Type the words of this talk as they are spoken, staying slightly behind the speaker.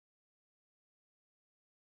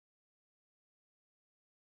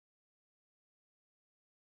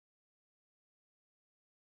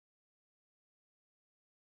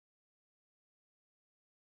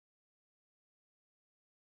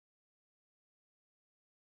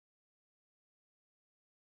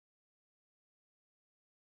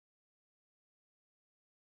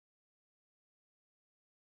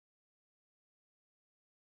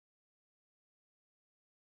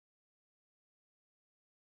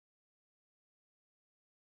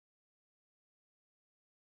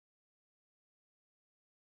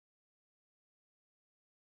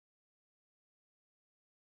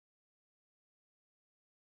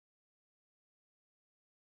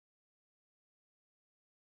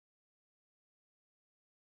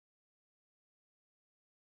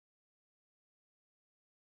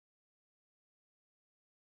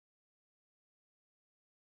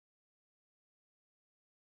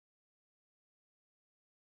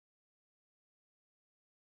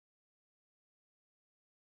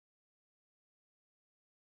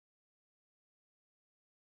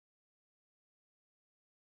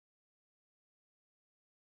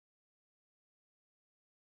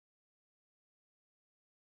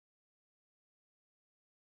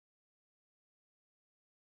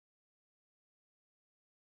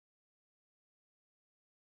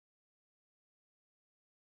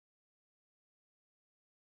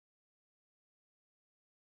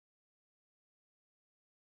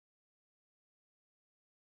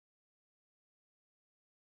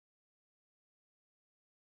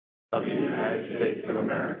of the United States of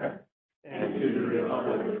America and to the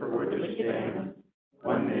republic for which it stands,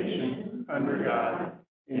 one nation, under God,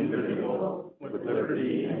 indivisible, with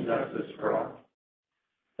liberty and justice for all.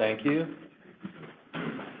 Thank you.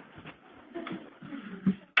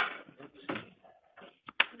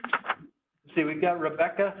 Let's see, we've got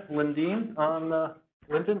Rebecca Lindeen on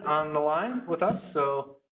the line with us.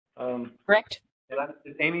 So, Correct.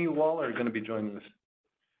 is Amy Waller going to be joining us?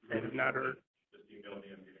 Not her.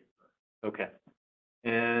 Okay.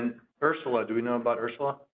 And Ursula, do we know about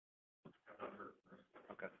Ursula?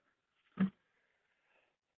 Okay.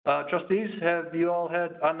 Trustees, have you all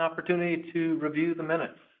had an opportunity to review the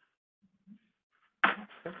minutes?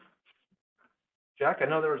 Okay. Jack, I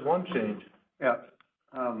know there was one change. Yeah,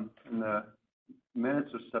 in the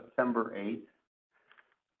minutes of September 8th,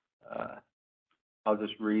 I'll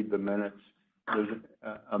just read the minutes. There's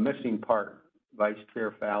a missing part. Vice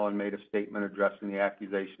Chair Fallon made a statement addressing the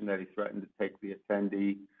accusation that he threatened to take the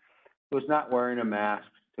attendee who was not wearing a mask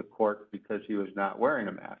to court because he was not wearing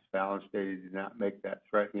a mask. Fallon stated he did not make that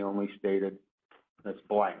threat. He only stated that's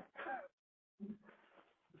blank.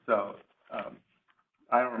 So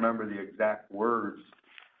I don't remember the exact words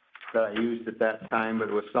that I used at that time, but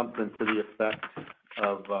it was something to the effect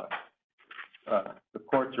of the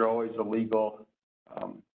courts are always a legal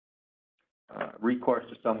recourse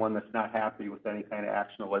to someone that's not happy with any kind of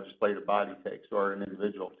action a legislative body takes or an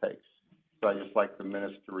individual takes. So I just like the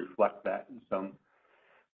minutes to reflect that in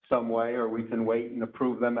some way, or we can wait and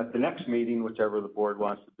approve them at the next meeting, whichever the board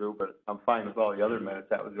wants to do, but I'm fine with all the other minutes.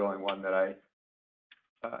 That was the only one that I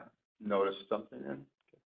noticed something in.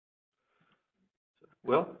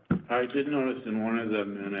 Will? I did notice in one of the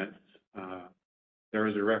minutes, there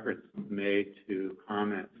was a reference made to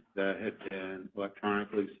comments that had been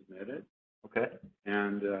electronically submitted. Okay.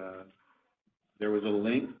 And there was a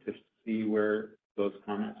link to see where those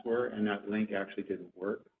comments were, and that link actually didn't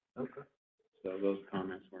work. Okay. So those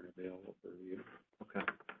comments weren't available for review. Okay.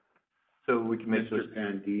 So we can make those. Mr.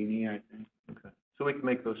 Pandini, I think. Okay. So we can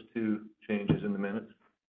make those two changes in the minutes.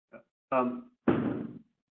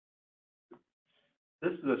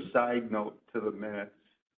 This is a side note to the minutes,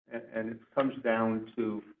 and it comes down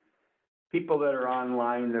to people that are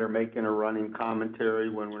online that are making a running commentary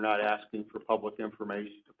when we're not asking for public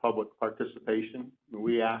information, public participation.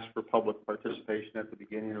 We ask for public participation at the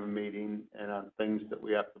beginning of a meeting, and on things that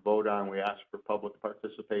we have to vote on, we ask for public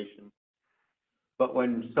participation. But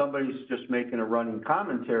when somebody's just making a running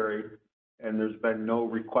commentary and there's been no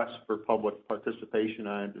request for public participation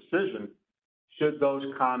on a decision, should those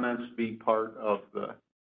comments be part of the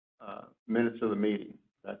minutes of the meeting?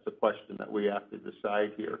 That's a question that we have to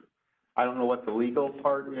decide here. I don't know what the legal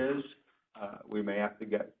part is. We may have to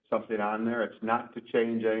get something on there. It's not to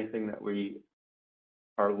change anything that we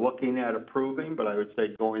are looking at approving, but I would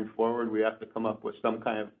say going forward, we have to come up with some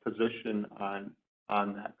kind of position on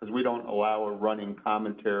that, because we don't allow a running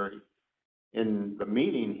commentary in the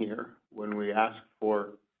meeting here. When we ask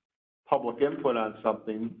for public input on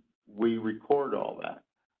something, we record all that.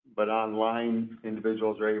 But online,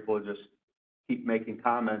 individuals are able to just keep making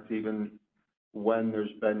comments even when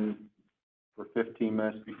there's been, for 15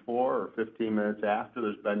 minutes before or 15 minutes after,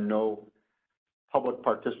 there's been no public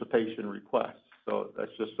participation requests. So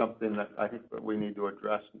that's just something that I think that we need to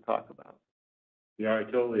address and talk about. Yeah, I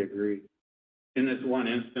totally agree. In this one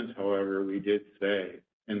instance, however, we did say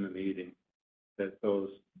in the meeting that those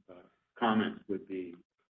comments would be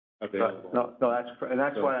available. No, that's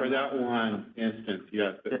so why for that one instance,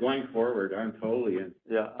 yes. But going forward, I'm totally in.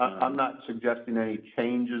 Yeah, I'm not suggesting any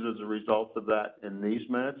changes as a result of that in these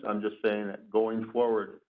minutes. I'm just saying that going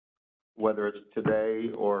forward, whether it's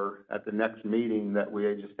today or at the next meeting, that we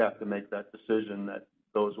just have to make that decision that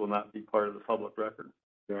those will not be part of the public record.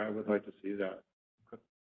 Yeah, I would like to see that. Okay.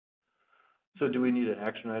 So do we need an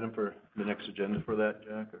action item for the next agenda for that,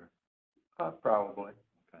 Jack? Or? Probably.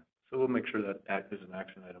 Okay. So we'll make sure that act is an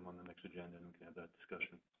action item on the next agenda, and we can have that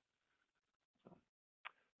discussion.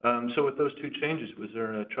 So with those two changes, was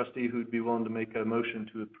there a trustee who'd be willing to make a motion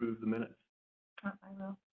to approve the minutes? I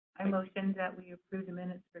will. I motion that we approve the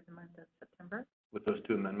minutes for the month of September. With those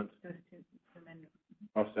two amendments? Those two amendments.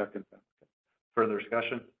 I'll second that. Further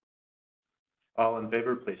discussion? All in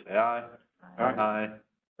favor, please say aye. Aye. Aye.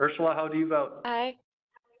 Ursula, how do you vote? Aye.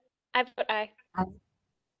 I vote aye.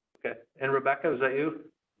 Okay. And Rebecca, is that you?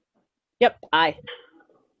 Yep, aye.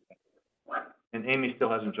 And Amy still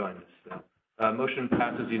hasn't joined us. So. Motion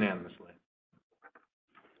passes unanimously.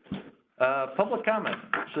 Public comment.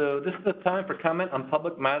 So this is the time for comment on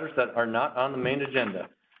public matters that are not on the main agenda.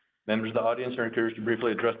 Members of the audience are encouraged to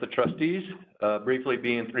briefly address the trustees, briefly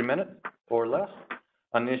being 3 minutes or less,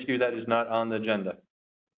 on the issue that is not on the agenda.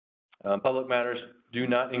 Public matters do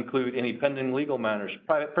not include any pending legal matters,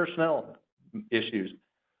 private personnel issues,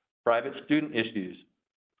 private student issues.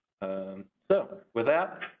 So with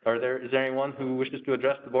that, is there anyone who wishes to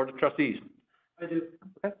address the Board of Trustees? I do.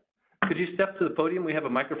 Okay. Could you step to the podium? We have a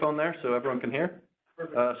microphone there so everyone can hear.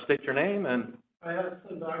 State your name and, I have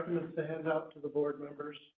some documents to hand out to the board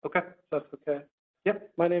members, okay. if that's okay. Yep.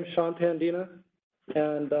 My name's Sean Pandina,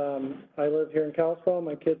 and, I live here in Kalispell.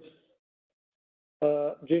 My kid's,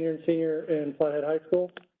 junior and senior in Flathead High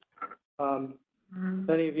School.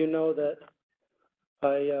 Many of you know that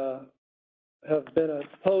I, have been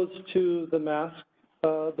opposed to the mask,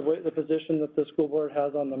 the position that the school board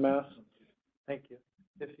has on the mask. Thank you.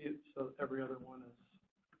 So every other one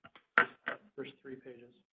is, there's 3 pages.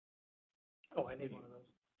 Oh, I need one of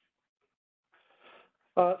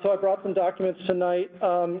those. So I brought some documents tonight,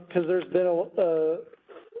 because there's been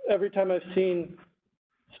every time I've seen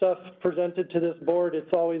stuff presented to this board,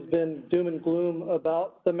 it's always been doom and gloom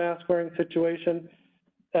about the mask wearing situation.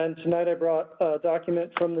 And tonight I brought a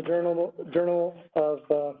document from the Journal of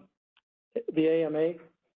the AMA,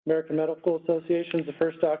 American Medical Association, is the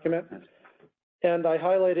first document. And I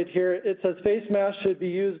highlighted here, it says face masks should be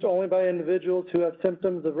used only by individuals who have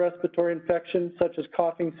symptoms of respiratory infection, such as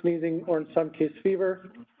coughing, sneezing, or in some case fever.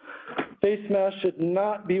 Face masks should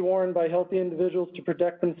not be worn by healthy individuals to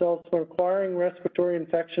protect themselves from acquiring respiratory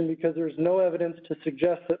infection, because there is no evidence to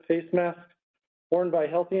suggest that face masks worn by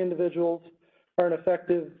healthy individuals are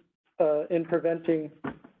effective in preventing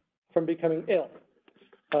from becoming ill.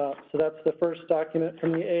 So that's the first document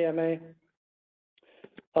from the AMA.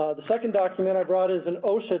 The second document I brought is an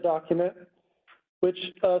OSHA document, which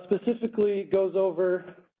specifically goes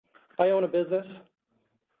over, I own a business,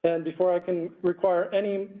 and before I can require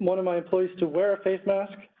any one of my employees to wear a face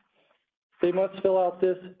mask, they must fill out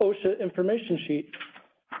this OSHA information sheet,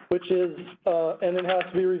 which is, and it has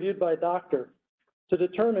to be reviewed by a doctor to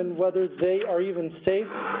determine whether they are even safe,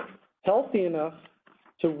 healthy enough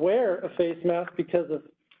to wear a face mask because of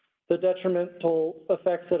the detrimental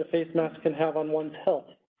effects that a face mask can have on one's health.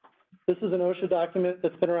 This is an OSHA document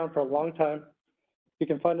that's been around for a long time. You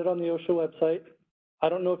can find it on the OSHA website. I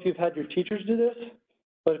don't know if you've had your teachers do this,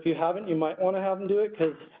 but if you haven't, you might want to have them do it,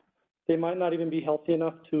 because they might not even be healthy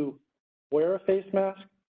enough to wear a face mask.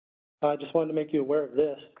 I just wanted to make you aware of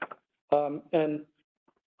this. And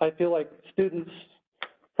I feel like students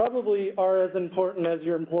probably are as important as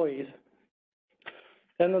your employees.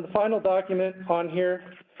 And then the final document on here,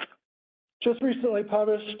 just recently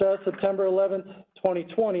published September 11th,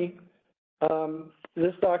 2020.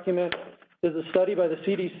 This document is a study by the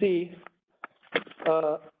CDC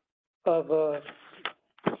of a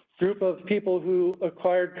group of people who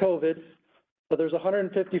acquired COVID. So there's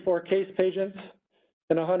 154 case patients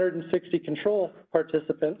and 160 control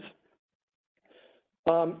participants.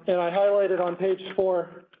 And I highlighted on page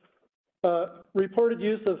 4, reported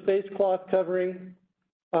use of face cloth covering.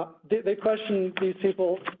 They questioned these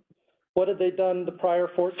people, what had they done the prior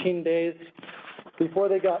 14 days before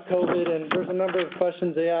they got COVID, and there's a number of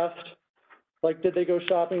questions they asked, like did they go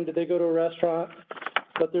shopping, did they go to a restaurant,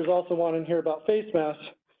 but there's also one in here about face masks.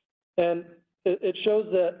 And it shows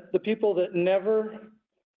that the people that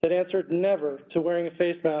answered never to wearing a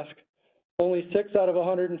face mask, only 6 out of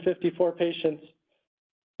 154 patients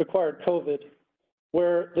acquired COVID,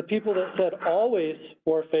 where the people that said always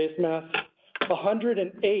wore face masks,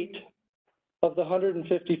 108 of the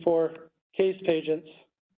 154 case patients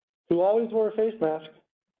who always wore a face mask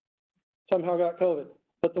somehow got COVID,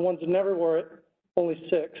 but the ones that never wore it, only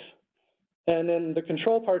 6. And then the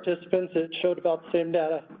control participants, it showed about the same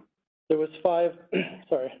data. There was 5,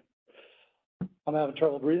 sorry, I'm having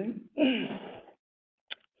trouble breathing.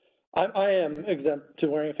 I am exempt to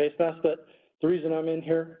wearing a face mask, but the reason I'm in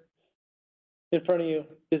here in front of you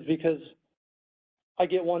is because I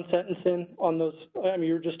get one sentence in on those. I mean,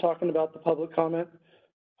 you were just talking about the public comment.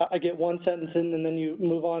 I get one sentence in and then you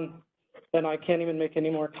move on, and I can't even make any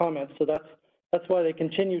more comments. So that's why they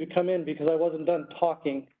continue to come in, because I wasn't done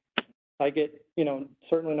talking. I get,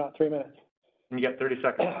 certainly not 3 minutes. You got 30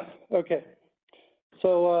 seconds. Okay.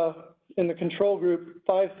 So in the control group,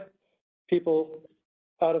 5 people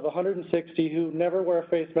out of 160 who never wear a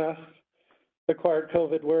face mask acquired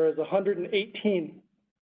COVID, whereas 118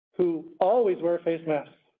 who always wear a face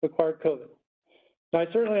mask acquired COVID. Now, I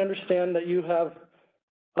certainly understand that you have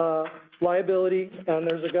liability and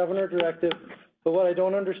there's a governor directive, but what I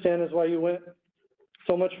don't understand is why you went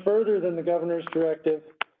so much further than the governor's directive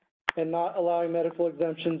and not allowing medical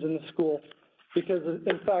exemptions in the school. Because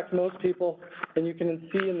in fact, most people, and you can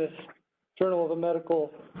see in this Journal of a Medical,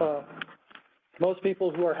 most people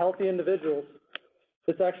who are healthy individuals,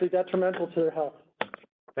 it's actually detrimental to their health.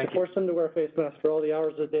 Thank you. Force them to wear face masks for all the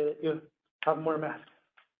hours of the day that you have them wear masks.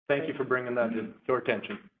 Thank you for bringing that to your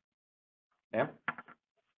attention. Ma'am?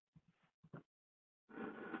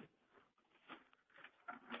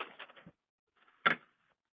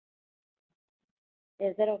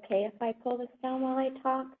 Is it okay if I pull this down while I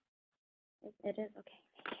talk? It is, okay,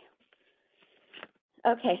 thank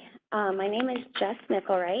you. Okay, my name is Jess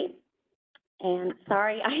Mickelwright, and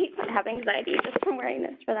sorry, I have anxiety just from wearing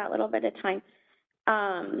this for that little bit of time.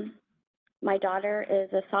 My daughter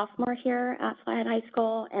is a sophomore here at Flathead High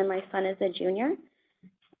School, and my son is a junior.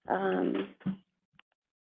 There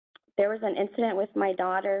was an incident with my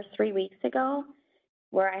daughter 3 weeks ago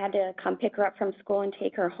where I had to come pick her up from school and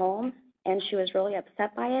take her home, and she was really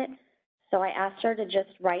upset by it. So I asked her to just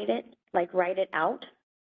write it out.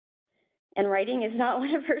 And writing is not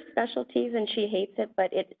one of her specialties, and she hates it,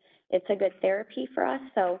 but it's a good therapy for us.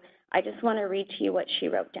 So I just want to read to you what she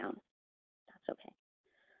wrote down. That's okay.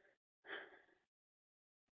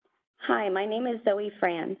 Hi, my name is Zoe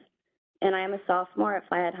Franz, and I am a sophomore at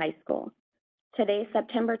Flathead High School. Today,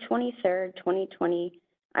 September 23rd, 2020,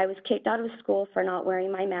 I was kicked out of school for not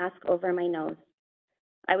wearing my mask over my nose.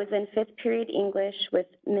 I was in 5th period English with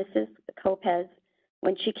Mrs. Lopez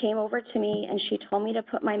when she came over to me and she told me to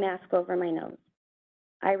put my mask over my nose.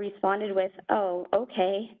 I responded with, "Oh,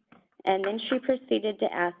 okay," and then she proceeded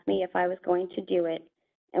to ask me if I was going to do it.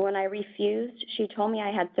 And when I refused, she told me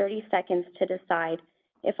I had 30 seconds to decide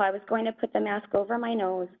if I was going to put the mask over my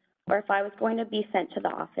nose or if I was going to be sent to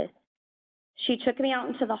the office. She took me out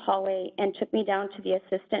into the hallway and took me down to the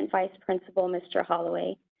assistant vice principal, Mr.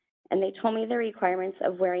 Holloway, and they told me the requirements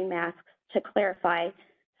of wearing masks to clarify,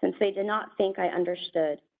 since they did not think I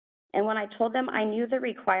understood. And when I told them I knew the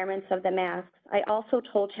requirements of the masks, I also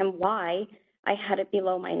told him why I had it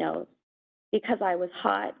below my nose, because I was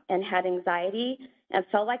hot and had anxiety and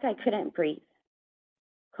felt like I couldn't breathe.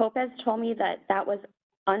 Lopez told me that that was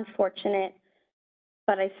unfortunate,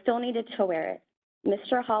 but I still needed to wear it.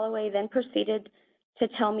 Mr. Holloway then proceeded to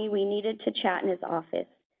tell me we needed to chat in his office.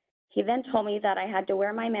 He then told me that I had to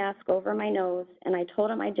wear my mask over my nose, and I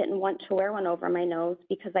told him I didn't want to wear one over my nose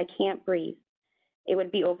because I can't breathe. It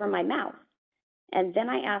would be over my mouth. And then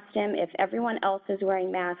I asked him if everyone else is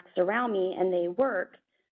wearing masks around me and they work,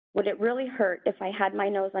 would it really hurt if I had my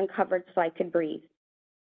nose uncovered so I could breathe?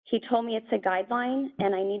 He told me it's a guideline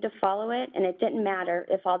and I need to follow it, and it didn't matter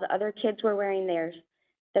if all the other kids were wearing theirs.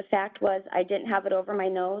 The fact was I didn't have it over my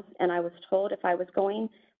nose, and I was told if I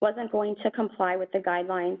wasn't going to comply with the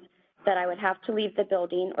guidelines, that I would have to leave the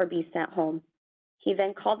building or be sent home. He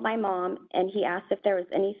then called my mom, and he asked if there was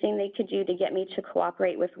anything they could do to get me to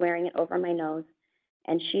cooperate with wearing it over my nose,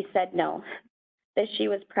 and she said no, that she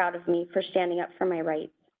was proud of me for standing up for my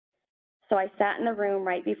rights. So I sat in the room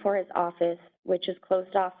right before his office, which is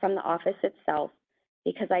closed off from the office itself,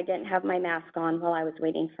 because I didn't have my mask on while I was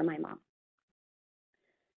waiting for my mom.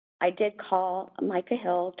 I did call Micah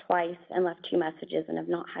Hill twice and left 2 messages and have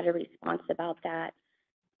not had a response about that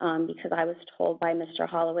because I was told by Mr.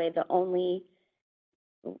 Holloway the only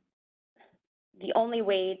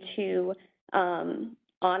way to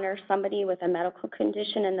honor somebody with a medical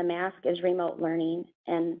condition in the mask is remote learning.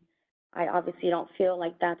 And I obviously don't feel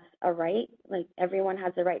like that's a right. Like, everyone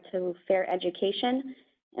has a right to fair education,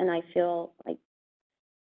 and I feel like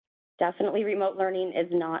definitely remote learning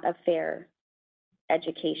is not a fair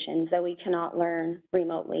education. Zoe cannot learn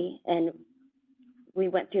remotely, and we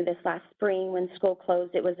went through this last spring when school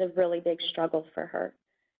closed. It was a really big struggle for her.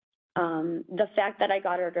 The fact that I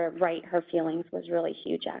got her to write her feelings was really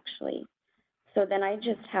huge, actually. So then I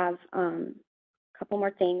just have a couple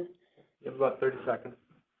more things. You have about 30 seconds.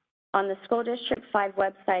 On the School District 5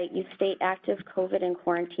 website, you state active COVID and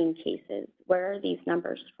quarantine cases. Where are these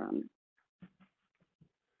numbers from?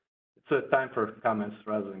 It's a time for comments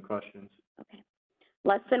rather than questions. Okay.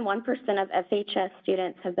 Less than 1% of FHS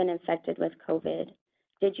students have been infected with COVID.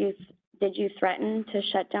 Did you threaten to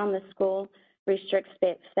shut down the school, restrict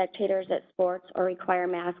spectators at sports, or require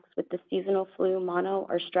masks with the seasonal flu, mono,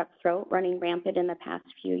 or strep throat running rampant in the past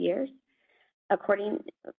few years? According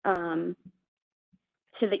to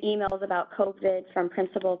the emails about COVID from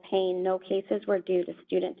Principal Payne, no cases were due to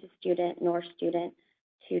student nor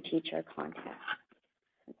student-to-teacher contact.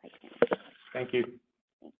 Thank you.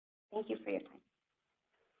 Thank you for your time.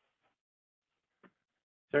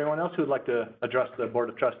 Is there anyone else who would like to address the Board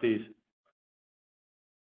of Trustees?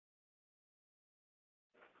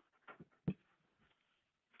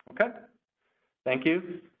 Okay, thank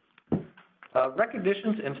you.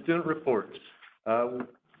 Recognitions and student reports.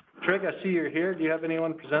 Trig, I see you're here. Do you have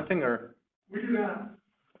anyone presenting, or? We do not.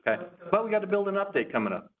 Okay, but we got a building update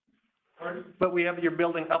coming up. Pardon? But we have your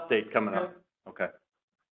building update coming up. Okay.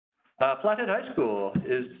 Flathead High School,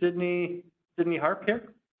 is Sydney Harp here?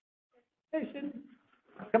 Hey, Sydney,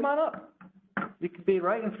 come on up. You could be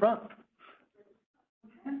right in front.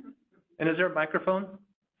 And is there a microphone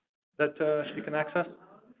that she can access?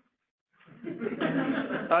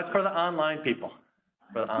 It's for the online people,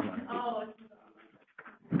 for the online people.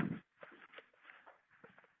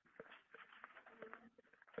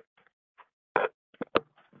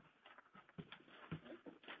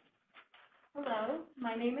 Hello,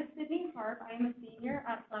 my name is Sydney Harp. I am a senior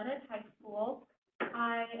at Flathead High School.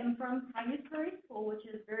 I am from Kalispell School, which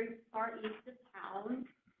is very far east of town.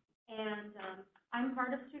 And I'm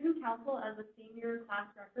part of student council as a senior class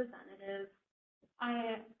representative.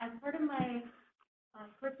 As part of my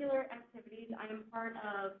curricular activities, I am part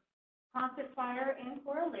of concert choir and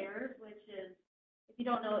choral layers, which is, if you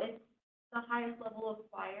don't know, it's the highest level of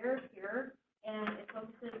choir here, and it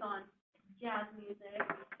focuses on jazz music,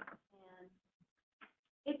 and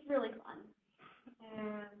it's really fun.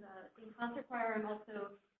 And in concert choir, I'm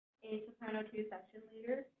also a soprano 2 section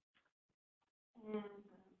leader. And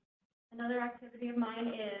another activity of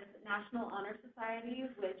mine is National Honor Society,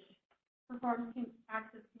 which performs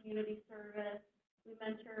acts of community service. We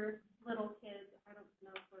mentor little kids. I don't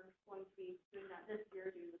know if we're going to be doing that this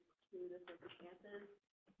year due to the circumstances,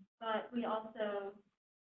 but we also,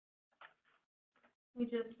 we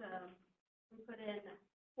put in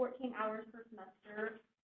 14 hours per semester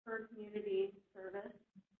for community service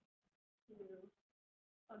to,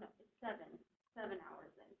 oh no, it's seven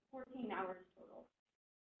hours in, 14 hours total.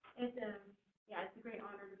 It's it's a great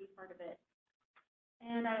honor to be part of it.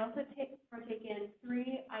 And I also partake in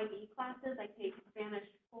 3 IB classes. I take Spanish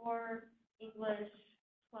 4, English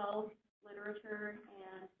 12, literature,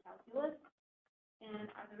 and calculus. And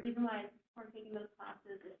the reason why I partake in those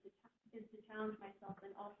classes is to challenge myself and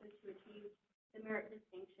also to achieve the merit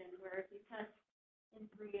distinction, where if you test in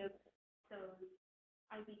 3 of those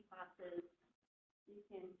IB classes, you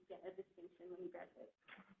can get a distinction when you graduate.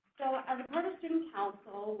 So as a part of student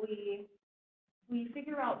council, we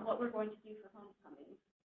figure out what we're going to do for homecoming.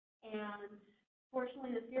 And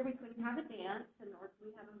fortunately this year we couldn't have a dance, nor could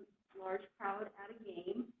we have a large crowd at a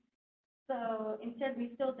game. So instead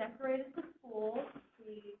we still decorated the school.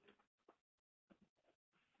 We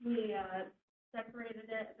decorated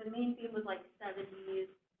it. The main theme was like 70s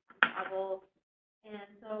travel. And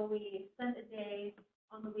so we spent a day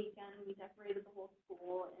on the weekend and we decorated the whole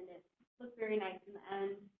school, and it looked very nice in the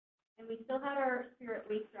end. And we still had our Spirit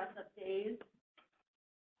Week dress-up days.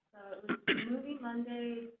 So it was Movie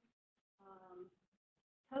Monday,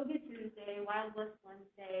 Toga Tuesday, Wild West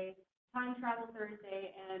Wednesday, Time Travel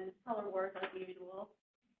Thursday, and Color Wars as usual.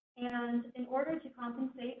 And in order to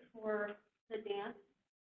compensate for the dance,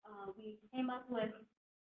 we came up with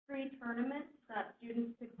 3 tournaments that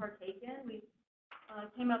students could partake in. We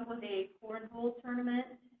came up with a cornhole tournament,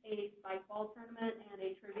 a spike ball tournament, and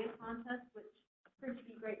a trivia contest, which proved to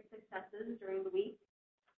be great successes during the week.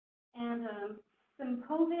 And some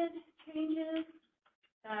COVID changes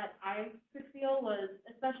that I could feel was,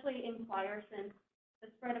 especially in choir, since the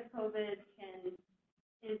spread of COVID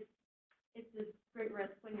it's a great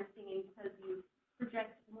risk when you're singing because you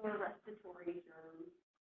project more respiratory germs.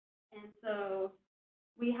 And so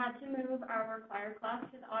we had to move our choir class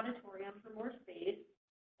to the auditorium for more space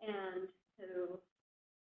and to,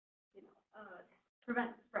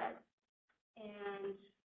 prevent spread. And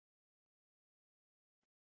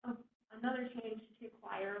another change to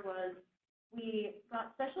choir was we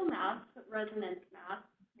got special masks, resonance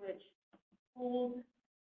masks, which hold,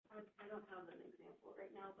 I don't have an example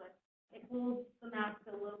right now, but it holds the mask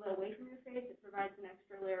a little bit away from your face. It provides an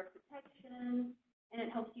extra layer of protection, and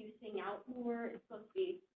it helps you sing out more. It's supposed to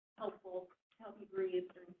be helpful to help you breathe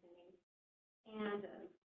during singing. And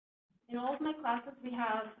in all of my classes, we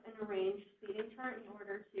have an arranged seating chart in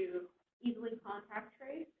order to easily contact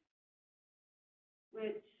trace,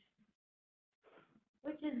 which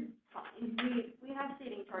is fine. We have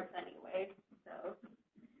seating charts anyway, so.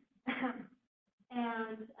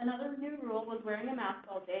 And another new rule was wearing a mask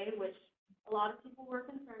all day, which a lot of people were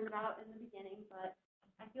concerned about in the beginning, but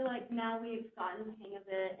I feel like now we've gotten the hang of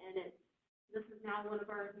it, and this is now one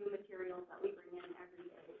of our new materials that we bring in every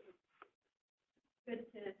day. It's good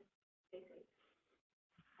to stay safe.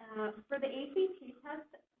 For the ACT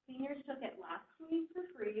test, seniors took it last week for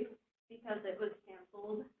free because it was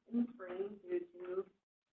canceled in the spring due to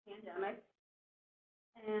pandemic.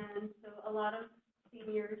 And so a lot of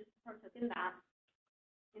seniors partook in that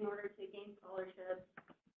in order to gain scholarships.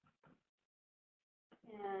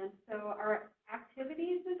 And so our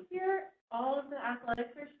activities this year, all of the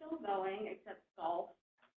athletics are still going except golf.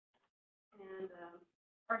 And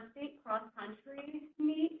our state cross-country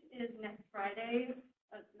meet is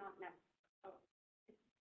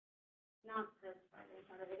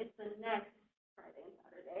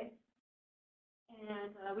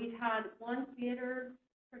one theater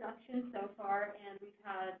production so far, and we've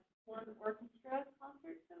had one orchestra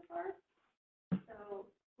concert so far. So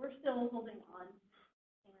we're still holding on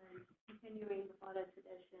and continuing the Flathead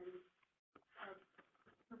tradition of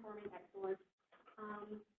performing excellence.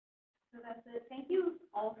 So that's it. Thank you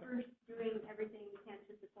all for doing everything you can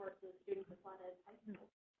to support the students of Flathead High School.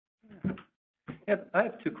 Yeah, I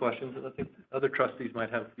have 2 questions, and I think other trustees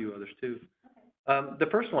might have a few others too. Okay. The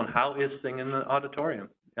first one, how is singing in the auditorium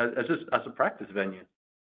as a practice venue?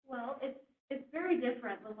 Well, it's very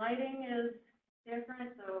different. The lighting is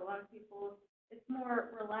different, so a lot of people, it's more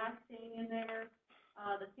relaxing in there.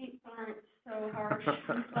 The seats aren't so harsh,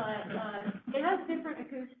 but it has different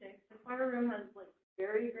acoustics. The choir room has like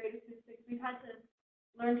very great acoustics. We've had to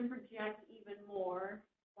learn to project even more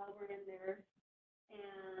while we're in there,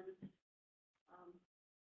 and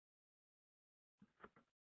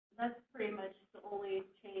that's pretty much the only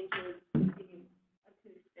change is the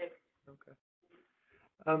acoustics. Okay.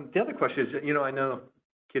 The other question is, you know, I know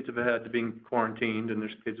kids have had to be quarantined, and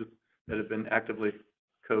there's kids that have been actively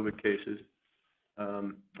COVID cases.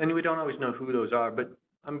 And we don't always know who those are, but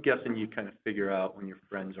I'm guessing you kind of figure out when your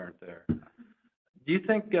friends aren't there. Do you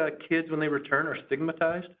think kids, when they return, are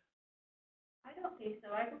stigmatized? I don't think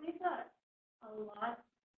so. I believe that a lot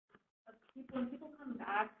of people, when people come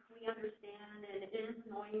back, we understand, and it is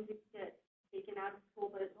annoying to get taken out of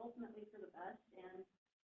school, but it's ultimately for the best. And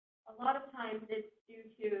a lot of times it's due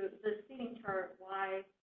to the seating chart why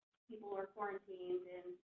people are quarantined,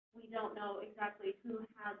 and we don't know exactly who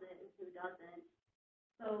has it and who doesn't.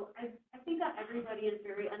 So I think that everybody is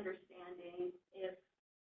very understanding if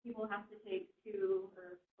people have to take 2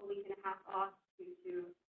 or a week and a half off due to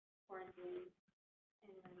quarantine,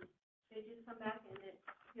 and they just come back and it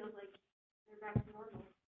feels like they're back to normal.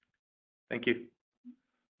 Thank you.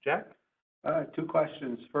 Jack? 2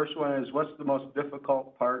 questions. First one is, what's the most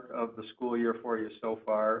difficult part of the school year for you so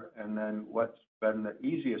far? And then what's been the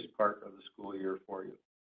easiest part of the school year for you?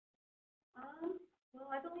 Well,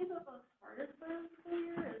 I believe that the hardest part of the school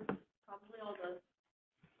year is probably all the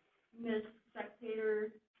missed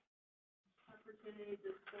spectator opportunities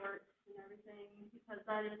of sports and everything, because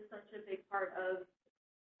that is such a big part of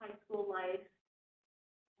high school life.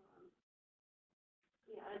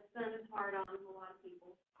 Yeah, it's been hard on a lot of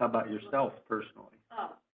people. How about yourself personally?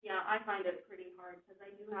 Oh, yeah, I find it pretty hard because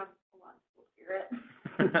I do have a lot of school spirit.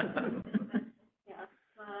 Yeah,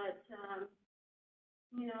 but,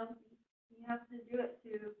 you know, you have to do it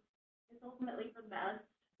it's ultimately for the best.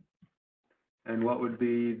 And what would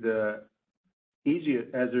be the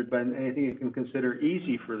easiest, has there been anything you can consider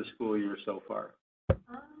easy for the school year so far? I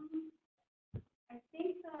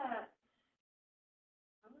think that,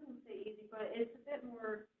 I wouldn't say easy, but it's a bit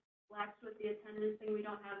more lax with the attendance thing. We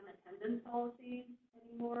don't have an attendance policy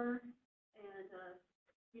anymore. And,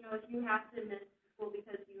 you know, if you have to miss school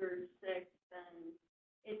because you were sick, then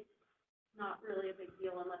it's not really a big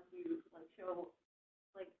deal unless you, like, show,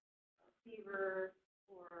 like, a fever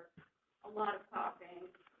or a lot of coughing.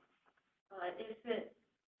 But if it's,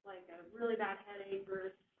 like, a really bad headache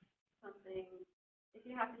or something, if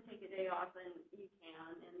you have to take a day off, then you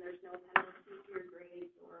can, and there's no penalty to your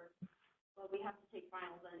grades well, we have to take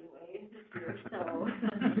finals anyway this year, so,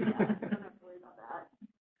 yeah, you don't have to worry about that.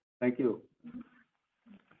 Thank you.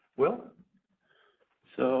 Will?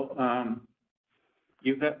 So,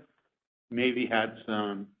 you've maybe had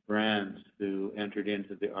some friends who entered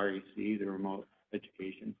into the REC, the Remote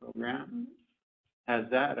Education Program. Mm-hmm. Has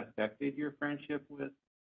that affected your friendship with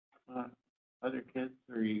other kids?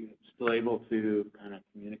 Are you still able to kind of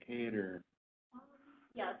communicate, or?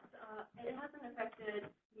 Yes, it hasn't affected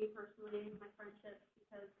me personally, my friendships,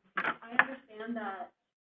 because I understand that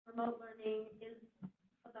remote learning is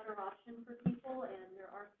a better option for people, and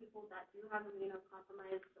there are people that do have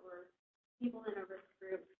immunocompromised or people in a risk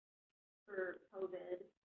group for COVID,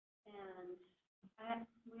 and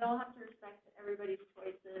we all have to respect everybody's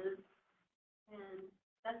choices, and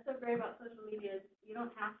that's so great about social media is you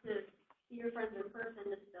don't have to see your friends in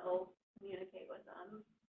person to still communicate with them.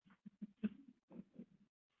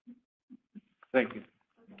 Thank you.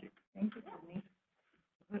 Thank you, Sydney.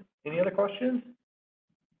 Any other questions?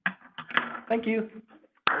 Thank you.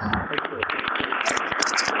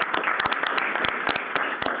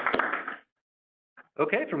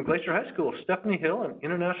 Okay, from Glacier High School, Stephanie Hill, an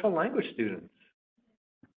international language student.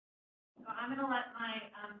 So I'm gonna let my,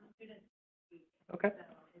 students speak. Okay. So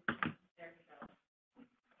it's there to go.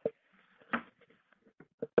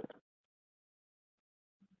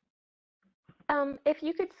 If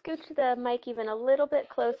you could scooch the mic even a little bit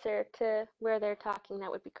closer to where they're talking, that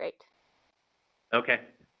would be great. Okay.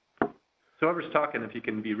 So whoever's talking, if you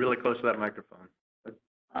can be really close to that microphone.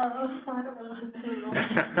 I don't know. If you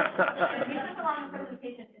sent a long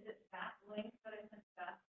presentation, is it that link that I sent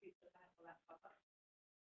back to that pop-up?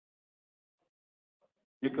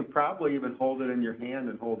 You can probably even hold it in your hand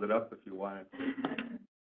and hold it up if you wanted to.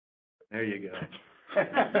 There you go.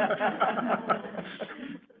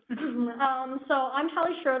 So I'm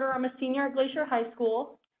Hallie Schroeder. I'm a senior at Glacier High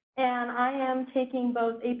School, and I am taking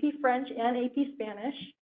both AP French and AP Spanish.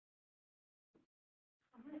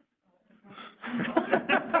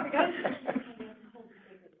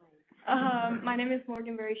 My name is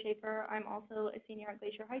Morgan Berry Schaefer. I'm also a senior at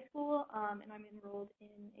Glacier High School, and I'm enrolled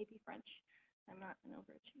in AP French. I'm not an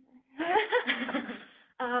overachiever.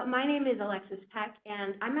 My name is Alexis Peck,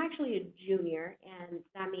 and I'm actually a junior, and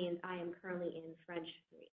that means I am currently in French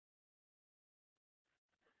 3.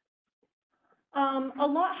 A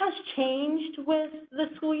lot has changed with the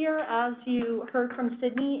school year, as you heard from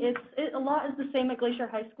Sydney. A lot is the same at Glacier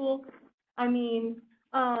High School. I mean,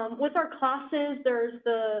 with our classes, there's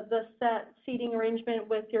the set seating arrangement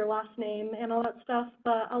with your last name and all that stuff,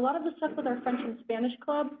 but a lot of the stuff with our French and Spanish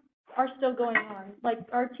club are still going on. Like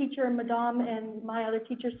our teacher, Madame, and my other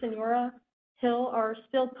teacher, Senora Hill, are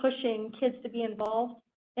still pushing kids to be involved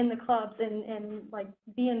in the clubs and like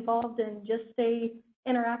be involved and just stay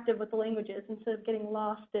interactive with the languages instead of getting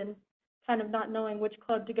lost and kind of not knowing which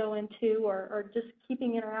club to go into, or just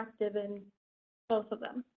keeping interactive in both of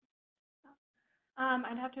them.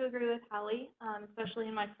 I'd have to agree with Hallie, especially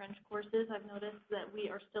in my French courses. I've noticed that we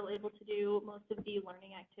are still able to do most of the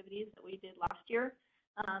learning activities that we did last year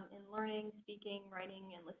in learning, speaking,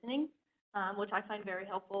 writing, and listening, which I find very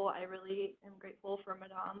helpful. I really am grateful for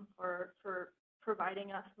Madame for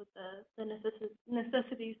providing us with the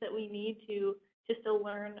necessities that we need to still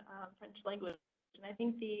learn French language. And I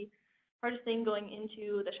think the hardest thing going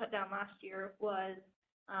into the shutdown last year was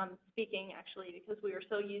speaking, actually, because we were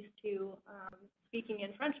so used to speaking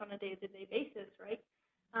in French on a day-to-day basis, right?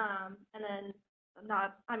 And then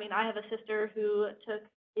I have a sister who took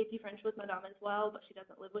AP French with Madame as well, but she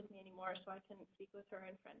doesn't live with me anymore, so I couldn't speak with her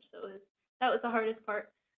in French. So that was the hardest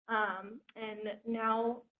part. And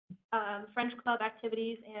now French club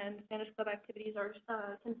activities and Spanish club activities are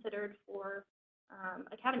considered for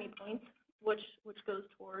academy points, which goes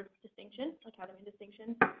towards distinction, academy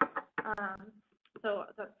distinction. So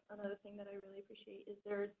that's another thing that I really appreciate is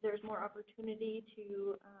there's more opportunity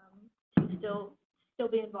to still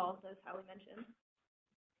be involved, as Hallie mentioned.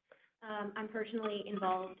 I'm personally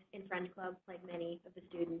involved in French club, like many of the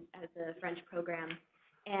students, as a French program,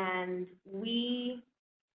 and we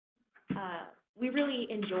really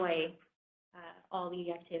enjoy all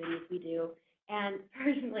the activities we do. And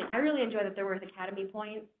personally, I really enjoy that they're worth academy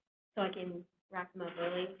points, so I can rack them up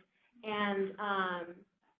early. And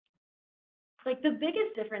like the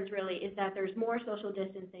biggest difference really is that there's more social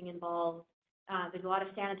distancing involved. There's a lot of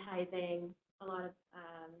sanitizing, a lot of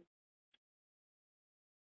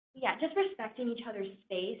just respecting each other's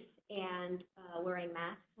space and wearing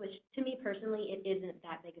masks, which to me personally, it isn't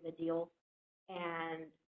that big of a deal. And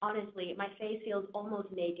honestly, my face feels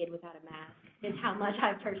almost naked without a mask. Is how much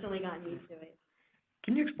I've personally gotten used to it.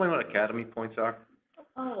 Can you explain what academy points are?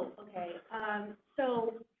 Oh, okay.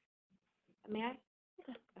 So, may I?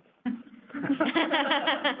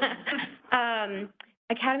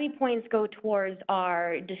 Academy points go towards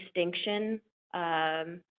our distinction.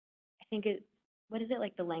 I think what is it,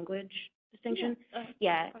 like the language distinction?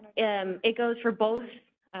 Yeah. It goes for both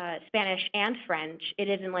Spanish and French. It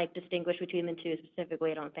isn't like distinguished between the two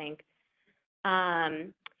specifically, I don't think.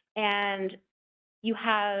 And you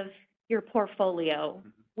have your portfolio,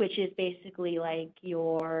 which is basically like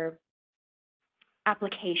your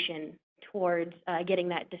application towards getting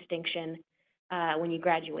that distinction when you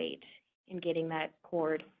graduate and getting that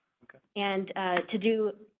cord. Okay. And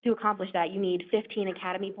to accomplish that, you need 15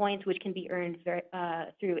 academy points, which can be earned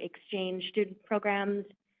through exchange student programs,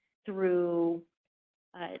 through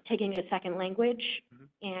taking a second language,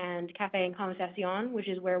 and Café en Conversation, which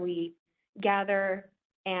is where we gather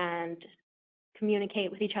and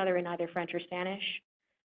communicate with each other in either French or Spanish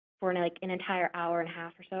for like an entire hour and a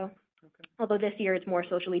half or so. Okay. Although this year it's more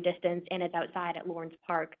socially distanced and it's outside at Lawrence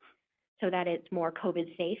Park so that it's more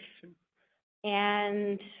COVID safe.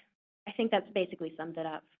 And I think that's basically sums it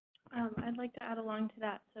up. I'd like to add along to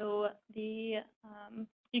that. So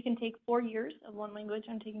you can take 4 years of one language.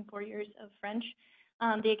 I'm taking 4 years of French.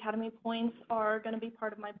 The academy points are going to be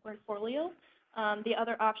part of my portfolio. The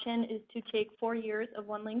other option is to take 4 years of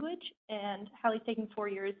one language, and Hallie's taking 4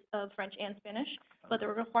 years of French and Spanish, but the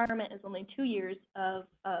requirement is only 2 years of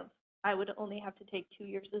I would only have to take 2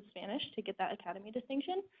 years of Spanish to get that academy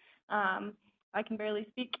distinction. I can barely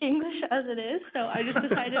speak English as it is, so I just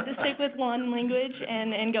decided to stick with one language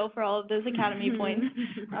and go for all of those academy points.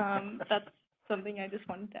 That's something I just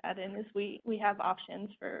wanted to add in, is we have options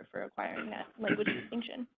for acquiring that language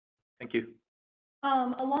distinction. Thank you.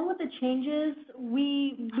 Along with the changes,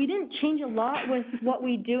 we didn't change a lot with what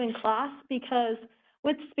we do in class, because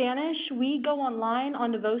with Spanish, we go online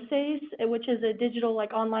on Voces, which is a digital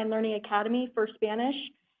like online learning academy for Spanish,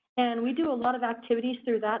 and we do a lot of activities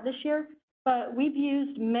through that this year. But we've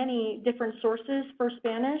used many different sources for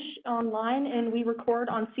Spanish online, and we record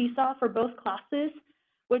on Seesaw for both classes,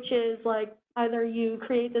 which is like either you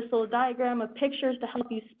create this little diagram of pictures to help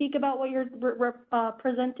you speak about what you're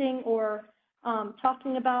presenting or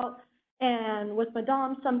talking about. And with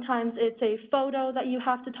Madame, sometimes it's a photo that you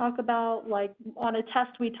have to talk about. Like on a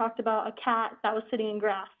test, we talked about a cat that was sitting in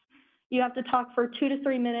grass. You have to talk for 2 to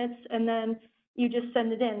 3 minutes, and then you just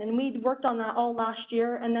send it in. And we worked on that all last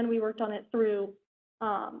year, and then we worked on it through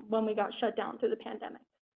when we got shut down through the pandemic.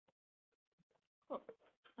 Cool.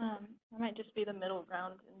 I might just be the middle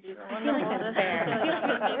ground and be the one that will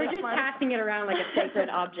just We're just passing it around like a sacred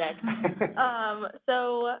object.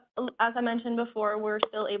 So as I mentioned before, we're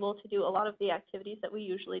still able to do a lot of the activities that we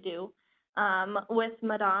usually do. With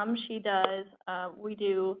Madame, she does, we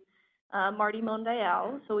do Mardi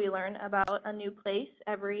Mondial, so we learn about a new place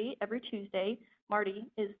every Tuesday. Mardi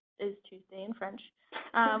is Tuesday in French.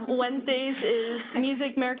 Wednesdays is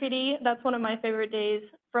Musique Mercredi. That's one of my favorite days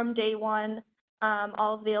from day one.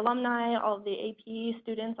 All of the alumni, all of the AP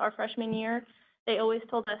students, our freshman year, they always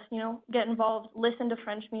told us, you know, get involved, listen to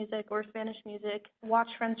French music or Spanish music, watch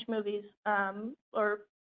French movies,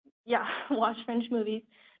 watch French movies.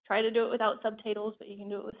 Try to do it without subtitles, but you can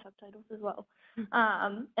do it with subtitles as well.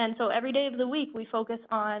 And so every day of the week, we focus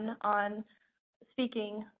on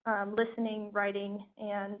speaking, listening, writing,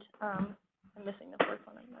 and I'm missing the fourth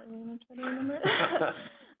one. I'm not even going to try to remember it.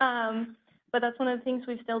 But that's one of the things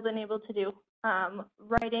we've still been able to do.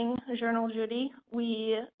 Writing, journal Judy,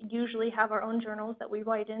 we usually have our own journals that we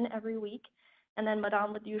write in every week, and then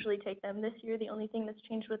Madame would usually take them. This year, the only thing that's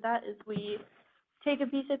changed with that is we take a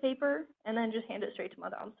piece of paper and then just hand it straight to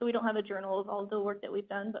Madame. So we don't have a journal of all the work that we've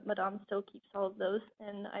done, but Madame still keeps all of those,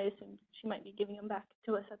 and I assume she might be giving them back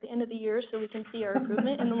to us at the end of the year so we can see our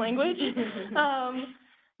improvement in the language.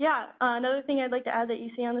 Another thing I'd like to add that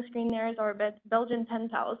you see on the screen there is our Belgian pen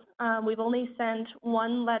pals. We've only sent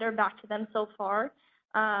one letter back to them so far.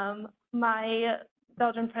 My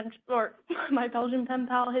Belgian pen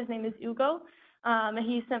pal, his name is Hugo.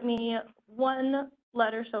 He sent me one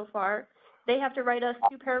letter so far. They have to write us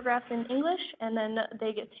 2 paragraphs in English, and then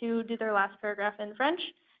they get to do their last paragraph in French.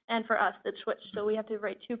 And for us, it's switched. So we have to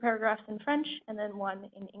write 2 paragraphs in French and then 1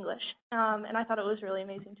 in English. And I thought it was really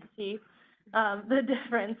amazing to see the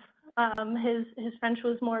difference. His French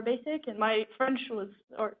was more basic, and my French was,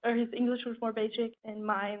 or his English was more basic, and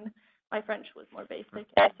my French was more basic.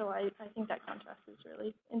 And so I think that contrast is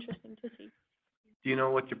really interesting to see. Do you know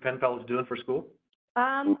what your pen pal is doing for school?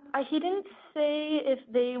 He didn't say if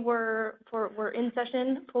they were in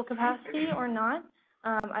session full capacity or not.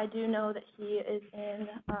 I do know that he is in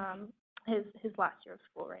his last year of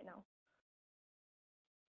school right now.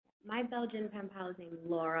 My Belgian pen pal is named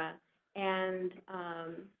Laura, and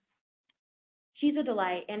she's a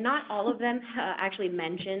delight. And not all of them actually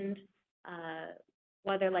mentioned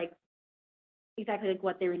whether like exactly like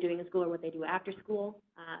what they were doing in school or what they do after school.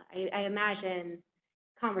 I imagine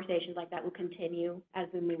conversations like that will continue as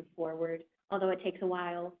we move forward, although it takes a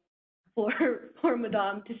while for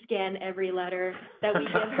Madame to scan every letter that we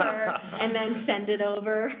give her and then send it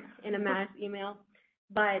over in a mass email.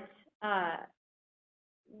 But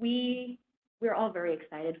we're all very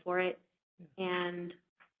excited for it, and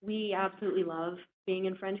we absolutely love being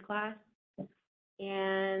in French class.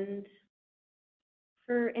 And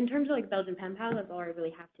in terms of like Belgian pen pal, that's all I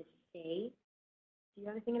really have to say. Do you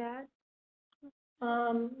have anything to add?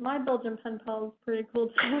 My Belgian pen pal is pretty cool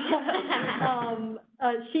too.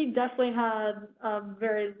 She definitely had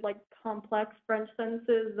very like complex French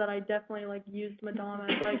sentences that I definitely like used Madame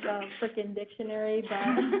as like a freaking dictionary, but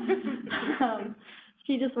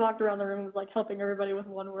she just walked around the room was like helping everybody with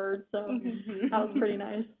one word, so that was pretty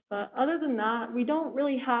nice. But other than that, we don't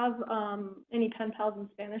really have any pen pals in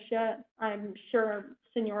Spanish yet. I'm sure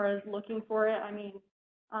Senora is looking for it. I mean,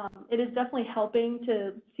 it is definitely helping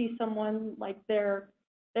to see someone like their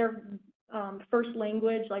first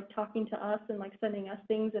language, like talking to us and like sending us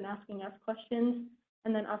things and asking us questions,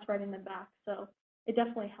 and then us writing them back. So it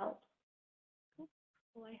definitely helps.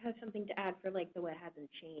 Well, I have something to add for like the what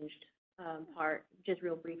hasn't changed part, just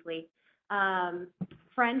real briefly.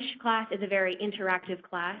 French class is a very interactive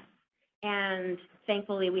class, And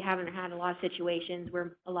thankfully, we haven't had a lot of situations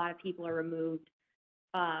where a lot of people are removed.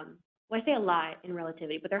 Well, I say a lot in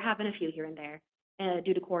relativity, but there have been a few here and there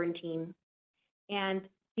due to quarantine. And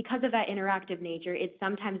because of that interactive nature, it's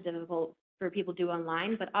sometimes difficult for people to do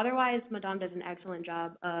online, but otherwise, Madame does an excellent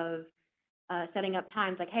job of setting up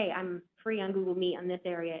times like, hey, I'm free on Google Meet on this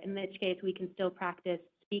area, in which case we can still practice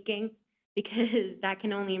speaking because that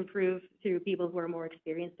can only improve through people who are more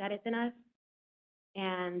experienced at it than us.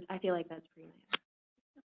 And I feel like that's pretty nice.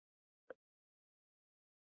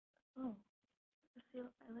 Oh, the seal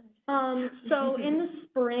of silence. So in the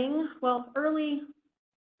spring, well,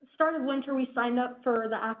 start of winter, we signed up for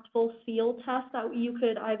the ACTFL SEAL test that you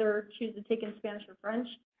could either choose to take in Spanish or French.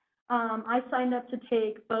 I signed up to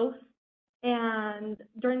take both, and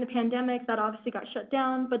during the pandemic, that obviously got shut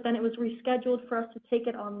down, but then it was rescheduled for us to take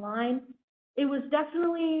it online. It was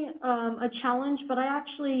definitely a challenge, but I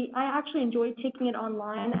actually enjoyed taking it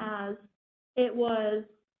online as it was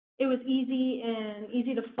easy and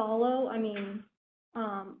easy to follow. I mean,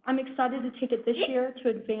 I'm excited to take it this year to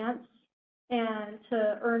advance and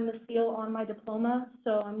to earn the seal on my diploma.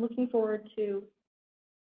 So I'm looking forward to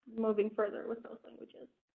moving further with those languages.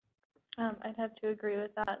 I'd have to agree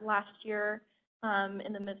with that. Last year,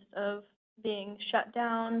 in the midst of being shut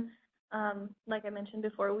down, like I mentioned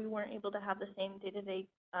before, we weren't able to have the same day-to-day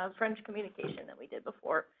French communication that we did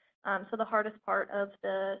before. So the hardest part of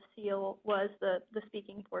the seal was the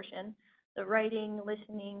speaking portion. The writing,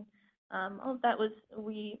 listening, all of that was,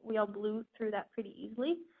 we all blew through that pretty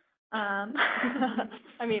easily.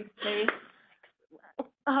 I mean, maybe.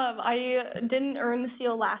 I didn't earn the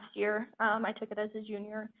seal last year. I took it as a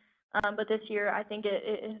junior. But this year, I think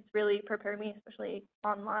it has really prepared me, especially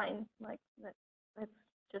online. Like, it's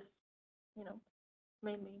just, you know,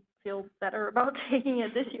 made me feel better about taking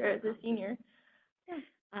it this year as a senior.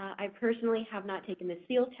 I personally have not taken the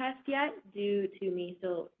SEAL test yet due to me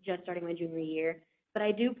still just starting my junior year, but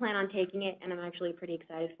I do plan on taking it, and I'm actually pretty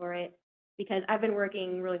excited for it because I've been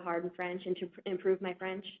working really hard in French and to improve my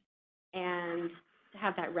French, and to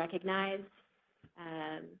have that recognized,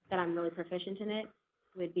 that I'm really proficient in it,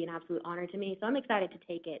 would be an absolute honor to me. So I'm excited to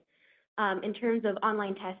take it. In terms of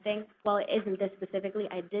online testing, while it isn't this specifically,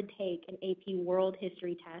 I did take an AP World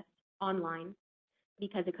History test online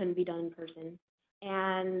because it couldn't be done in person.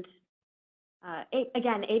 And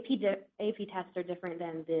again, AP tests are different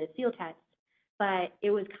than the SEAL tests, but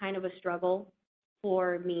it was kind of a struggle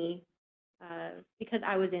for me because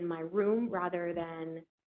I was in my room rather than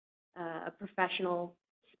a professional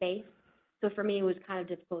space. So for me, it was kind of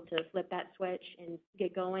difficult to flip that switch and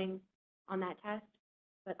get going on that test.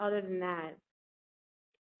 But other than that,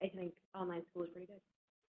 I think online school is pretty good.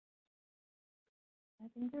 I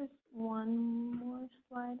think there's one more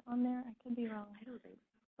slide on there. I could be wrong. I don't think so.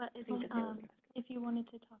 But if you wanted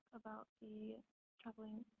to talk about the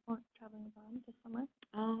traveling abroad this summer,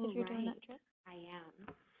 if you're doing that trip. I am.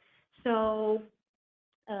 So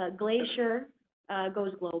Glacier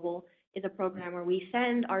Goes Global is a program where we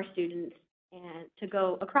send our students to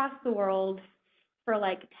go across the world for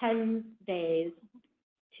like 10 days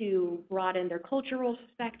to broaden their cultural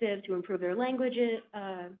perspective, to improve their language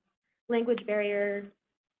barrier.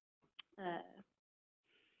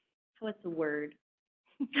 What's the word?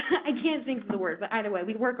 I can't think of the word, but either way,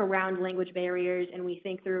 we work around language barriers and we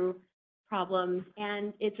think through problems,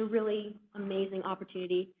 and it's a really amazing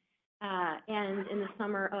opportunity. And in the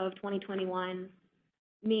summer of 2021,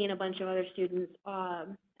 me and a bunch of other students,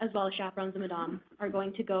 as well as chaperones and Madame, are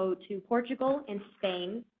going to go to Portugal and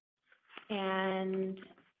Spain, and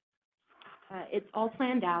it's all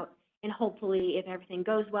planned out, and hopefully if everything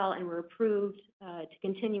goes well and we're approved to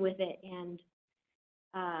continue with it, and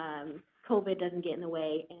COVID doesn't get in the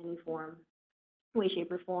way in any way,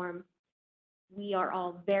 shape, or form, we are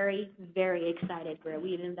all very, very excited where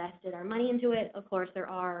we've invested our money into it. Of course, there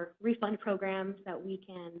are refund programs that we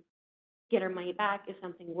can get our money back if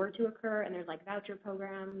something were to occur, and there's like voucher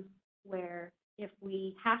programs where if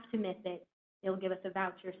we have to miss it, they'll give us a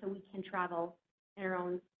voucher so we can travel in our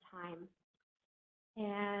own time.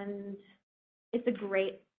 And it's a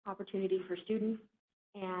great opportunity for students,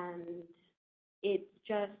 and it's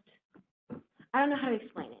just, I don't know how to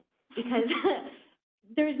explain it, because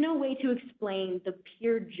there's no way to explain the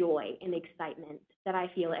pure joy and excitement that I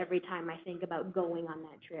feel every time I think about going on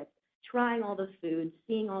that trip, trying all the foods,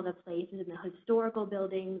 seeing all the places and the historical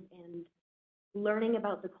buildings, and learning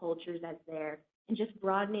about the cultures that's there, and just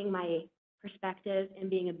broadening my perspective and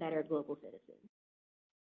being a better global citizen.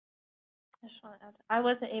 I just want to add, I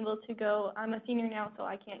wasn't able to go. I'm a senior now, so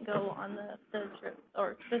I can't go on the trip,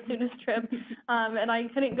 or the student's trip, and I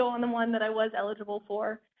couldn't go on the one that I was eligible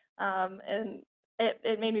for. And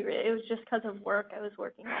it made me, it was just because of work. I was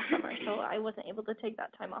working all summer, so I wasn't able to take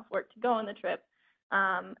that time off work to go on the trip.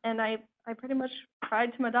 And I pretty much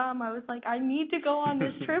cried to Madame. I was like, I need to go on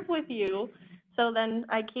this trip with you. So then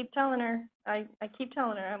I keep telling her, I'm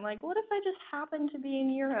like, what if I just happen to be in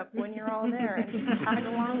Europe when you're all there and just tag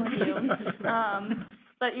along with you?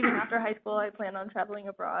 But even after high school, I plan on traveling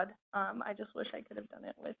abroad. I just wish I could have done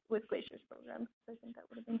it with Glacier's program. I think that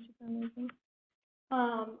would have been super amazing.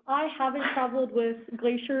 I haven't traveled with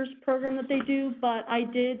Glacier's program that they do, but I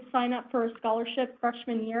did sign up for a scholarship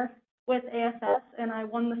freshman year with ASS, and I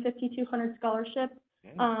won the 5,200 scholarship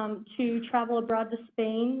to travel abroad to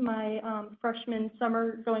Spain my freshman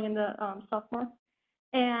summer going into sophomore.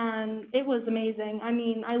 And it was amazing. I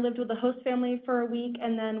mean, I lived with a host family for a week,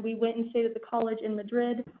 and then we went and stayed at the college in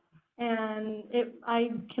Madrid. And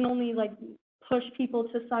I can only like push people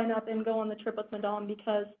to sign up and go on the trip with Madame,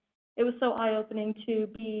 because it was so eye-opening to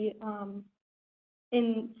be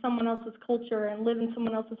in someone else's culture and live in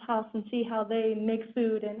someone else's house and see how they make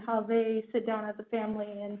food and how they sit down as a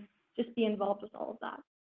family and just be involved with all of that.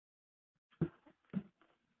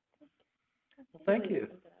 Well, thank you.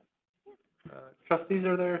 Trustees,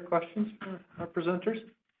 are there questions for our presenters?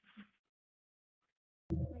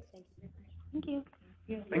 Thank you.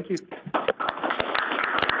 Thank you.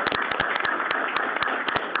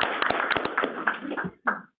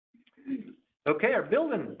 Okay, our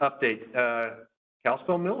building update,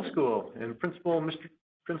 Kalispell Middle School and Principal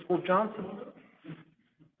Johnson.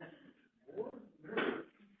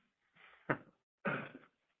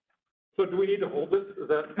 So do we need to hold this? Is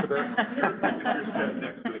that for that?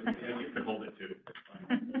 Next to it, and you can hold it too.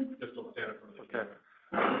 Just don't stand in front of the camera.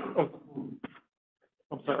 Oh,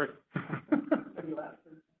 I'm sorry.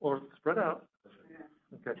 Or spread out.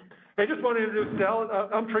 Okay. I just wanted to introduce Dal.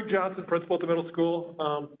 I'm Trig Johnson, principal at the middle school.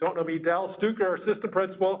 Don't know me. Dal Stuker, our assistant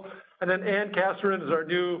principal. And then Ann Kasserin is our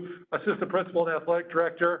new assistant principal and athletic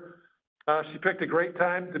director. She picked a great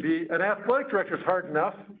time to be an athletic director. Is hard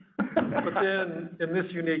enough. But then in this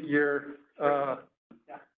unique year,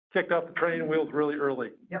 kicked off the training wheels really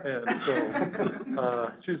early. Yep. And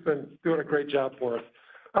so she's been doing a great job for us.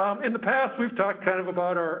 In the past, we've talked kind of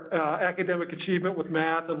about our academic achievement with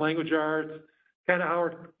math and language arts, kind of how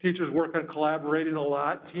our teachers work on collaborating a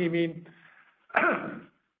lot, teaming.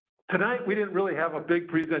 Tonight, we didn't really have a big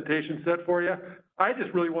presentation set for you. I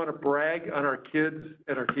just really want to brag on our kids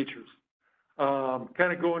and our teachers.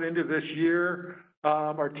 Kind of going into this year,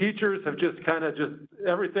 our teachers have just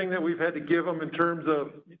everything that we've had to give them in terms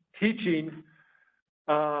of teaching,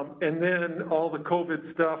 and then all the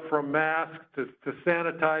COVID stuff from masks to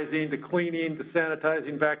sanitizing to cleaning to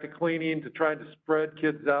sanitizing back to cleaning to trying to spread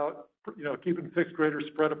kids out, keeping sixth graders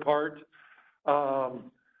spread apart.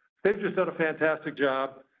 They've just done a fantastic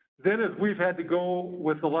job. Then as we've had to go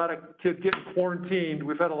with a lot of kids getting quarantined,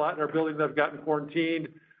 we've had a lot in our building that have gotten quarantined.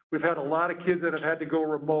 We've had a lot of kids that have had to go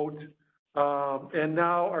remote. And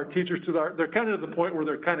now our teachers, they're kind of to the point where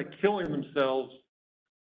they're kind of killing themselves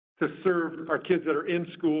to serve our kids that are in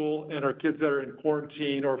school and our kids that are in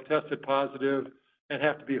quarantine or have tested positive and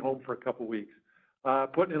have to be home for a couple weeks.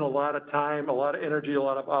 Putting in a lot of time, a lot of energy, a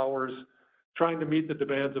lot of hours, trying to meet the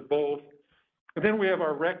demands of both. And then we have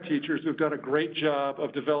our rec teachers who've done a great job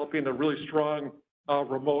of developing a really strong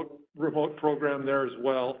remote program there as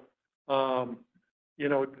well. And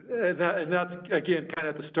that's, again, kind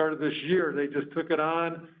of at the start of this year. They just took it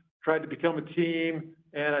on, tried to become a team,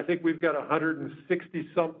 and I think we've got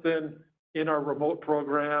 160-something in our remote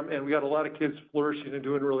program, and we got a lot of kids flourishing and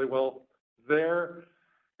doing really well there.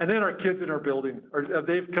 And then our kids in our building,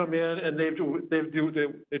 they've come in and they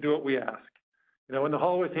do what we ask. In the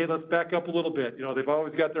hallways, hey, let's back up a little bit. They've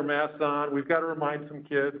always got their masks on. We've got to remind some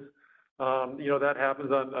kids. That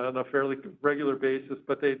happens on a fairly regular basis,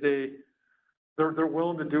 but they're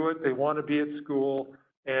willing to do it. They want to be at school.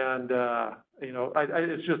 And,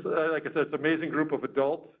 it's just, like I said, it's an amazing group of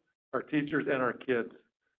adults, our teachers and our kids.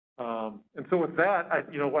 And so with that, I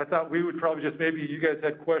thought we would probably just, maybe you guys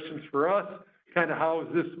had questions for us, kind of how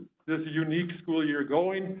is this unique school year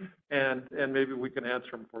going? And maybe we can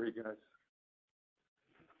answer them for you guys.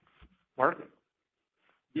 Mark?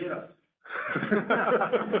 Yes.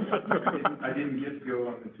 I didn't get to go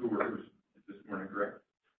on the tours this morning, correct?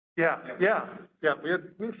 Yeah. We had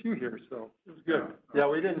a few here, so it was good. Yeah,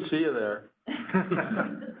 we didn't see you there.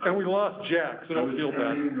 And we lost Jack, so don't feel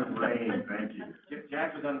bad. In the rain, thank you.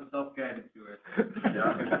 Jack was on the self-guided tour.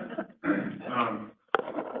 Yeah.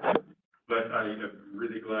 But I'm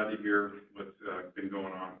really glad to hear what's been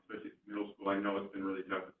going on, especially at middle school. I know it's been really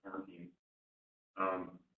tough with quarantine.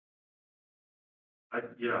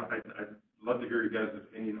 I'd love to hear you guys'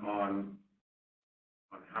 opinion on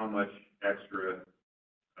how much extra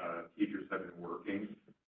teachers have been working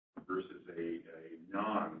versus a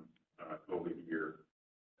non-COVID year.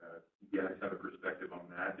 You guys have a perspective on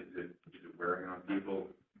that? Is it wearing on people?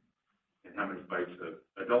 And how many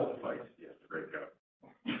adult fights do you have to break up?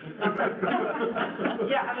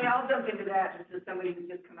 Yeah, I mean, I'll jump into that just as somebody who's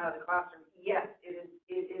just come out of the classroom. Yes, it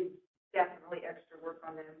is definitely extra work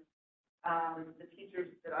on them. The teachers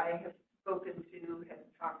that I have spoken to have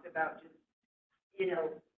talked about just,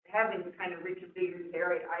 having to kind of reconfigure this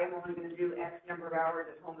area. I am only going to do X number of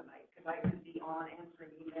hours at home at night because I could be on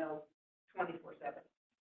answering emails 24/7.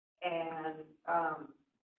 And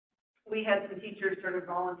we had some teachers sort of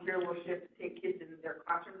volunteer worship to take kids in their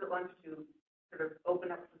classrooms at lunch to sort of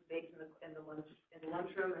open up some space in the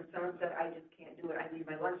lunchroom. And someone said, I just can't do it. I need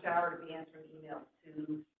my lunch hour to be answering emails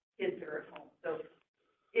to kids that are at home. So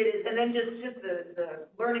it is, and then just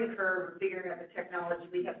the learning curve of figuring out the technology.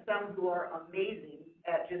 We have some who are amazing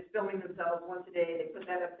at just filming themselves once a day. They put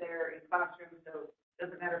that up there in classrooms, so it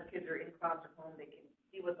doesn't matter if kids are in class or home, they can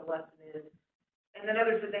see what the lesson is. And then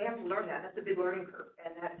others that they have to learn that. That's a big learning curve,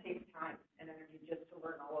 and that takes time and energy just to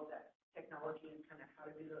learn all of that technology and kind of how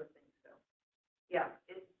to do those things. So, yeah,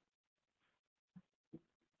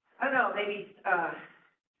 I don't know, maybe 6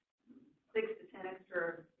 to 10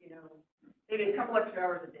 extra, maybe a couple extra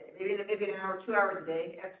hours a day, maybe an hour, 2 hours a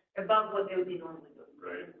day, above what they would be normally doing.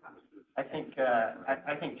 Right. I think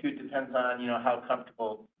too, it depends on, how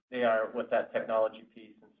comfortable they are with that technology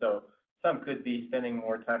piece. And so some could be spending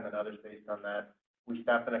more time than others based on that. We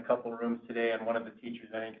stopped in a couple rooms today, and one of the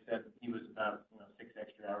teachers, I think, said he was about, 6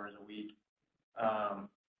 extra hours a week.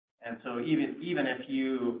 And so even if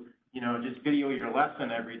you, just video your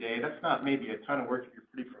lesson every day, that's not maybe a ton of work if you're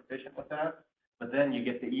pretty proficient with that. But then you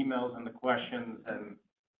get the emails and the questions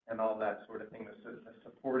and all that sort of thing. The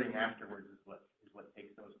supporting afterwards is what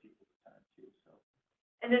takes those people time too. So.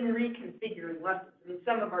 And then reconfiguring lessons. I mean,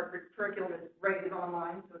 some of our curriculum is ready to go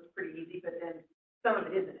online, so it's pretty easy, but then some of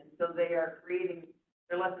it isn't. And so they are creating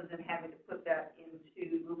their lessons and having to put that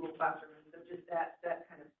into Google Classroom. And so just that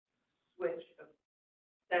kind of switch of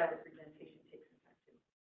style of presentation takes some time too.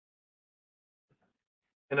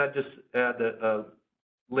 And I'd just add that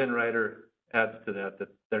Lynn Ryder adds to that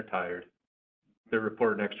they're tired. They're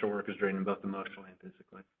reporting extra work is draining both emotionally and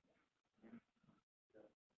physically.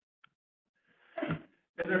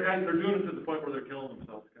 And they're doing it to the point where they're killing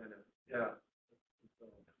themselves, kind of. Yeah.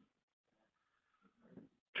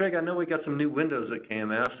 Treg, I know we got some new windows at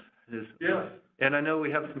KMS. Yes. And I know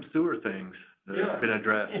we have some sewer things that have been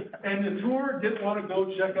addressed. And the tour didn't want to go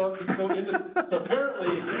check out, so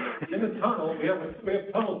apparently, in the tunnel, we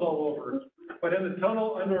have tunnels all over, but in the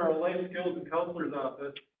tunnel under our life skills and counselor's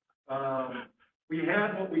office, we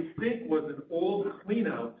had what we think was an old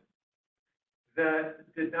cleanout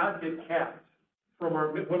that did not get capped from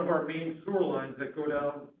one of our main sewer lines that go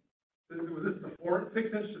down, was this the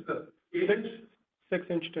 6 inch to the 8 inch? 6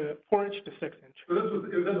 inch to 4 inch to 6 inch. So it was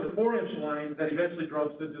in the 4 inch line that eventually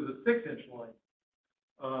drops into the 6 inch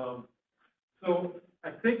line. So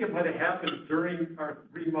I think it might have happened during our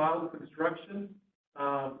remodel construction.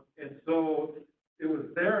 And so it was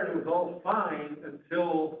there and it was all fine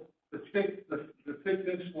until the 6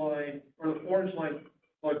 inch line or the 4 inch line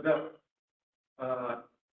plugged up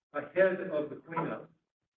ahead of the cleanup.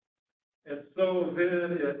 And so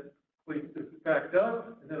then it backed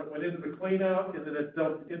up, and then it went into the cleanout, and then it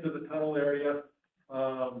dumped into the tunnel area.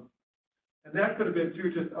 And that could have been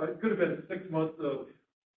too, it could have been 6 months of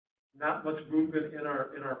not much movement in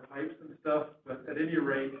our pipes and stuff, but at any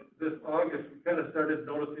rate, this August, we kind of started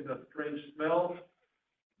noticing a strange smell.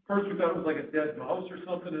 First, we thought it was like a dead mouse or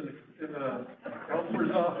something in the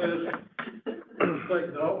counselor's office. It's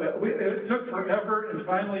like, no, it took forever, and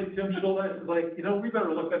finally Tim Schultz is like, we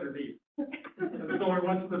better look underneath. And so we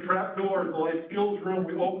went to the trap door in the life skills room,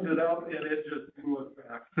 we opened it up, and it just blew us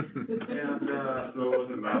back. And, so it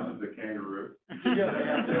wasn't a mouse, it was a kangaroo?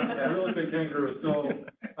 Yeah, a really big kangaroo. So,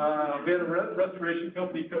 we had a restoration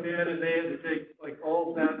company come in, and they had to take,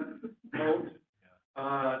 all that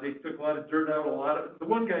out. They took a lot of dirt out, the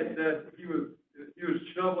one guy said he was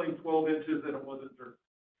shoveling 12 inches and it wasn't dirt.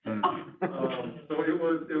 So it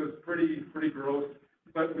was pretty gross,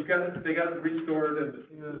 but they got it restored and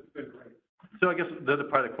it's been great. So I guess the other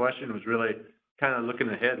part of the question was really kind of looking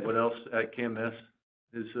ahead, what else at KMS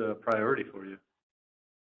is a priority for you,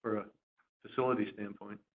 for a facility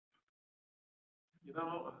standpoint?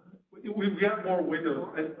 We've got more windows.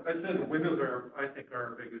 I said the windows I think are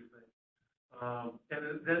our biggest thing.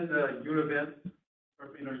 And then the univents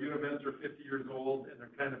are 50 years old and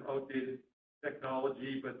they're kind of outdated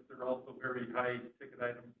technology, but they're also very high ticket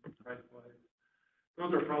item price wise.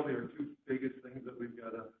 Those are probably our two biggest things that we've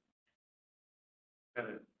got to kind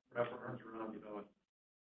of wrap our arms around, you know,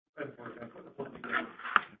 and work on putting something together.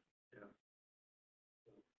 Yeah.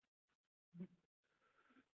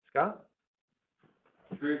 Scott?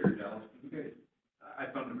 Director Dallas, you guys,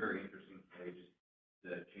 I found it very interesting today, just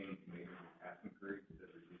the change you made in the passing period to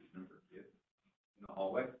reduce the number of kids in the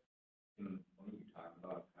hallway. And why don't you talk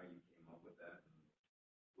about how you came up with that and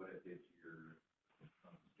what it did to your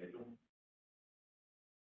schedule?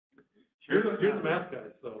 You're the math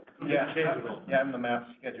guy, so. Yeah, Change it all. yeah, I'm the math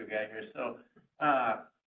schedule guy here, so,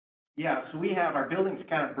 yeah, so we have, our building's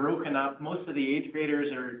kind of broken up. Most of the eighth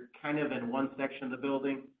graders are kind of in one section of the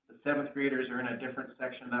building. The seventh graders are in a different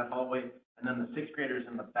section of that hallway, and then the sixth graders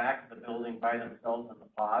in the back of the building by themselves in the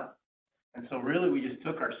pod. And so really, we just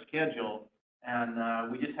took our schedule,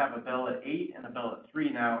 and, we just have a bell at 8 and a bell at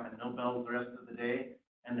 3 now, and no bells the rest of the day.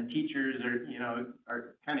 And the teachers are, you know,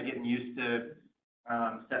 are kind of getting used to,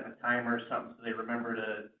 setting a timer or something so they remember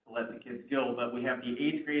to let the kids go. But we have the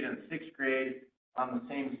eighth grade and sixth grade on the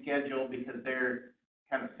same schedule because they're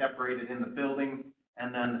kind of separated in the building.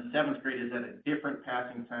 And then the seventh grade is at a different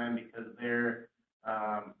passing time because their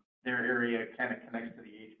area kind of connects to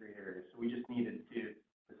the eighth grade area. So we just needed to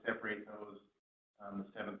separate those, the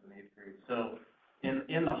seventh and eighth grade. So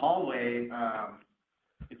in the hallway,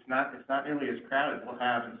 it's not nearly as crowded. We'll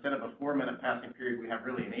have, instead of a 4-minute passing period, we have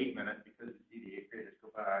really an 8-minute because you see the eighth graders go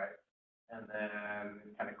by, and then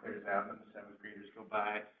it kind of clears out, and then the seventh graders go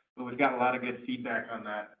by. But we've got a lot of good feedback on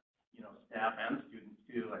that, you know, staff and students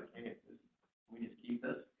too, like, hey, we just keep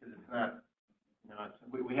this, because it's not, you know,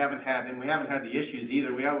 we haven't had the issues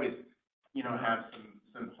either. We always, you know, have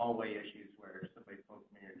some hallway issues where somebody poked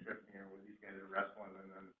me or tripped me, or where these guys are wrestling, and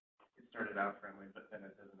then it started out friendly, but then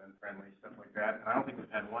it doesn't end friendly, stuff like that. And I don't think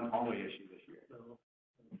we've had one hallway issue this year. So,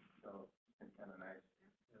 So it's kind of nice.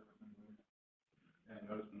 And I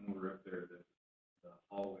noticed when we were up there that the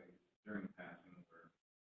hallways during passing were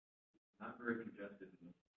not very congested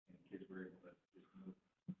and kids were able to just move.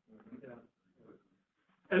 yeah.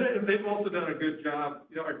 And they've also done a good job,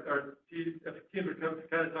 you know, our teams are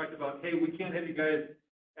kind of talking about, hey, we can't have you guys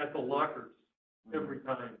at the lockers every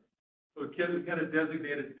time. So kids have kind of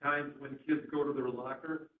designated times when kids go to their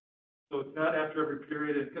locker. So it's not after every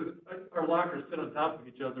period, because our lockers sit on top of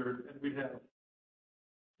each other, and we'd have,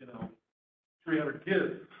 you know, 300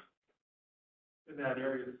 kids in that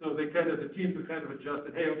area. So the teams have kind of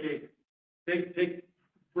adjusted, hey, okay,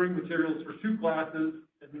 bring materials for 2 classes,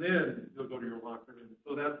 and then you'll go to your locker. And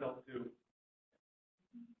so that's helped too.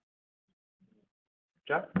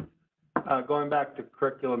 Jeff? Going back to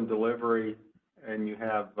curriculum delivery, and you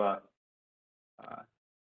have,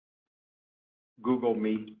 Google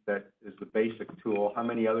Meet, that is the basic tool. How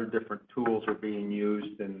many other different tools are being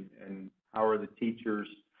used, and how are the teachers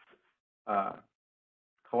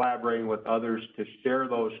collaborating with others to share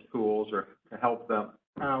those tools or to help them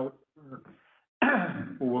out?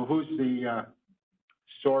 Well, who's the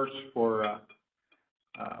source for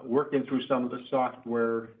working through some of the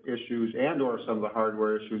software issues and or some of the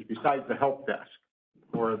hardware issues besides the help desk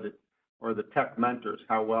or the tech mentors?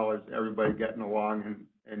 How well is everybody getting along,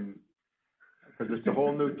 and because it's a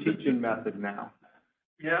whole new teaching method now.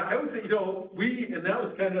 Yeah, I would say, you know, and that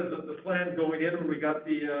was kind of the plan going in when we got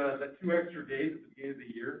the 2 extra days at the beginning of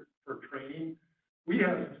the year for training. We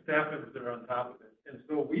have some staff members that are on top of it. And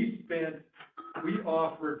so we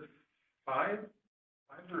offered 5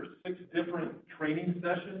 or 6 different training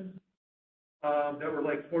sessions that were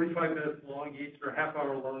like 45 minutes long each, or half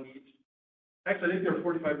hour long each. Actually, I think they were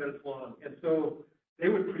 45 minutes long. And so they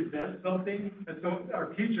would present something, and so our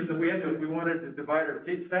teachers, and we wanted to divide our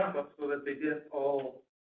staff up so that they didn't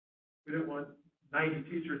we didn't want 90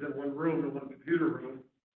 teachers in one room, in one computer room.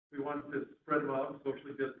 We wanted to spread them out and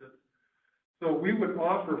socially distance. So we would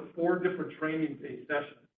offer 4 different trainings a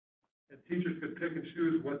session, and teachers could pick and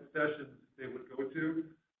choose what sessions they would go to.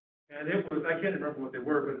 And it was, I can't remember what they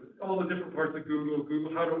were, but all the different parts of Google,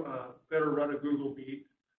 how to better run a Google Meet.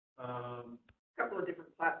 A couple of different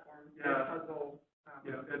platforms, Yeah. Puzzle.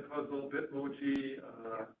 Edpuzzle, Bitmoji,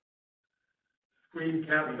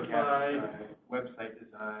 Screencastify. Website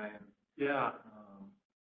design, Yeah,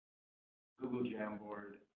 Google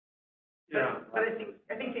Jamboard. yeah. But I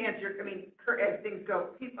think to answer, as things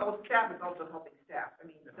go, staff is also helping staff. I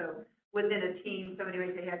mean, so within a team, somebody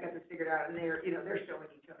might say, hey, I got this figured out, and they're showing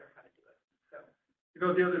each other how to do it, so. You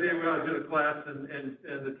know, the other day we went out to a class, and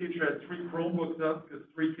the teacher had 3 Chromebooks up, because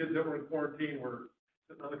 3 kids that were in quarantine were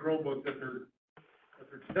sitting on the Chromebooks at their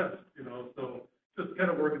desk, you know, so just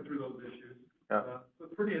kind of working through those issues. Yeah. So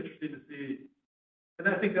it's pretty interesting to see, and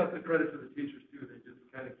I think that's the credit to the teachers too. They just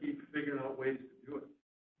kind of keep figuring out ways to do it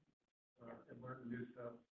and learn new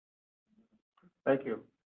stuff. Thank you.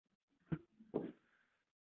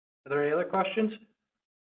 there any other questions?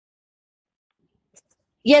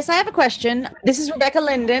 Yes, I have a question. This is Rebecca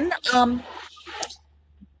Linden.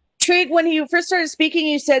 Trig, when you first started speaking,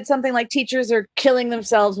 you said something like teachers are killing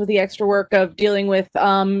themselves with the extra work of dealing with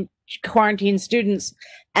quarantine students.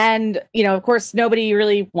 And, of course, nobody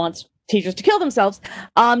really wants teachers to kill themselves.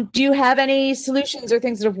 Do you have any solutions or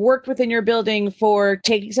things that have worked within your building for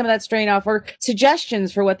taking some of that strain off, or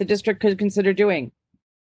suggestions for what the district could consider doing?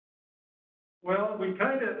 Well, we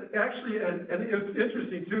kind of, actually, and it was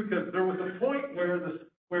interesting too, because there was a point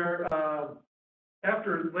where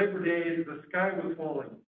after Labor Day, the sky was falling.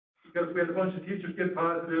 Because we had a bunch of teachers get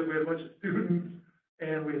positive, we had a bunch of students,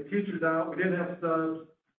 and we had teachers out, we didn't have subs.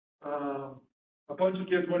 A bunch of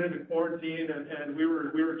kids went into quarantine, and we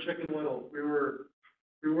were chicken little. We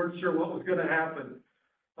weren't sure what was gonna happen.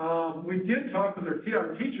 We did talk with our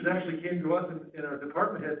teachers actually came to us in our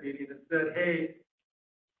department head meeting and said, hey,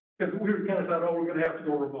 because we were kind of thought, oh, we're gonna have to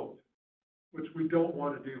go remote, which we don't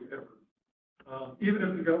want to do ever. Even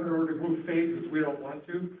if the governor were to move phases, we don't want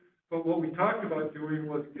to. But what we talked about doing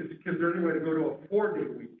was, is there any way to go to a 4-day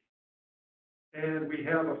week? And we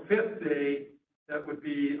have a 5th day that would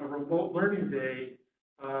be a remote learning day,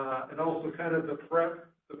 and also kind of the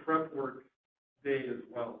prep work day as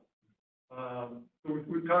well. So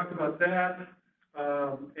we talked about that,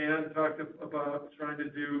 and talked about trying to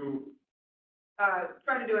do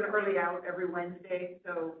an early out every Wednesday.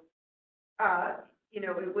 So,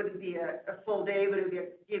 it wouldn't be a full day, but it would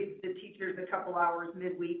give the teachers a couple hours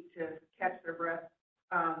midweek to catch their breath,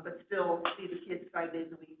 but still see the kids 5 days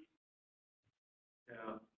a week.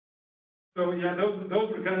 Yeah. So, yeah, those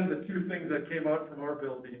were kind of the two things that came out from our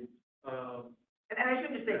building. And I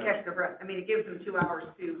shouldn't just say catch their breath. I mean, it gives them 2 hours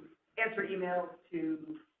to answer emails, to,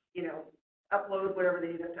 upload whatever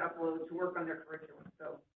they need to upload, to work on their curriculum.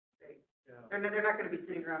 So they're not going to be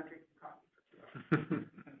sitting around drinking coffee for 2 hours.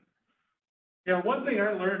 Yeah, one thing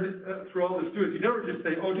I learned through all this too is you never just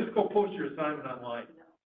say, oh, just go post your assignment online. No.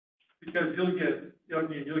 Because you'll get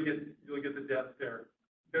the death stare.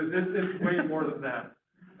 Because it's way more than that.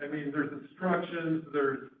 I mean, there's instructions,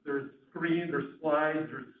 there's screens, there's slides,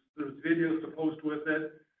 there's videos to post with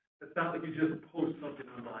it. It's not like you just post something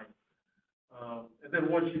online. And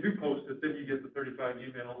then once you do post it, then you get the 35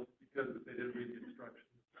 emails because they didn't read the instructions.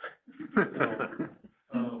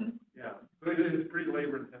 Yeah, so it's pretty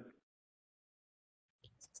labor intensive.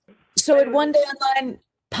 So would one day online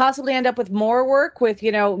possibly end up with more work with,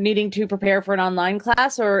 needing to prepare for an online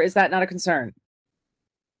class, or is that not a concern?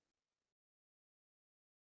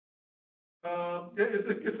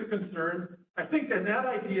 It's a concern. I think that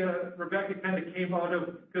idea, Rebecca, kind of came out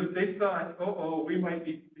of, because they thought, we might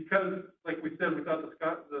be, because like we said, we thought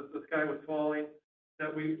the sky was falling,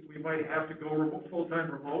 that we might have to go full-time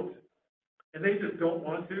remote. And they just don't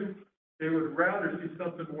want to. They would rather see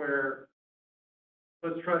something where,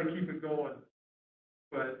 let's try to keep it going.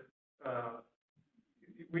 But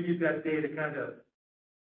we need that day to kind of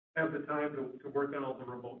have the time to work on all the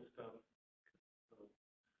remote stuff.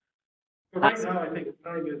 So right now, I think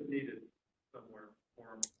time is needed somewhere for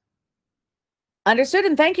them. Understood,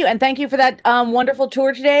 and thank you. And thank you for that wonderful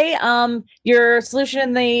tour today. Your solution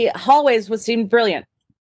in the hallways seemed brilliant.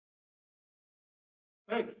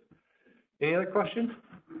 Thanks. Any other questions?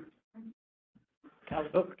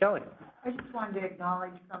 Kelly. I just wanted to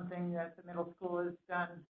acknowledge something that the middle school has done,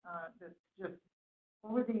 that's just,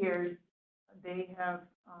 over the years, they have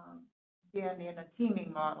been in a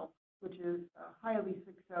teaming model, which is a highly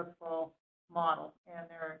successful model, and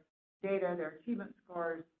their data, their achievement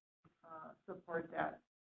scores support that.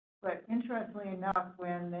 But interestingly enough,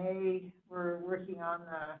 when they were working on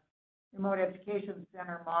the remote education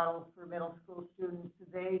center model for middle school students,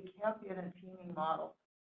 they kept in a teaming model.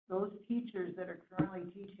 Those teachers that are currently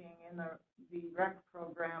teaching in the rec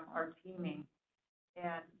program are teaming,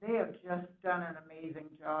 and they have just done an amazing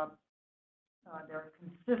job. They're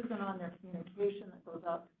consistent on their communication that goes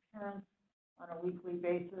out to parents on a weekly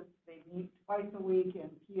basis. They meet twice a week in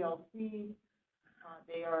PLC.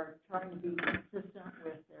 They are trying to be consistent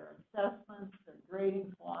with their assessments, their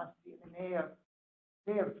grading philosophy, and they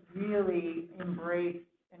have really embraced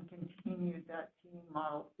and continued that teaming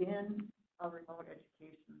model in a remote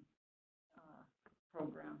education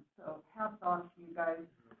program. So hats off to you guys.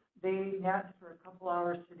 They met for a couple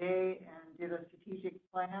hours today and did a strategic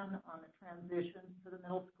plan on the transition for the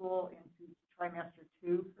middle school into trimester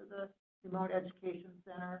 2 for the remote education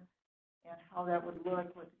center, and how that would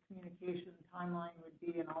look, what the communication timeline would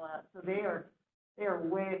be, and all that. So they are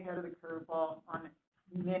way ahead of the curveball on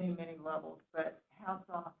many, many levels, but hats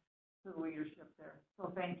off to the leadership there.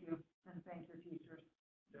 So thank you, and thank your teachers.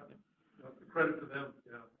 Yeah, credit to them,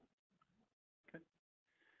 yeah.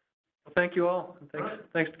 you all.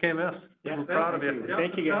 Thanks to KMS. Yeah, We're proud of thank you. you.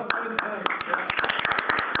 Thank you, guys.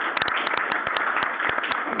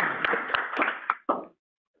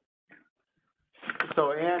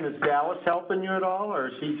 So Ann, is Dallas helping you at all, or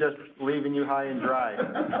is he just leaving you high and dry? I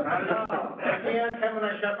don't know. I can't come when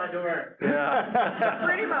I shut my door. Yeah.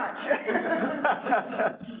 Pretty much.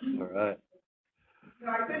 All right. No,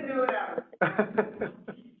 I couldn't do it out.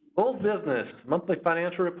 Old business, monthly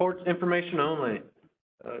financial reports, information only.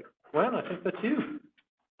 Gwen, I think that's you.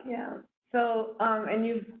 Yeah, so, and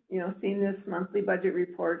you've, seen this monthly budget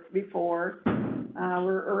report before.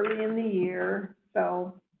 We're early in the year,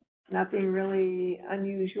 so nothing really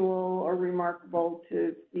unusual or remarkable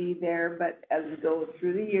to see there, but as we go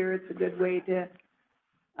through the year, it's a good way to,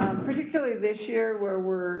 particularly this year where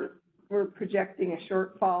we're projecting a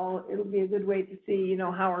shortfall, it'll be a good way to see,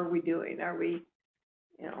 how are we doing? Are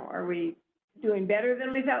we doing better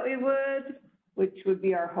than we thought we would? Which would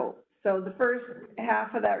be our hope. So the first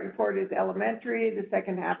half of that report is elementary, the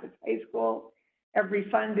second half is high school. Every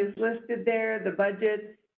fund is listed there, the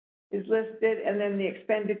budget is listed, and then the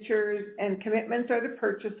expenditures and commitments are the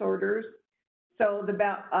purchase orders. So the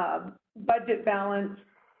budget balance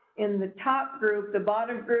in the top group, the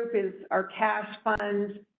bottom group is our cash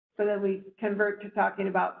funds, so that we convert to talking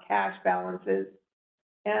about cash balances.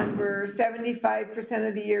 And we're 75%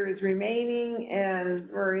 of the year is remaining, and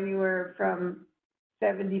we're anywhere from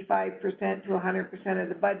 75% to 100% of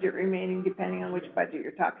the budget remaining, depending on which budget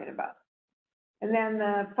you're talking about. And then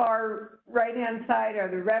the far right-hand side are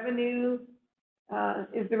the revenue,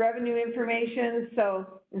 is the revenue information.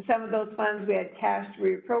 So in some of those funds, we had cash to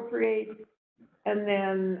reappropriate. And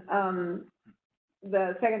then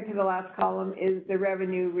the second to the last column is the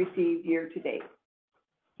revenue received year to date.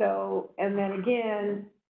 So, and then again,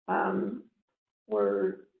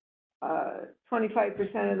 we're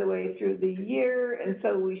 25% of the way through the year, and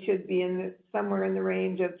so we should be somewhere in the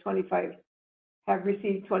range of have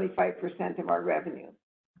received 25% of our revenue.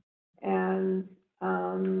 And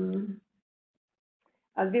the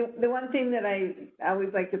one thing that I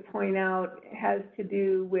always like to point out has to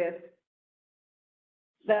do with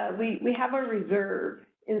we have a reserve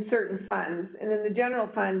in certain funds, and in the general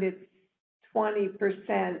fund, it's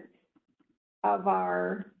 20% of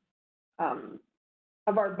our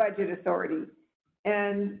budget authority.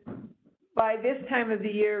 And by this time of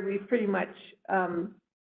the year, we've pretty much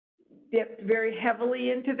dipped very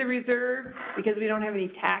heavily into the reserve because we don't have any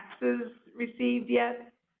taxes received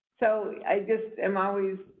yet. So I just am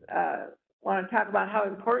always want to talk about how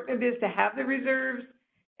important it is to have the reserves.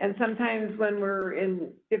 And sometimes when we're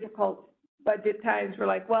in difficult budget times, we're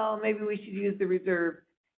like, well, maybe we should use the reserve.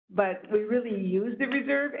 But we really use the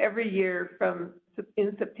reserve every year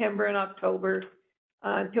in September and October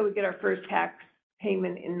until we get our first tax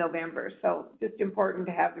payment in November. So just important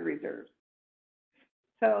to have the reserves.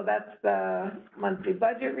 So that's the monthly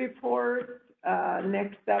budget report.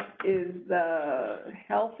 Next up is the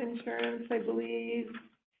health insurance, I believe.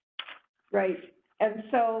 Right. And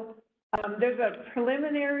so there's a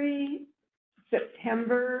preliminary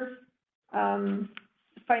September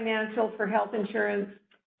financial for health insurance.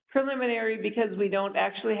 Preliminary because we don't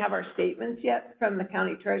actually have our statements yet from the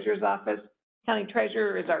county treasurer's office. County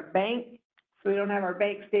treasurer is our bank, so we don't have our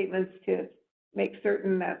bank statements to make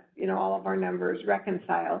certain that, all of our numbers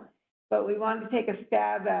reconcile. But we wanted to take a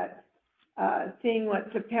stab at seeing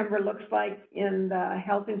what September looks like in the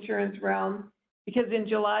health insurance realm, because in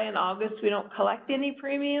July and August, we don't collect any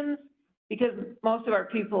premiums because most of our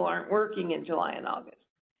people aren't working in July and August.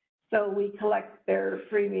 So we collect their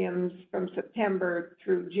premiums from September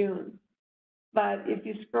through June. But if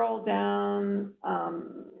you scroll down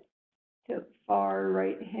to the far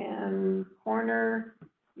right-hand corner,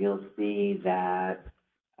 you'll see that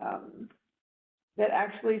that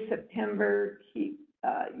actually September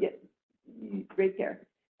right there.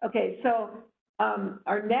 Okay, so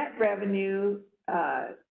our net revenue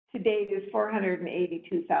to date is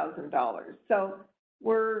 $482,000. So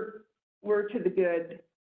we're to the good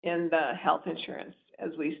in the health insurance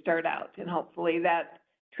as we start out, and hopefully that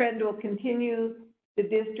trend will continue. The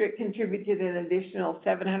district contributed an additional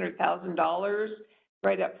 $700,000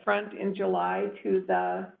 right up front in July to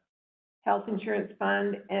the health insurance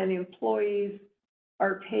fund, and employees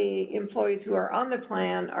who are on the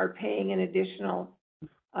plan are paying an additional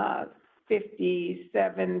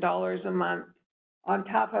 $57 a month on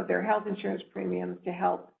top of their health insurance premiums to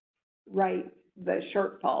help right the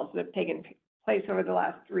shortfalls that have taken place over the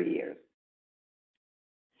last 3 years.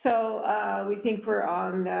 So we think we're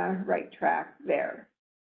on the right track there.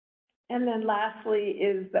 And then lastly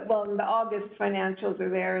is that, well, the August financials are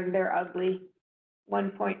there, and they're ugly.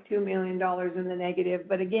 $1.2 million in the negative,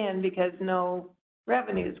 but again, because no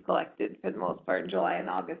revenues collected for the most part in July and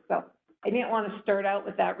August. So I didn't want to start out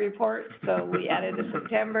with that report, so we added a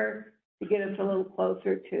September to get us a little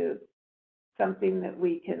closer to something that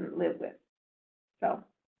we can live with. So,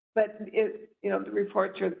 but it, you know, the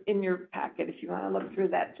reports are in your packet if you want to look through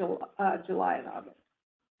that July and August.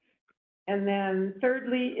 And then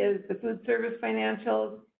thirdly is the food service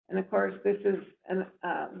financials. And of course, this is,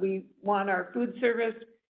 we want our food service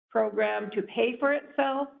program to pay for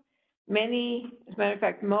itself. Many, as a matter of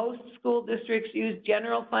fact, most school districts use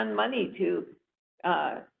general fund money to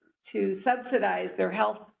subsidize their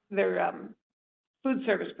food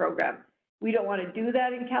service program. We don't want to do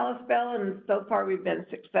that in Kalispell, and so far we've been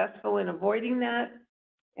successful in avoiding that,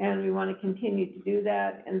 and we want to continue to do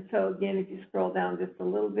that. And so again, if you scroll down just a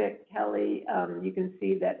little bit, Kelly, you can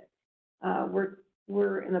see that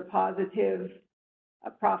we're in a positive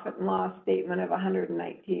profit and loss statement of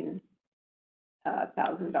 $119,000.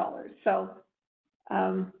 So,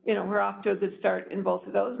 you know, we're off to a good start in both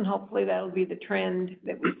of those, and hopefully that'll be the trend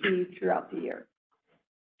that we see throughout the year.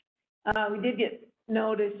 We did get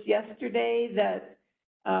notice yesterday that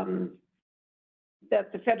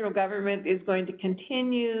that the federal government is going to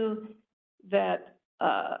continue that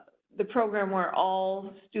the program where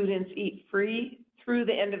all students eat free through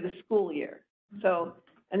the end of the school year. So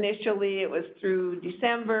initially it was through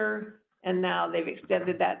December, and now they've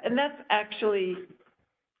extended that. And that's actually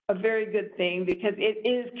a very good thing, because it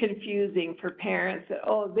is confusing for parents that,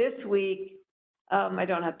 oh, this week I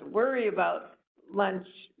don't have to worry about lunch,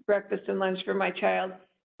 breakfast and lunch for my child,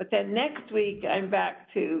 but then next week I'm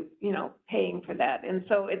back to, you know, paying for that. And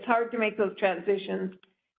so it's hard to make those transitions.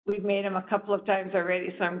 We've made them a couple of times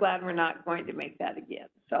already, so I'm glad we're not going to make that again.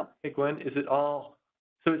 So. Hey, Gwen, is it all,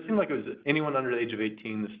 so it seemed like it was anyone under the age of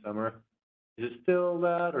 18 this summer. Is it still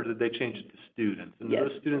that, or did they change it to students? And do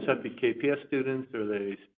those students have to be KPS students, or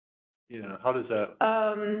they, you know, how does that,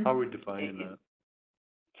 how are we defining that?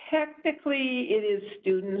 Technically, it is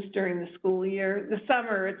students during the school year. The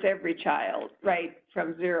summer, it's every child, right,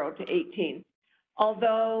 from 0 to 18.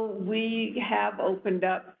 Although we have opened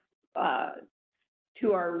up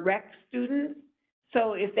to our rec students,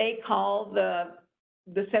 so if they call the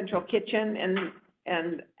central kitchen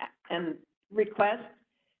and request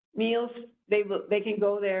meals, they can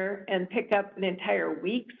go there and pick up an entire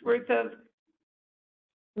week's worth of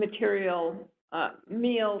material,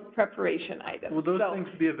 meal preparation items. Will those things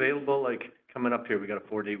be available, like coming up here, we got a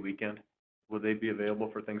 4-day weekend? Will they be available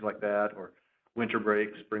for things like that, or winter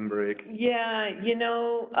break, spring break? Yeah, you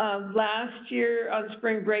know, last year on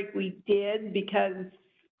spring break we did, because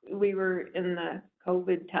we were in the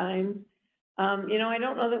COVID time. You know, I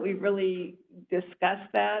don't know that we've really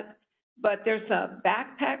discussed that, but there's a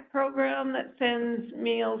backpack program that sends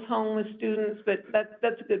meals home with students, but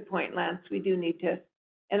that's a good point, Lance. We do need to,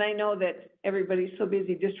 and I know that everybody's so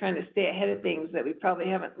busy just trying to stay ahead of things that we probably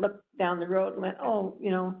haven't looked down the road and went, oh, you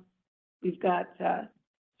know, we've got,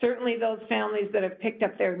 certainly those families that have picked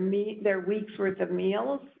up their week's worth of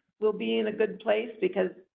meals will be in a good place,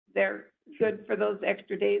 because they're good for those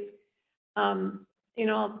extra days. You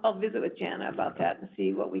know, I'll visit with Jana about that and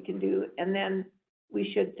see what we can do. And then we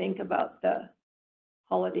should think about the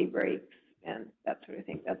holiday breaks and that sort of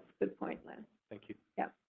thing. That's a good point, Len. Thank you. Yeah.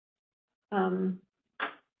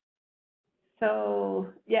 So,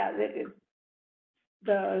 yeah,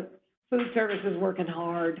 the food service is working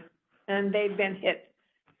hard, and they've been hit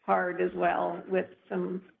hard as well with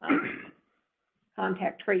some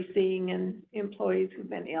contact tracing and employees who've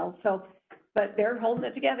been ill. So, but they're holding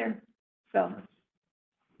it together, so.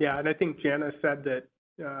 Yeah, and I think Jana said that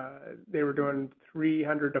they were doing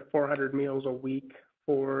 300 to 400 meals a week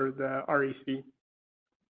for the REC.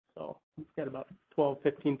 So we've got about 12,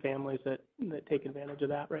 15 families that take advantage of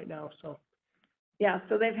that right now, so. Yeah,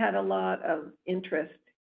 so they've had a lot of interest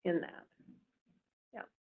in that. Yeah.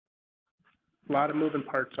 A lot of moving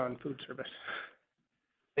parts on food service.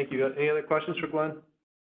 Thank you. Any other questions for Glenn?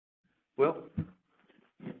 Will?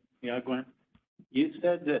 Yeah, Gwen, you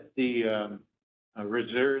said that the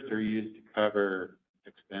reserves are used to cover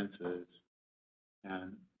expenses,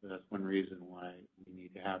 and that's one reason why we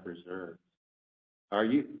need to have reserves.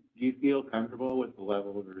 Do you feel comfortable with the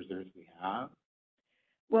level of reserves we have?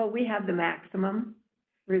 Well, we have the maximum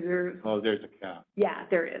reserves. Oh, there's a cap. Yeah,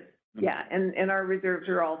 there is. Yeah, and our reserves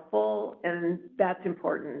are all full, and that's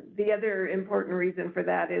important. The other important reason for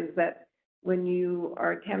that is that when you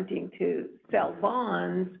are attempting to sell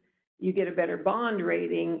bonds, you get a better bond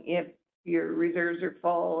rating if your reserves are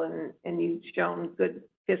full and you've shown good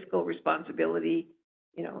fiscal responsibility,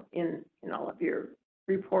 you know, in all of your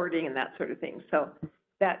reporting and that sort of thing. So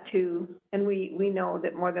that too. And we know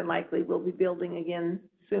that more than likely we'll be building again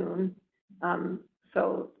soon.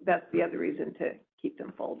 So that's the other reason to keep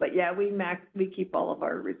them full. But yeah, we keep all of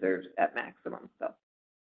our reserves at maximum, so.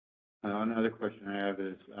 Another question I have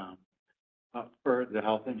is, for the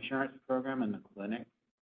health insurance program and the clinic,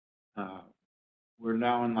 we're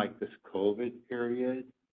now in like this COVID period.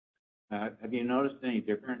 Have you noticed any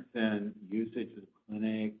difference in usage of the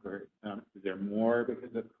clinic, or is there more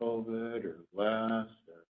because of COVID or less?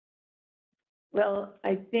 Or? Well,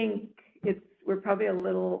 I think we're probably a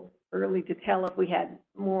little early to tell if we had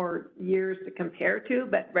more years to compare to,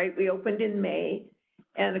 but right, we opened in May,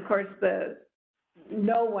 and of course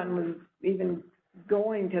no one was even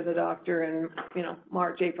going to the doctor in,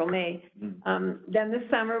 March, April, May. Then this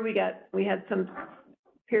summer we had some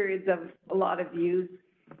periods of a lot of use,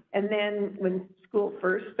 and then when school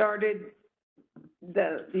first started,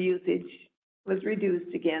 the usage was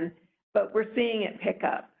reduced again, but we're seeing it pick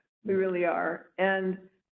up. We really are. And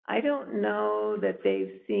I don't know that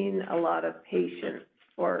they've seen a lot of patients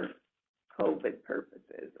for COVID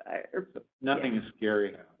purposes. Nothing is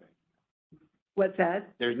scary happening. What's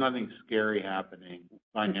that? There's nothing scary happening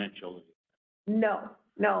financially. No.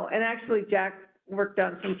 And actually, Jack worked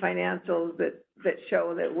on some financials that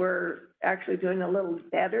show that we're actually doing a little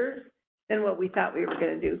better than what we thought we were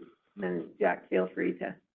going to do. And Jack, feel free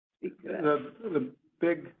to speak to that. The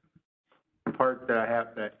big part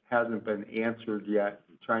that hasn't been answered yet,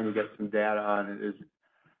 trying to get some data on it, is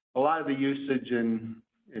a lot of the usage in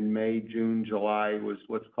May, June, July was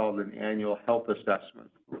what's called an annual health assessment.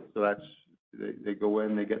 So that's, they go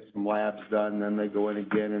in, they get some labs done, then they go in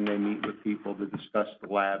again and they meet with people to discuss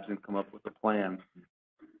the labs and come up with a plan.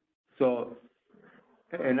 So,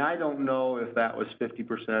 and I don't know if that was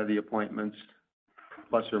 50% of the appointments,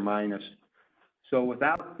 plus or minus. So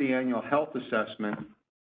without the annual health assessment,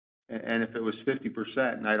 and if it was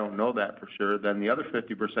 50%, and I don't know that for sure, then the other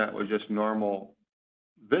 50% was just normal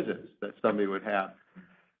visits that somebody would have.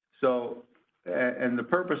 So, and the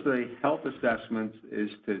purpose of the health assessments is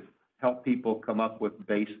to help people come up with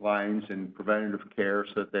baselines and preventative care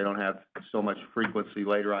so that they don't have so much frequency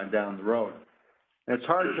later on down the road. And it's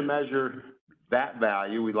hard to measure that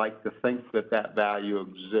value. We like to think that that value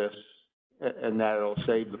exists and that it'll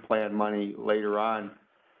save the plan money later on.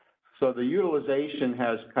 So the utilization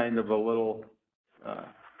has kind of a little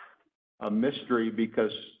a mystery,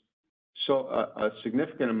 because a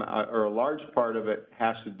significant amount or a large part of it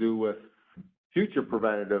has to do with future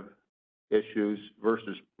preventative issues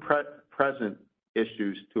versus present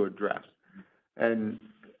issues to address. And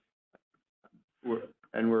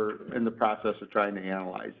we're in the process of trying to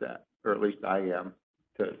analyze that, or at least I am,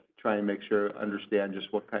 to try and make sure, understand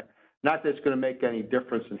just what kind, not that it's going to make any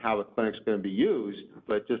difference in how the clinic's going to be used,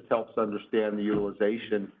 but it just helps understand the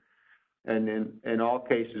utilization. And in all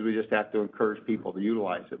cases, we just have to encourage people to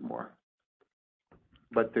utilize it more.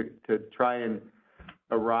 But to try and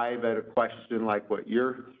arrive at a question like what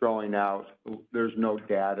you're throwing out, there's no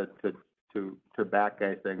data to back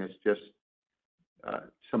anything. It's just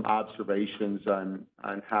some observations on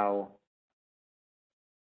how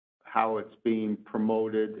it's being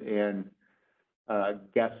promoted and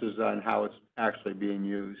guesses on how it's actually being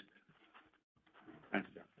used. Thanks,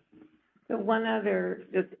 John. So one other,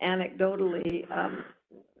 just anecdotally,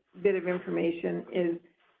 bit of information is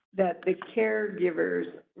that the caregivers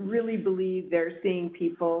really believe they're seeing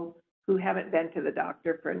people who haven't been to the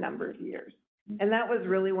doctor for a number of years. And that was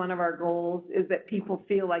really one of our goals, is that people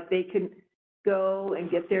feel like they can go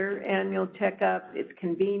and get their annual checkup. It's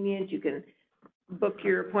convenient. You can book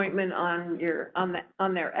your appointment on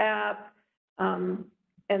their app. And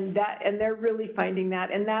they're really finding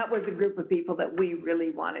that. And that was a group of people that we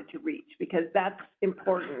really wanted to reach, because that's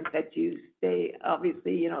important, that you stay,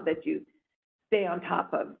 obviously, that you stay on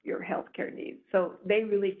top of your healthcare needs. So they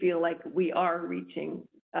really feel like we are reaching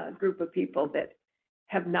a group of people that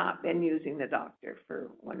have not been using the doctor for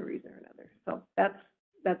one reason or another. So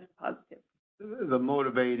that's positive. The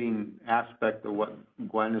motivating aspect of what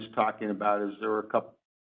Gwen is talking about is there were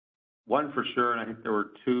one for sure, and I think there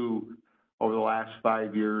were two over the last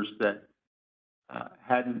 5 years that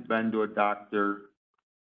hadn't been to a doctor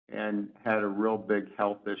and had a real big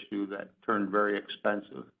health issue that turned very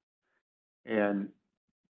expensive. And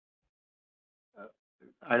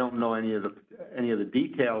I don't know any of the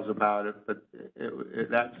details about it, but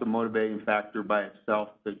that's a motivating factor by itself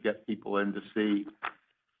to get people in to see,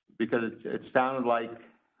 because it sounded like,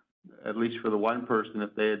 at least for the one person,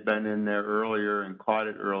 if they had been in there earlier and caught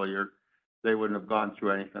it earlier, they wouldn't have gone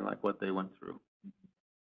through anything like what they went through.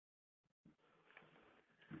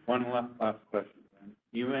 One last question.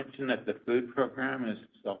 You mentioned that the food program is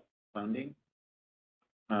self-funding.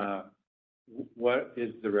 what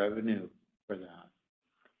is the revenue for that?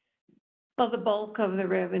 Well, the bulk of the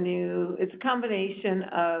revenue, it's a combination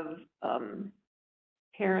of,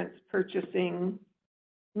 parents purchasing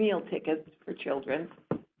meal tickets for children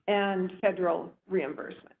and federal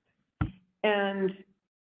reimbursement. And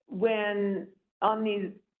when,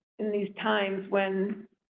 in these times when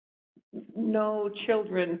no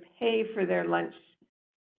children pay for their lunch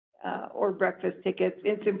or breakfast tickets,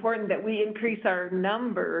 it's important that we increase our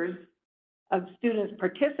numbers of students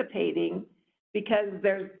participating, because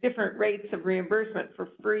there's different rates of reimbursement for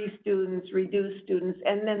free students, reduced students,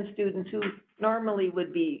 and then students who normally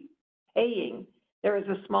would be paying. There is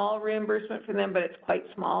a small reimbursement for them, but it's quite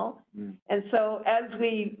small. And so as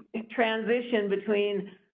we transition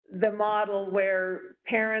between the model where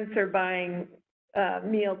parents are buying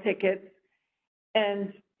meal tickets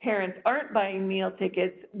and parents aren't buying meal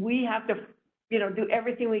tickets, we have to, do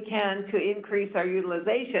everything we can to increase our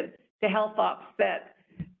utilization to help offset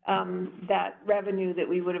that revenue that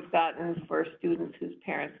we would have gotten for students whose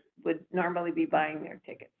parents would normally be buying their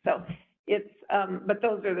tickets. So it's, but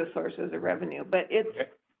those are the sources of revenue. But it's,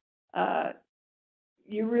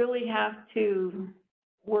 you really have to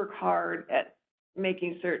work hard at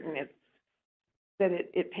making certain that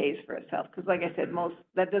it pays for itself. Because like I said,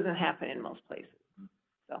 that doesn't happen in most places.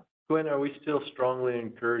 So. Gwen, are we still strongly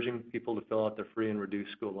encouraging people to fill out their free and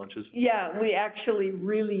reduced school lunches? Yeah, we actually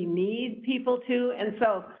really need people to. And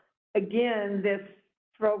so, again, this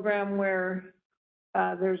program where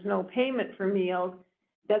there's no payment for meals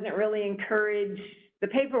doesn't really encourage the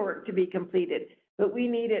paperwork to be completed. But we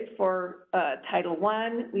need it for Title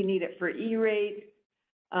I, we need it for E-rate.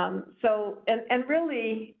 And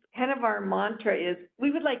really, kind of our mantra is,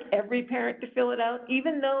 we would like every parent to fill it out,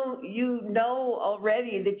 even though you know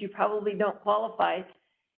already that you probably don't qualify.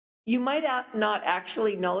 You might not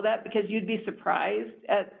actually know that, because you'd be surprised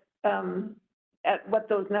at what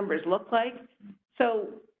those numbers look like. So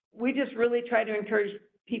we just really try to encourage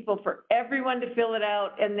people, for everyone to fill it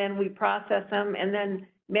out, and then we process them, and then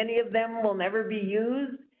many of them will never be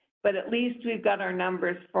used, but at least we've got our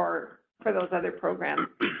numbers for those other programs.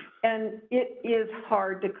 And it is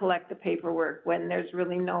hard to collect the paperwork when there's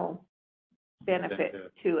really no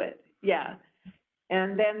benefit to it. Yeah.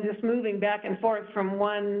 And then just moving back and forth from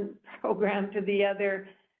one program to the other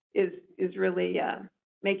is really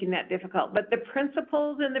making that difficult. But the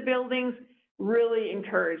principals in the buildings really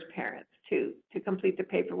encourage parents to complete the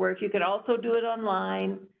paperwork. You could also do it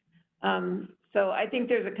online. So I think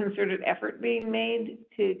there's a concerted effort being made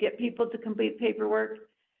to get people to complete paperwork.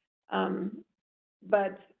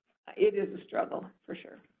 But it is a struggle, for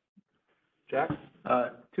sure. Jack?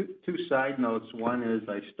 Two side notes. One is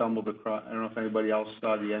I stumbled across, I don't know if anybody else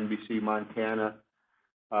saw the NBC Montana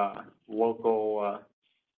local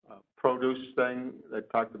produce thing that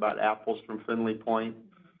talked about apples from Finley Point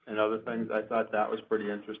and other things. I thought that was pretty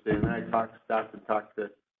interesting. And then I stopped and talked to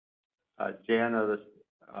Jana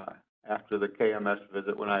after the KMS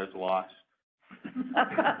visit when I was lost.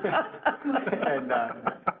 And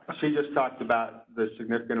she just talked about the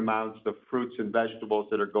significant amounts of fruits and vegetables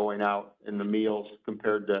that are going out in the meals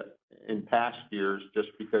compared to in past years, just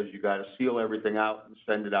because you got to seal everything out and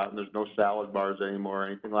send it out, and there's no salad bars anymore or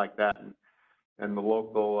anything like that. And the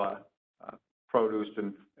local produce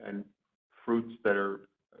and fruits that are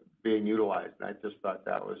being utilized. And I just thought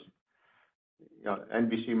that was,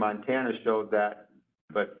 NBC Montana showed that,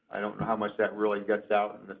 but I don't know how much that really gets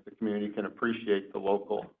out, and if the community can appreciate the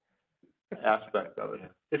local aspect of it.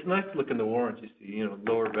 It's nice to look in the warrants, you see,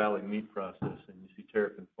 Lower Valley Meat Process, and you see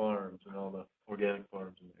Terrapin Farms and all the organic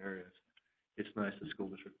farms in the areas. It's nice that School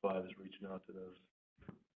District 5 is reaching out to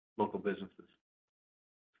those local businesses.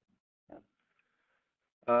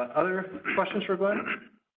 Other questions for Gwen?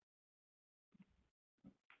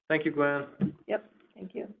 Thank you, Gwen. Yep,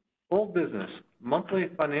 thank you. Old business, monthly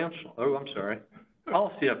financial,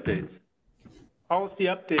 policy updates. Policy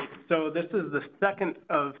update. So this is the second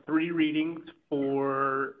of 3 readings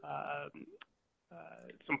for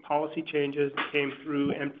some policy changes that came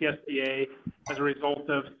through MTSBA as a result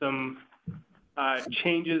of some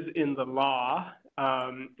changes in the law.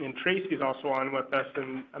 And Tracy's also on with us,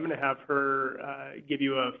 and I'm going to have her give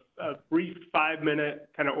you a brief 5-minute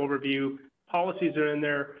kind of overview. Policies are in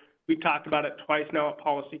there. We've talked about it twice now at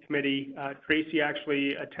Policy Committee. Tracy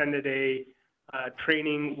actually attended a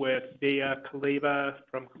training with Bea Kaleva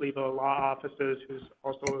from Kaleva Law Offices, who's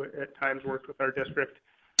also at times worked with our district,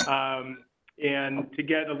 and to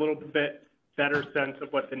get a little bit better sense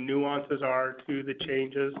of what the nuances are to the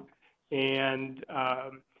changes. And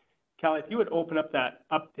Callie, if you would open up that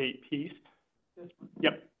update piece.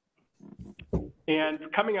 Yep. And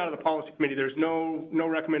coming out of the policy committee, there's no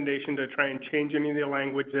recommendation to try and change any of the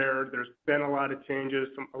language there. There's been a lot of changes,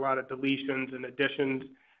 a lot of deletions and additions.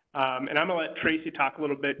 And I'm gonna let Tracy talk a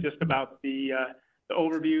little bit just about the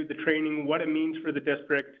overview, the training, what it means for the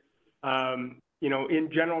district. You know, in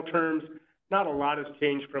general terms, not a lot has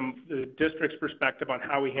changed from the district's perspective on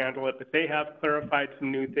how we handle it, but they have clarified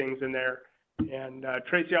some new things in there. And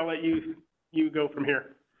Tracy, I'll let you go from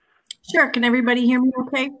here. Sure. Can everybody hear me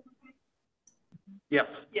okay? Yes.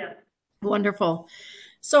 Yes. Wonderful.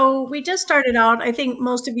 So we just started out, I think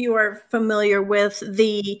most of you are familiar with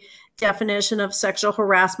the definition of sexual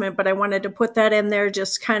harassment, but I wanted to put that in there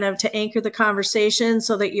just kind of to anchor the conversation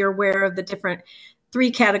so that you're aware of the different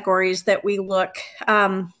three categories that we look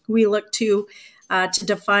to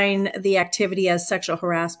define the activity as sexual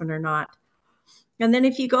harassment or not. And then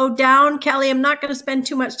if you go down, Kelly, I'm not going to spend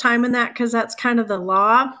too much time on that because that's kind of the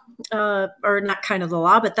law, or not kind of the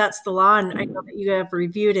law, but that's the law. And I know that you have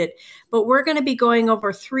reviewed it. But we're going to be going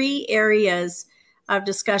over three areas of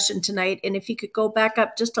discussion tonight. And if you could go back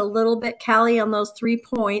up just a little bit, Kelly, on those 3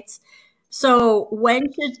 points. So when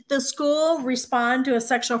should the school respond to a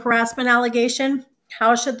sexual harassment allegation?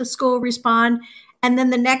 How should the school respond? And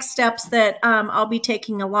then the next steps that I'll be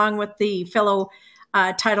taking along with the fellow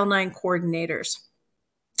Title IX coordinators.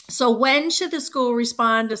 So when should the school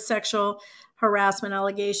respond to sexual harassment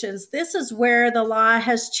allegations? This is where the law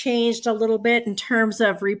has changed a little bit in terms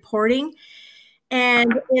of reporting.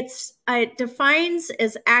 And it defines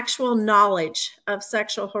as actual knowledge of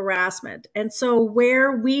sexual harassment. And so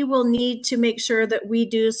where we will need to make sure that we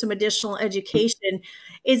do some additional education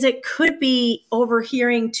is it could be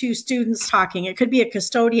overhearing two students talking. It could be a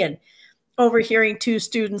custodian overhearing two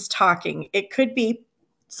students talking. It could be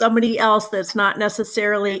somebody else that's not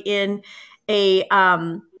necessarily in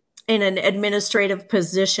an administrative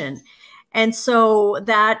position. And so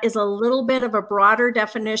that is a little bit of a broader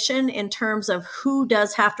definition in terms of who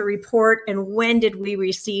does have to report and when did we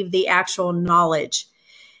receive the actual knowledge.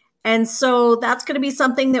 And so that's going to be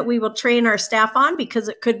something that we will train our staff on, because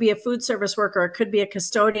it could be a food service worker, it could be a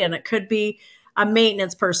custodian, it could be a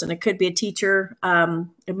maintenance person, it could be a teacher,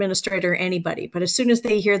 administrator, anybody. But as soon as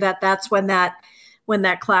they hear that, that's when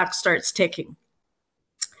that clock starts ticking.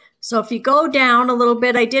 So if you go down a little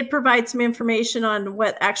bit, I did provide some information on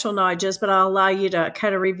what actual knowledge is, but I'll allow you to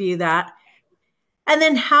kind of review that. And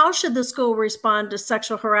then how should the school respond to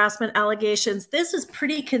sexual harassment allegations? This is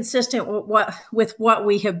pretty consistent with what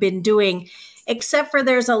we have been doing, except for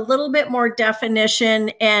there's a little bit more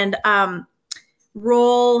definition and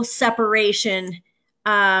role separation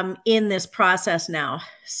in this process now.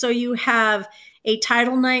 So you have a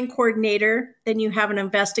Title IX coordinator, then you have an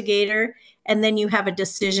investigator, and then you have a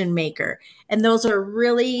decision maker. And those are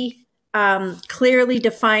really clearly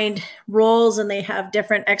defined roles, and they have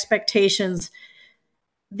different expectations.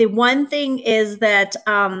 The one thing is that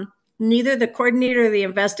neither the coordinator or the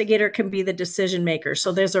investigator can be the decision maker.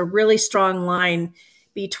 So there's a really strong line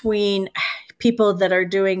between people that are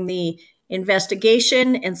doing the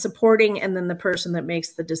investigation and supporting, and then the person that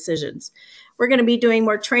makes the decisions. We're going to be doing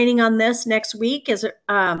more training on this next week as it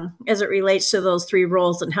relates to those three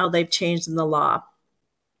roles and how they've changed in the law.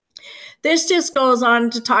 This just goes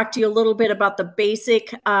on to talk to you a little bit about the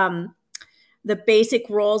basic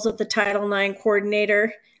roles of the Title IX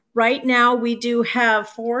coordinator. Right now, we do have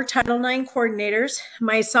 4 Title IX coordinators,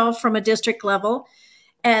 myself from a district level,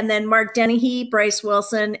 and then Mark Dennehy, Bryce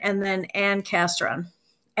Wilson, and then Ann Castron.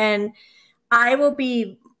 And I will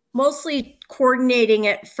be mostly coordinating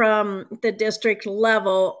it from the district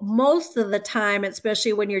level most of the time,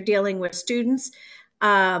 especially when you're dealing with students.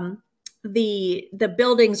 The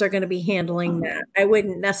buildings are going to be handling that. I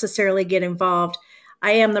wouldn't necessarily get involved.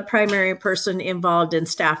 I am the primary person involved in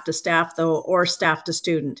staff to staff, though, or staff to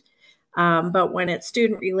student. But when it's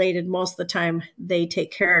student related, most of the time they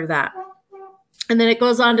take care of that. And then it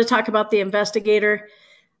goes on to talk about the investigator.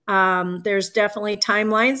 There's definitely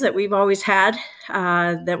timelines that we've always had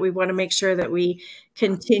that we want to make sure that we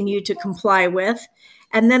continue to comply with.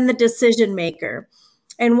 And then the decision maker.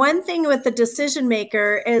 And one thing with the decision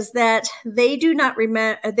maker is that they do not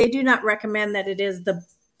recommend that it is the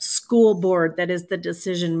school board that is the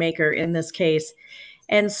decision maker in this case.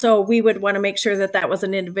 And so we would want to make sure that that was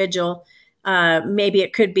an individual. Maybe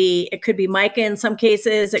it could be Micah in some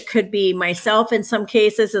cases, it could be myself in some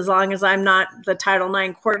cases, as long as I'm not the Title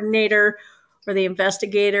IX coordinator or the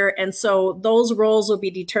investigator. And so those roles will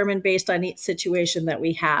be determined based on each situation that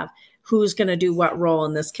we have. Who's going to do what role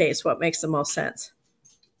in this case? What makes the most sense?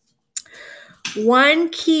 One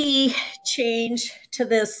key change to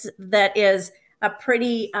this that is a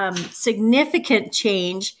pretty significant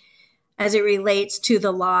change as it relates to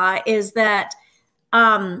the law is that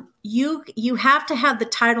you have to have the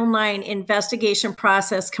Title IX investigation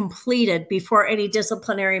process completed before any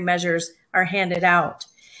disciplinary measures are handed out.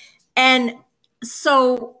 And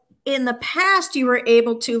so in the past, you were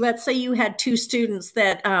able to, let's say you had two students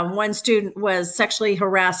that one student was sexually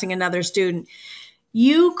harassing another student.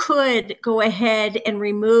 You could go ahead and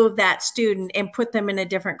remove that student and put them in a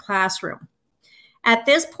different classroom. At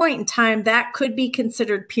this point in time, that could be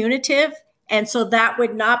considered punitive. And so that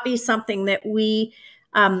would not be something that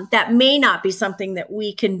that may not be something that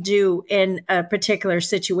we can do in a particular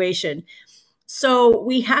situation. So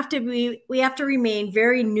we have to remain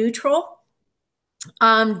very neutral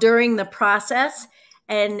during the process,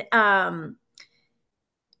 and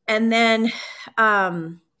then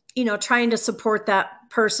trying to support that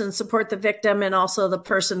person, support the victim, and also the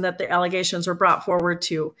person that the allegations were brought forward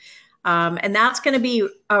to. And that's going to be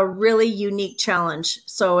a really unique challenge.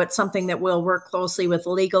 So it's something that we'll work closely with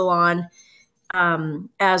legal on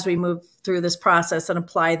as we move through this process and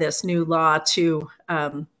apply this new law to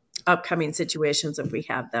upcoming situations if we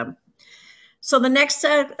have them. So the next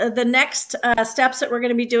steps that we're going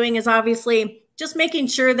to be doing is obviously just making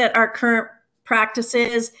sure that our current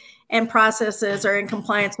practices and processes are in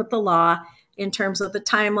compliance with the law in terms of the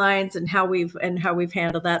timelines and how we've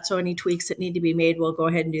handled that. So any tweaks that need to be made, we'll go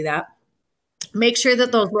ahead and do that. Make sure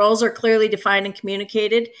that those roles are clearly defined and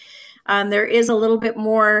communicated. There is a little bit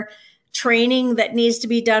more training that needs to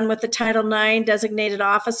be done with the Title IX designated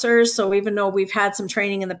officers. So even though we've had some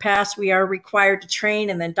training in the past, we are required to train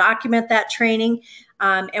and then document that training.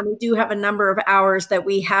 And we do have a number of hours that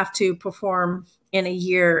we have to perform in a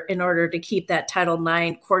year in order to keep that Title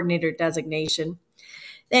IX coordinator designation.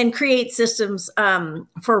 Then create systems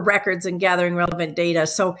for records and gathering relevant data.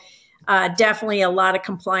 So definitely a lot of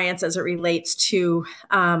compliance as it relates to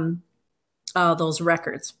those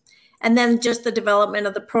records. And then just the development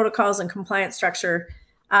of the protocols and compliance structure,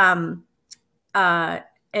 and not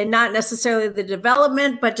necessarily the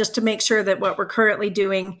development, but just to make sure that what we're currently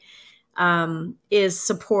doing is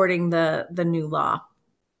supporting the new law,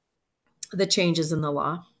 the changes in the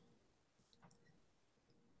law.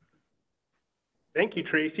 Thank you,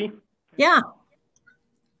 Tracy. Yeah.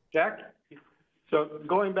 Jack? So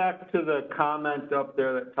going back to the comment up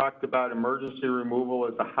there that talked about emergency removal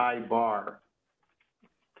as a high bar,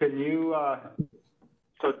 can you,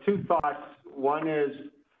 so two thoughts. One is,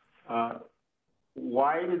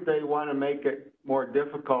 why did they want to make it more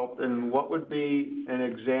difficult, and what would be an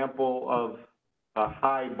example of a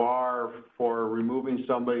high bar for removing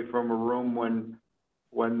somebody from a room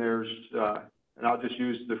when there's, and I'll just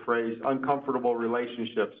use the phrase, uncomfortable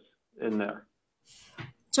relationships in there?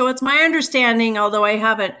 So it's my understanding, although I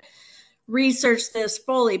haven't researched this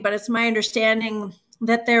fully, but it's my understanding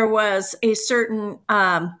that there was a certain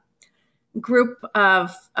group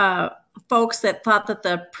of folks that thought that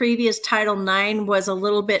the previous Title IX was a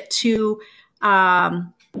little bit too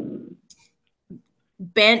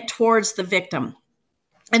bent towards the victim,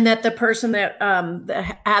 and that the person that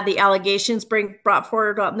had the allegations brought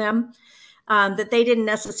forward on them, that they didn't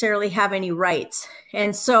necessarily have any rights,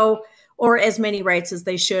 and so, or as many rights as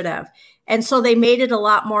they should have. And so they made it a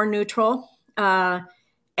lot more neutral.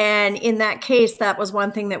 And in that case, that was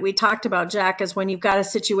one thing that we talked about, Jack, is when you've got a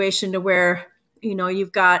situation to where,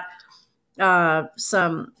 you've got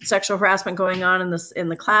some sexual harassment going on in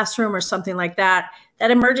the classroom or something like that,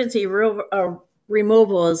 that emergency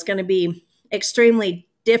removal is going to be extremely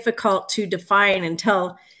difficult to define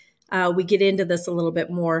until we get into this a little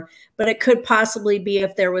bit more. But it could possibly be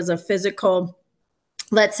if there was a physical,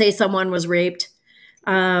 let's say someone was raped.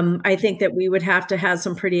 I think that we would have to have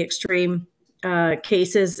some pretty extreme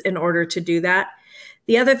cases in order to do that.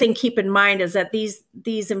 The other thing, keep in mind, is that these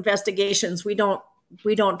investigations, we don't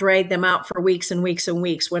drag them out for weeks and weeks and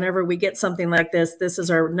weeks. Whenever we get something like this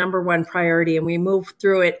is our number one priority, and we move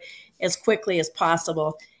through it as quickly as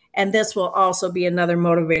possible. And this will also be another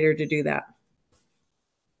motivator to do that.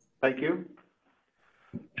 Thank you.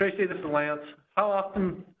 Tracy, this is Lance. How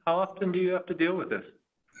often do you have to deal with this?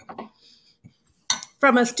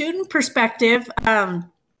 From a student perspective,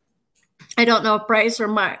 I don't know if Bryce or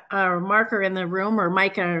Mark are in the room, or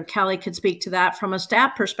Mike or Callie could speak to that. From a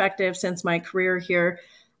staff perspective, since my career here,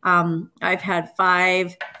 I've had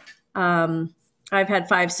five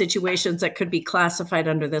situations that could be classified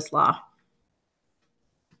under this law.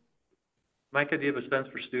 Micah, do you have a sense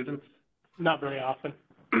for students? Not very often.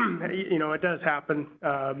 It does happen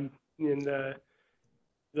in the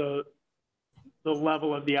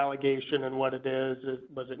level of the allegation and what it is.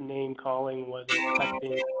 Was it name calling? Was it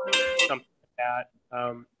texting? Something like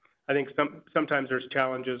that. I think sometimes there's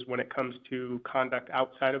challenges when it comes to conduct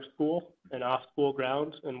outside of school and off school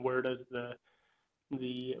grounds, and where does the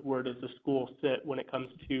school sit when it comes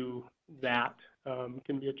to that?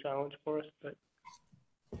 Can be a challenge for us, but.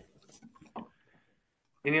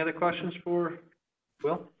 Any other questions for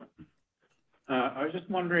Will? I was just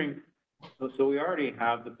wondering, so we already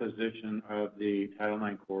have the position of the Title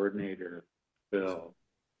IX coordinator filled.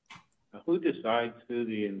 Who decides who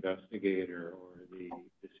the investigator or the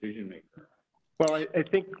decision maker? Well, I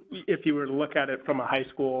think if you were to look at it from a high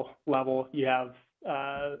school level, you have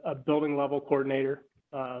a building level coordinator.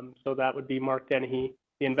 So that would be Mark Dennehy.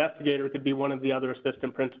 The investigator could be one of the other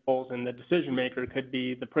assistant principals, and the decision maker could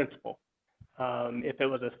be the principal. If it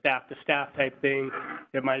was a staff to staff type thing,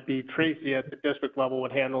 it might be Tracy at the district level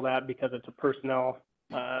would handle that because it's a personnel,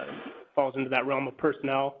 falls into that realm of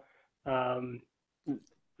personnel.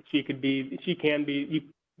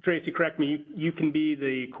 Tracy, correct me, you can be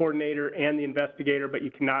the coordinator and the investigator, but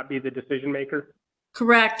you cannot be the decision maker?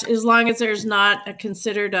 Correct, as long as there's not a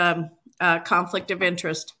considered conflict of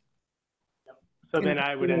interest. So then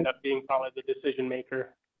I would end up being probably the decision maker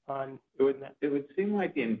on that. It would seem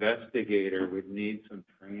like the investigator would need some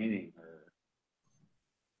training or.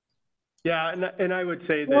 Yeah, and I would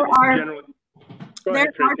say that generally. Go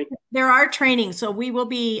ahead, Tracy. There are trainings, so we will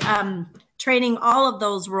be training all of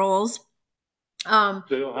those roles. So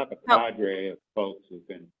you'll have a cadre of folks who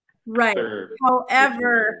can serve.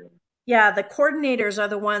 However, yeah, the coordinators are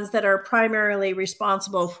the ones that are primarily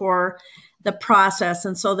responsible for the process,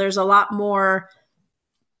 and so there's a lot more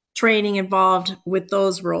training involved with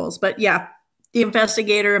those roles. But yeah, the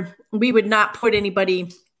investigator, we would not put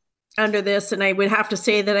anybody under this, and I would have to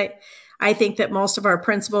say that I think that most of our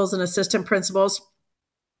principals and assistant principals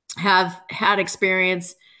have had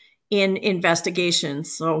experience in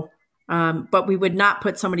investigations. So, but we would not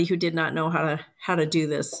put somebody who did not know how to do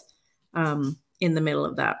this in the middle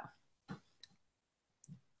of that.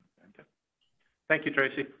 Thank you,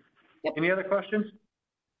 Tracy. Yep. Any other questions?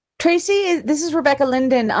 Tracy, this is Rebecca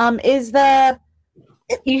Linden.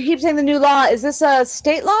 You keep saying the new law, is this a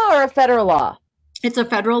state law or a federal law? It's a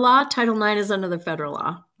federal law. Title IX is under the federal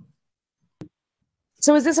law.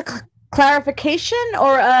 So is this a clarification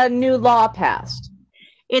or a new law passed?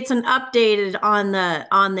 It's an updated on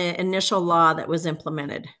the initial law that was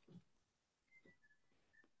implemented.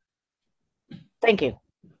 Thank you.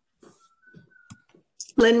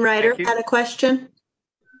 Lynn Ryder had a question.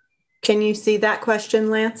 Can you see that question,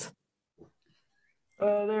 Lance?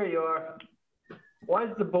 There you are. Why is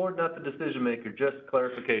the board not the decision maker? Just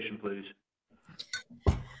clarification, please.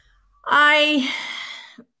 I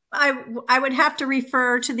would have to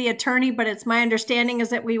refer to the attorney, but it's my understanding is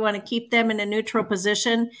that we want to keep them in a neutral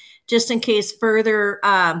position just in case further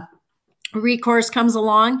recourse comes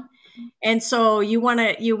along. And so you want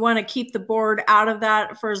to keep the board out of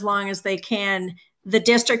that for as long as they can. The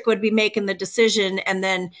district would be making the decision, and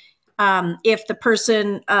then if the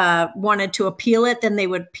person wanted to appeal it, then they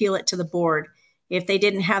would appeal it to the board. If they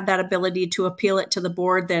didn't have that ability to appeal it to the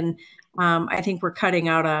board, then I think we're cutting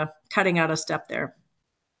out a step there.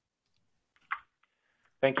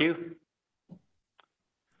 Thank you.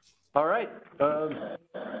 All right. So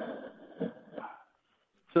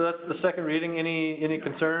that's the second reading. Any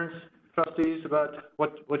concerns, trustees, about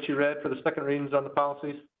what you read for the second readings on the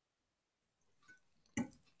policies?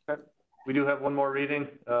 Okay. We do have one more reading.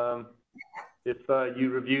 If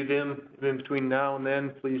you review them in between now and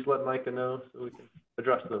then, please let Micah know so we can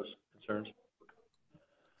address those concerns.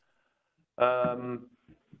 COVID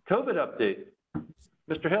update.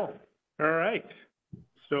 Mr. Hill. All right.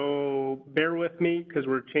 So bear with me because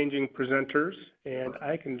we're changing presenters, and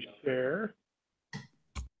I can share.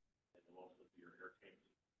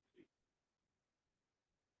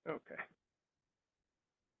 Okay.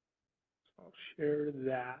 So I'll share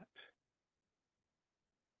that.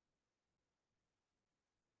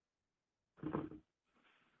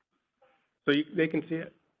 So they can see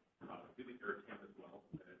it.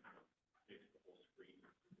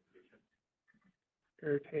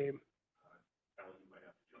 Airtame.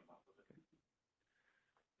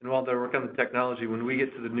 And while they're working on the technology, when we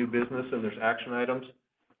get to the new business and there's action items,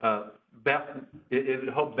 Beth, it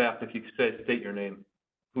would help Beth if you could state your name,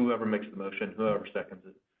 whoever makes the motion, whoever seconds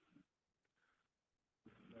it.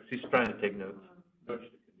 She's trying to take notes.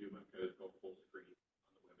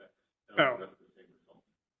 Oh.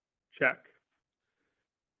 Check.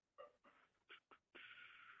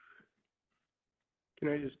 Can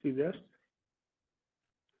I just do this?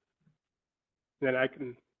 Then I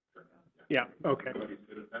can, yeah, okay.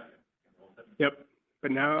 Yep, but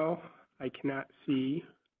now I cannot see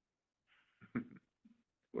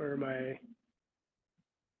where my,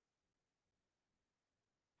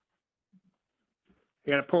 I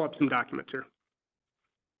gotta pull up some documents here.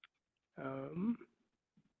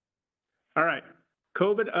 All right,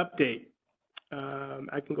 COVID update.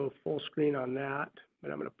 I can go full screen on that,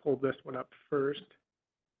 but I'm gonna pull this one up first.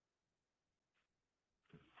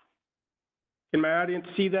 Can my audience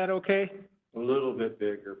see that okay? A little bit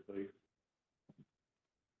bigger, please.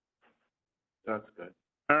 That's good.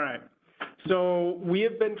 All right. So we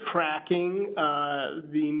have been tracking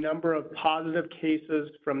the number of positive cases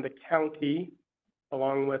from the county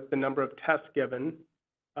along with the number of tests given,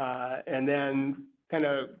 and then kind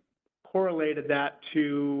of correlated that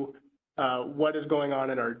to what is going on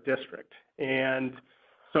in our district. And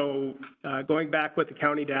so going back with the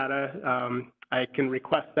county data, I can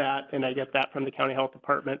request that, and I get that from the county health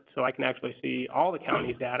department, so I can actually see all the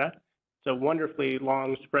county's data. It's a wonderfully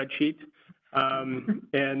long spreadsheet,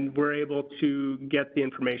 and we're able to get the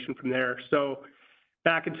information from there. So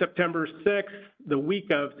back in September 6th, the week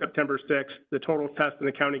of September 6th, the total tests in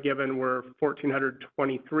the county given were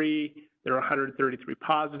 1,423. There were 133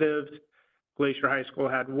 positives. Glacier High School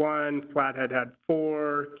had 1, Flathead had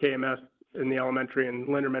 4, KMS in the elementary and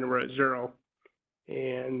Linderman were at 0.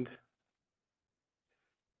 And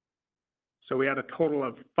so we had a total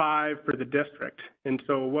of 5 for the district. And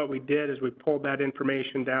so what we did is we pulled that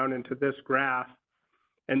information down into this graph.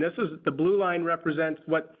 And this is, the blue line represents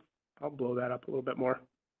what, I'll blow that up a little bit more.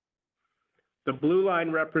 The blue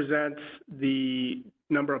line represents the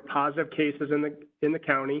number of positive cases in the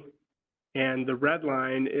county, and the red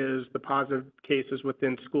line is the positive cases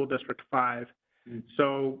within school district 5.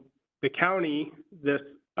 So the county, this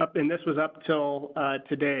was up till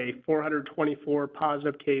today, 424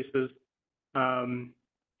 positive cases. And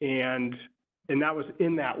that was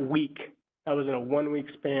in that week. That was in a 1-week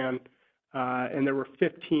span, and there were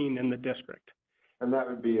 15 in the district. And that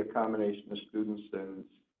would be a combination of students and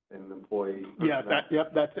employees? Yeah,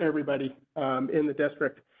 that's everybody in the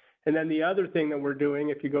district. And then the other thing that we're doing,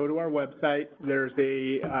 if you go to our website, there's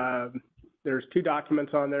 2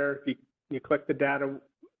 documents on there. If you click the data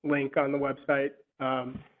link on the website,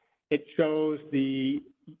 it shows the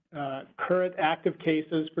current active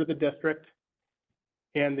cases for the district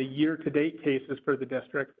and the year-to-date cases for the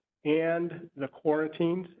district, and the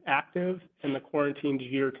quarantines active and the quarantines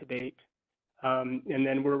year-to-date. And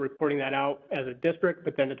then we're reporting that out as a district,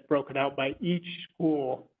 but then it's broken out by each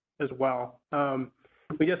school as well.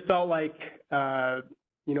 We just felt like, when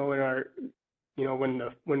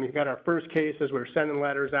we got our first cases, we were sending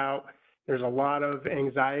letters out. There's a lot of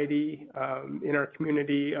anxiety in our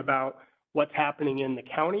community about what's happening in the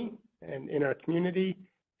county and in our community,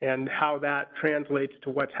 and how that translates to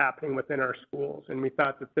what's happening within our schools. And we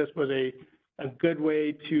thought that this was a good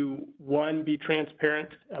way to, 1, be transparent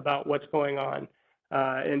about what's going on,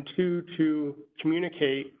 and 2, to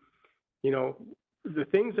communicate, the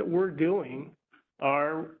things that we're doing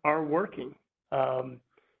are working.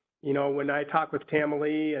 When I talk with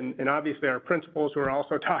Tamalee, and obviously our principals who are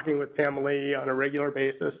also talking with Tamalee on a regular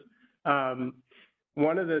basis,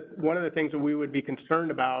 one of the things that we would be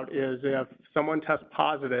concerned about is if someone tests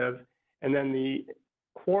positive and then the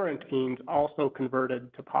quarantines also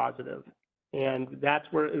converted to positive. And that's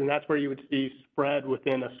where you would see spread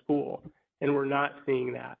within a school, and we're not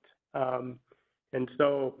seeing that. And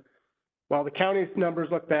so while the county's numbers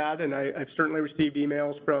look bad, and I've certainly received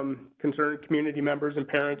emails from concerned community members and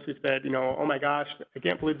parents who said, oh my gosh, I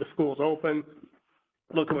can't believe the school's open.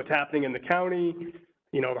 Look at what's happening in the county.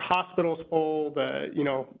 The hospital's full.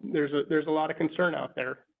 There's a lot of concern out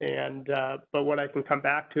there. And but what I can come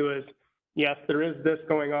back to is, yes, there is this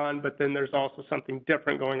going on, but then there's also something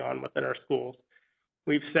different going on within our schools.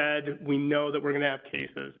 We've said we know that we're going to have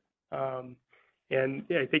cases. And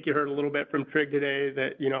I think you heard a little bit from Trig today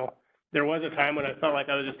that, there was a time when I felt like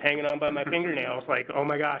I was just hanging on by my fingernails, like, oh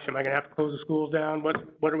my gosh, am I going to have to close the schools down?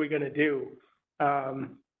 What are we going to do?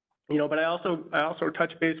 But I also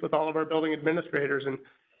touch base with all of our building administrators and,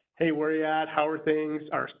 hey, where are you at? How are things?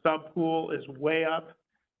 Our sub pool is way up.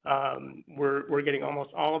 We're getting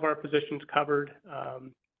almost all of our positions covered.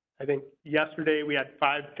 I think yesterday we had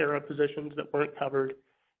 5 para positions that weren't covered,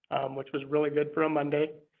 which was really good for a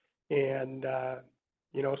Monday. And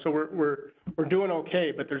so we're doing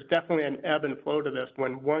okay, but there's definitely an ebb and flow to this.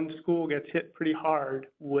 When one school gets hit pretty hard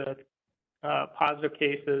with positive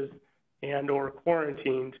cases and or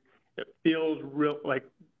quarantines, it feels real like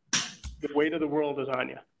the weight of the world is on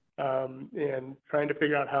you, and trying to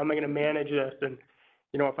figure out how am I going to manage this. And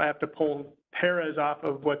if I have to pull paras off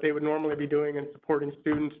of what they would normally be doing and supporting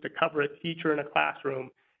students to cover a teacher in a classroom,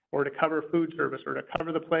 or to cover food service, or to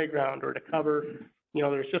cover the playground, or to cover,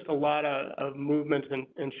 there's just a lot of movement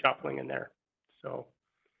and shuffling in there. So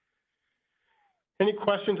any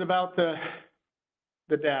questions about the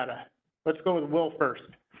the data. Let's go with Will first.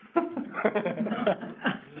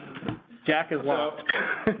 Jack is lost.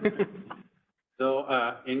 So,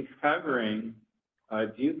 in covering,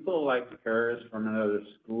 do you pull like pairs from another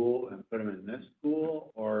school and put them in this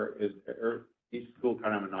school, or is each school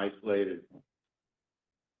kind of an isolated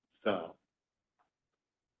cell?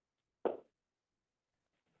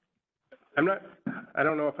 I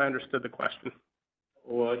don't know if I understood the question.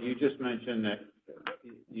 Well, you just mentioned that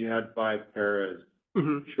you had 5 paras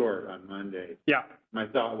short on Monday. Yeah. My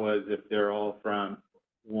thought was if they're all from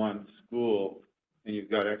one school and you've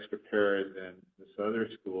got extra paras in this other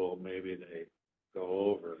school, maybe they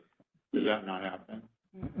go over. Does that not happen?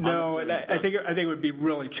 No, and I think it would be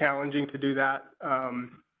really challenging to do that.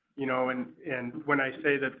 You know, and when I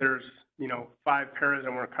say that there's, you know, 5 paras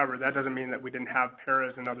and we're covered, that doesn't mean that we didn't have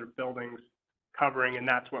paras in other buildings covering, and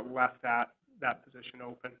that's what left that position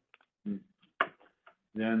open.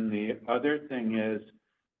 Then the other thing is,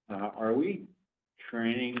 are we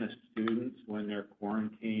training the students when they're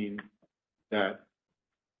quarantined that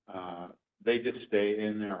they just stay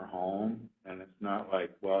in their home, and it's not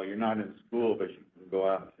like, well, you're not in school, but you can go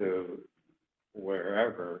out to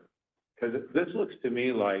wherever? Because this looks to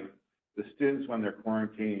me like the students, when they're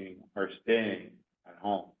quarantining, are staying at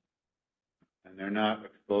home, and they're not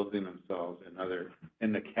exposing themselves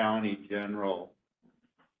in the county general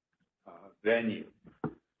venue.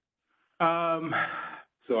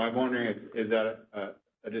 So I'm wondering, is that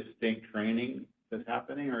a distinct training that's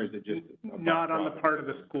happening, or is it just not on the part of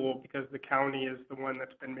the school, because the county is the one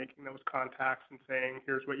that's been making those contacts and saying,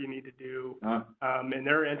 here's what you need to do. And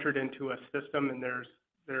they're entered into a system, and there's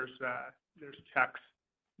checks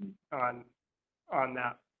on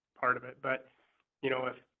that part of it. But, you know,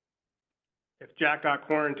 if Jack got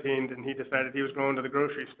quarantined and he decided he was going to the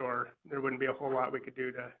grocery store, there wouldn't be a whole lot we could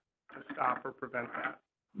do to stop or prevent that.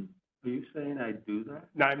 Are you saying I do that?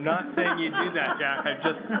 No, I'm not saying you do that, Jack. I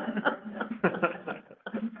just.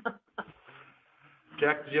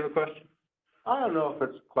 Jack, did you have a question? I don't know if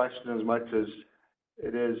it's a question as much as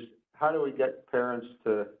it is, how do we get parents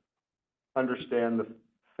to understand the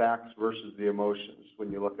facts versus the emotions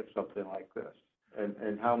when you look at something like this?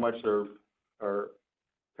 And how much are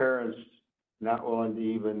parents not willing to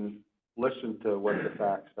even listen to what the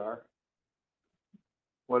facts are?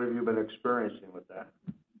 What have you been experiencing with that?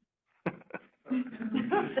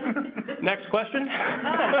 Next question?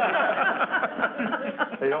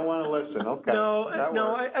 They don't want to listen, okay. No,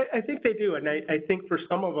 I think they do, and I think for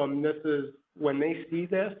some of them, this is, when they see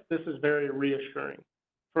this is very reassuring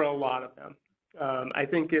for a lot of them. I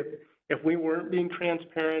think if we weren't being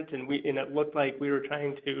transparent and it looked like we were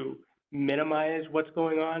trying to minimize what's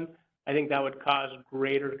going on, I think that would cause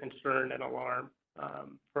greater concern and alarm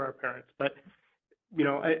for our parents. But, you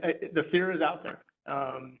know, the fear is out there,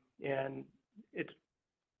 and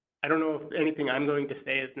I don't know if anything I'm going to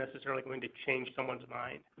say is necessarily going to change someone's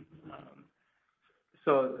mind.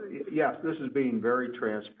 So, yes, this is being very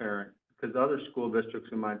transparent, because other school districts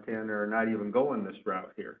in Montana are not even going this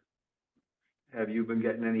route here. Have you been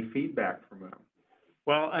getting any feedback from them?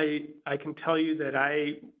 Well, I can tell you that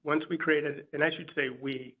once we created, and I should say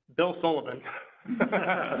Bill Sullivan,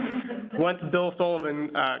 once Bill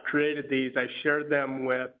Sullivan created these, I shared them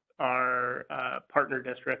with our partner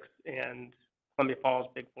districts and Columbia Falls,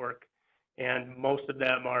 Big Fork, and most of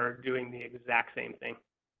them are doing the exact same thing.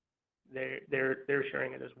 They're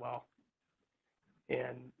sharing it as well.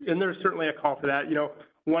 And there's certainly a call for that. You know,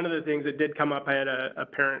 one of the things that did come up, I had a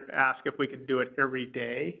parent ask if we could do it every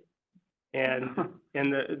day. And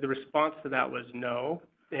the response to that was no.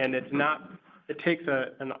 And it takes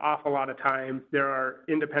an awful lot of time. There are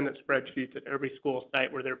independent spreadsheets at every school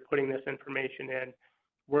site where they're putting this information in.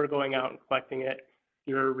 We're going out and collecting it.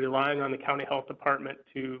 You're relying on the county health department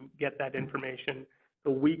to get that information. The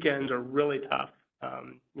weekends are really tough,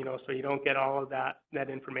 you know, so you don't get all of that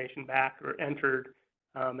information back or entered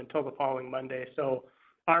until the following Monday. So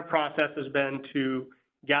our process has been to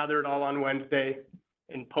gather it all on Wednesday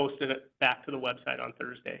and post it back to the website on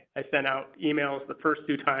Thursday. I sent out emails the first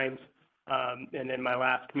 2 times, and in my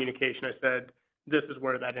last communication I said, this is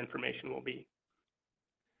where that information will be.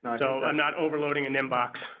 So I'm not overloading an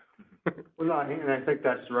inbox. Well, no, and I think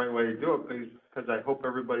that's the right way to do it, because I hope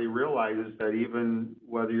everybody realizes that even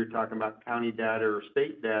whether you're talking about county data or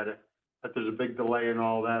state data, that there's a big delay in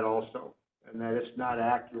all that also, and that it's not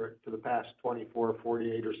accurate to the past 24,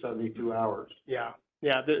 48, or 72 hours. Yeah,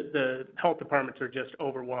 the health departments are just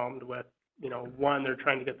overwhelmed with, you know, one, they're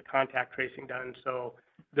trying to get the contact tracing done, so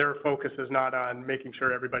their focus is not on making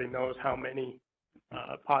sure everybody knows how many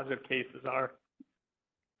positive cases are.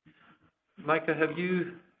 Micah, have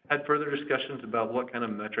you had further discussions about what kind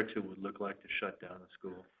of metrics it would look like to shut down a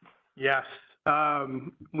school. Yes.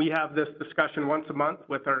 We have this discussion once a month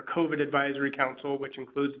with our COVID Advisory Council, which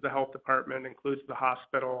includes the health department, includes the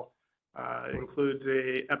hospital, includes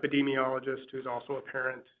a epidemiologist who's also a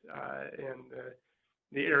parent, and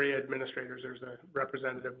the area administrators. There's a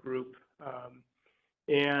representative group.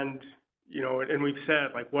 And, you know, and we've said,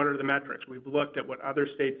 like, what are the metrics? We've looked at what other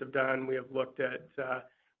states have done. We have looked at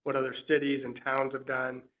what other cities and towns have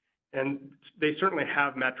done, and they certainly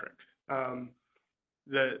have metrics.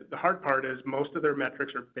 The hard part is most of their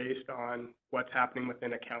metrics are based on what's happening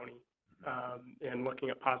within a county, and looking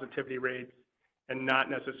at positivity rates and not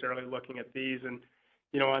necessarily looking at these. And,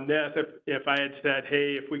 you know, on this, if I had said,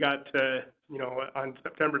 hey, if we got to, you know, on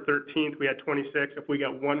September 13th, we had 26, if we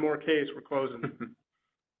got one more case, we're closing.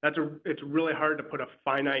 It's really hard to put a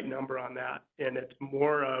finite number on that. And it's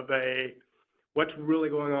more of a, what's really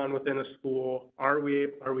going on within a school? Are we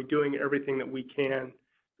doing everything that we can,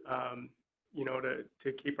 you know,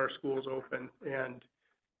 to keep our schools open? And,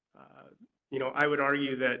 you know, I would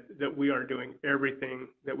argue that we are doing everything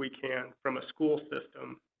that we can from a school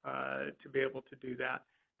system to be able to do that.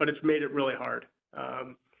 But it's made it really hard.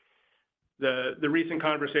 The recent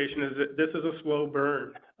conversation is that this is a slow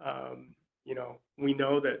burn. You know, we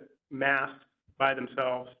know that masks by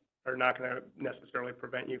themselves are not going to necessarily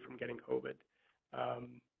prevent you from getting COVID.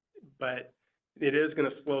 But it is going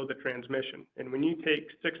to slow the transmission. And when you take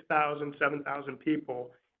 6,000, 7,000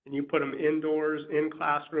 people and you put them indoors, in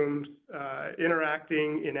classrooms,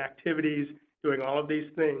 interacting in activities, doing all of these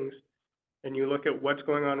things, and you look at what's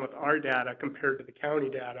going on with our data compared to the county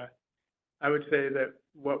data, I would say that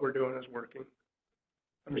what we're doing is working.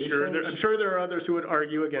 I'm sure there are others who would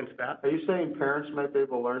argue against that. Are you saying parents might be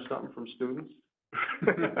able to learn something from students?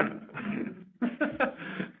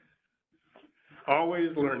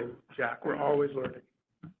 Always learning, Jack. We're always learning.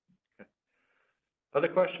 Okay. Other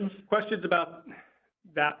questions? Questions about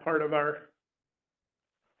that part of our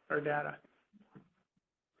data?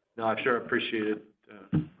 No, I've sure appreciated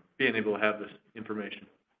being able to have this information.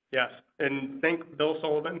 Yes, and thank Bill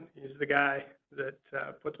Sullivan. He's the guy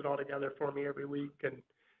that puts it all together for me every week, and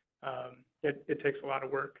it takes a lot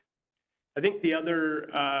of work. I think the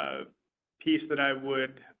other piece that I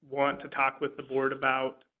would want to talk with the board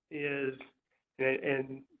about is,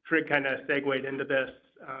 and Trig kind of segued into this,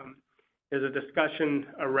 is a discussion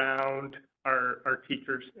around our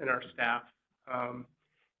teachers and our staff.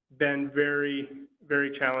 Been very,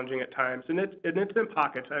 very challenging at times, and it's in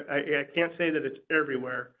pockets. I can't say that it's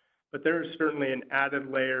everywhere, but there is certainly an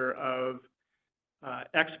added layer of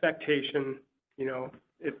expectation. You know,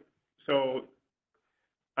 so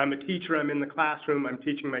I'm a teacher, I'm in the classroom, I'm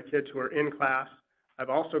teaching my kids who are in class. I've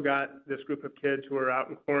also got this group of kids who are out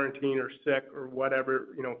in quarantine or sick or whatever,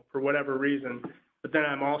 you know, for whatever reason. But then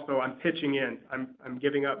I'm pitching in. I'm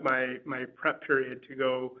giving up my prep period to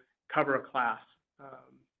go cover a class.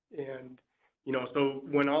 And, you know, so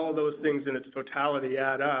when all of those things in its totality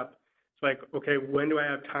add up, it's like, okay, when do I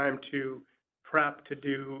have time to prep, to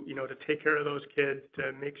do, you know, to take care of those kids,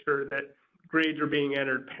 to make sure that grades are being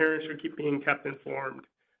entered, parents are being kept informed,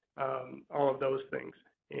 all of those things.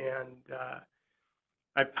 And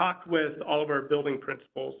I've talked with all of our building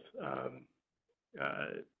principals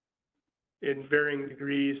in varying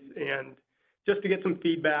degrees, and just to get some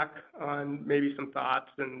feedback on maybe some thoughts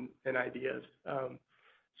and ideas.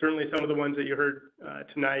 Certainly some of the ones that you heard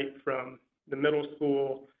tonight from the middle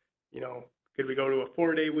school, you know, could we go to a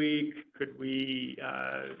 4-day week? Could we,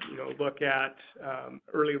 you know, look at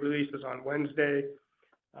early releases on Wednesday?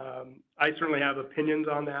 I certainly have opinions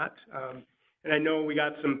on that. And I know we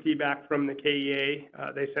got some feedback from the KEA.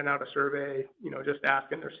 They sent out a survey, you know, just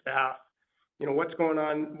asking their staff, you know, what's going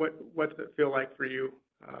on? What's it feel like for you?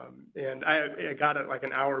 And I got it like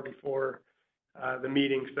an hour before the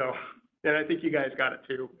meeting, so, and I think you guys got it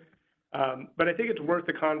too. But I think it's worth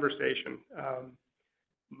the conversation.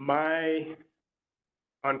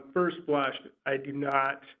 On first blush, I do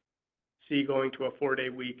not see going to a 4-day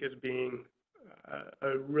week as being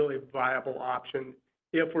a really viable option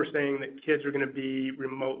if we're saying that kids are going to be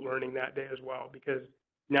remote learning that day as well, because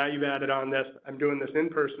now you've added on this, I'm doing this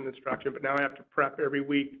in-person instruction, but now I have to prep every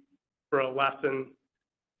week for a lesson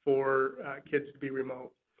for kids to be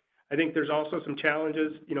remote. I think there's also some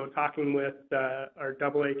challenges, you know, talking with our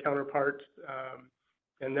AA counterparts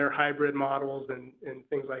and their hybrid models and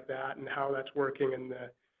things like that, and how that's working, and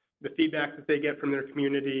the feedback that they get from their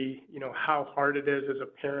community, you know, how hard it is as a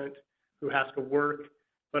parent who has to work,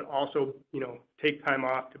 but also, you know, take time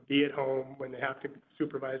off to be at home when they have to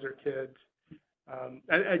supervise their kids.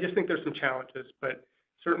 I just think there's some challenges, but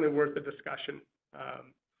certainly worth the discussion.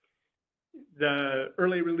 the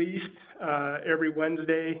early release, every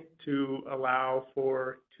Wednesday to allow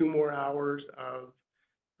for 2 more hours of,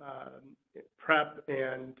 prep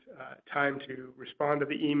and, time to respond to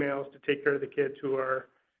the emails, to take care of the kids who are,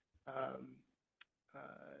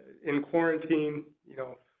 in quarantine. You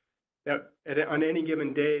know, that on any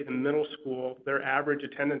given day, the middle school, their average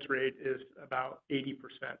attendance rate is about 80%.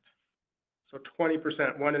 So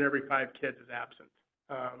 20%, 1 in every 5 kids is absent.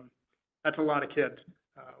 That's a lot of kids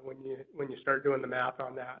when you start doing the math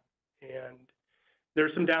on that. And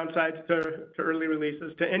there's some downsides to early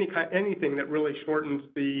releases, to anything that really shortens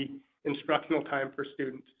the instructional time for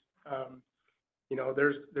students. You know,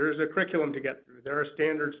 there's a curriculum to get through. There are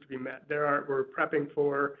standards to be met. We're prepping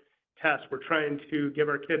for tests. We're trying to give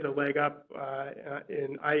our kids a leg up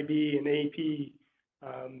in IB and AP.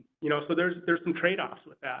 You know, so there's some trade-offs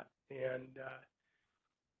with that. And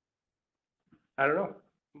I don't know.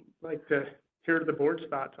 I'd like to hear the board's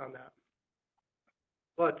thoughts on that.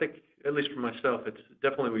 Well, I think, at least for myself, it's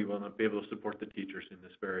definitely we want to be able to support the teachers in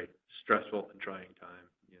this very stressful and trying time.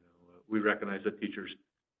 You know, we recognize that teachers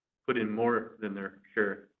put in more than their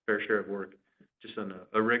fair share of work just on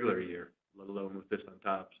a regular year, let alone with this on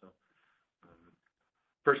top. So,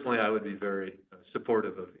 personally, I would be very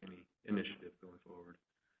supportive of any initiative going forward,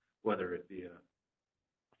 whether it be a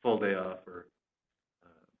full day off or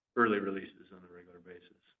early releases on a regular basis.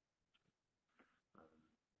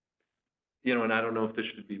 You know, and I don't know if this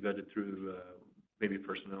should be vetted through maybe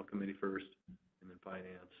personnel committee first and then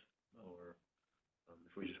finance, or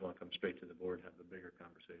if we just want to come straight to the board and have a bigger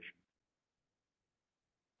conversation.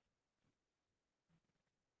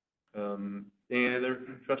 Any other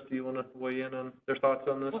trustee you want to weigh in on their thoughts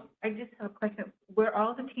on this? Well, I just have a question. Were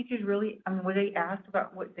all the teachers really, were they asked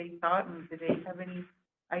about what they thought, and did they have any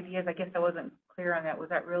ideas? I guess I wasn't clear on that. Was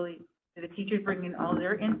that really, did the teachers bring in all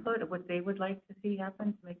their input of what they would like to see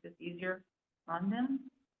happen to make this easier on them?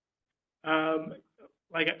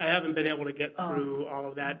 Like, I haven't been able to get through all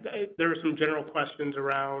of that. There were some general questions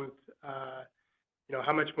around, you know,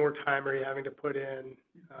 how much more time are you having to put in?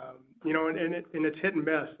 You know, and it's hit and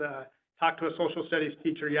miss. Talked to a social studies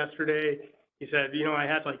teacher yesterday. He said, you know, I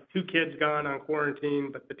had like 2 kids gone on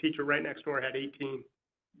quarantine, but the teacher right next door had 18.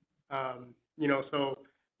 You know, so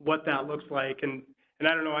what that looks like, and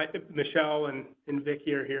I don't know, Michelle and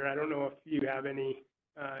Vicki are here. I don't know if you have any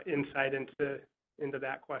insight into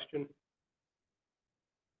that question.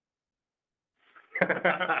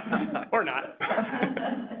 Or not.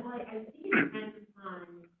 Well, I think it depends on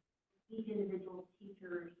each individual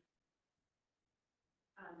teacher's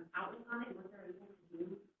outlook on it, and what they're able to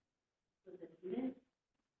do with the students.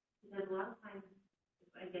 Because a lot of times,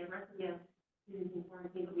 again, the rest of the students in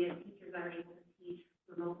quarantine, but we have teachers that are able to teach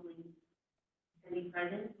remotely and be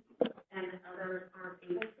present, and others aren't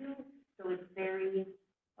able to. So it's very,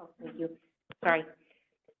 thank you. Sorry.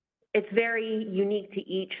 It's very unique to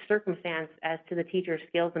each circumstance as to the teacher's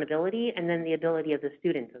skills and ability, and then the ability of the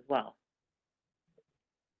students as well.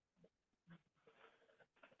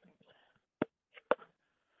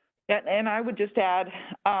 And I would just add,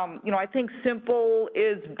 you know, I think simple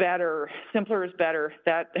is better. Simpler is better.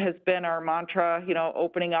 That has been our mantra, you know,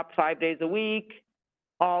 opening up 5 days a week,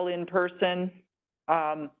 all in person.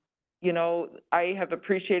 You know, I have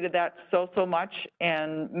appreciated that so much,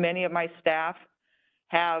 and many of my staff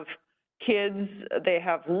have kids, they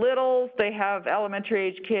have littles, they have elementary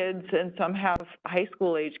age kids, and some have high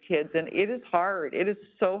school age kids, and it is hard. It is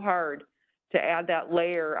so hard to add that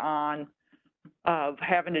layer on of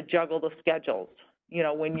having to juggle the schedules. You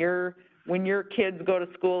know, when your kids go to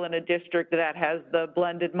school in a district that has the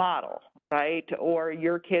blended model, right? Or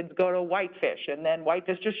your kids go to Whitefish, and then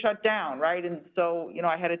Whitefish just shut down, right? And so, you know,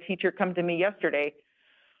 I had a teacher come to me yesterday,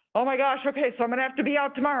 oh my gosh, okay, so I'm gonna have to be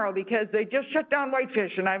out tomorrow because they just shut down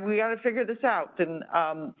Whitefish, and we gotta figure this out. And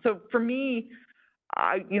so for me,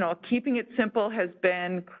 you know, keeping it simple has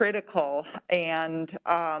been critical, and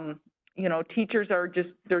you know, teachers are just,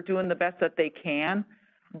 they're doing the best that they can,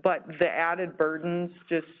 but the added burdens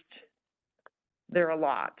just, they're a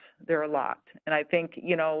lot. And I think,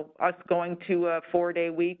 you know, us going to a 4-day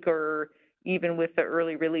week, or even with the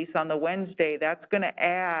early release on the Wednesday, that's gonna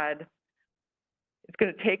add, it's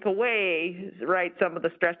going to take away, right, some of the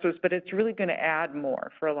stressors, but it's really going to add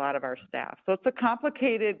more for a lot of our staff. So it's a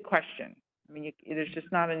complicated question. I mean, it is just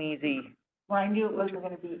not an easy. Well, I knew it wasn't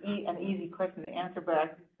going to be an easy question to answer, but I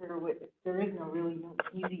consider there is no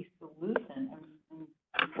easy solution.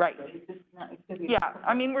 Right. It's just not, it's gonna be yeah,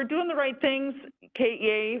 I mean, we're doing the right things.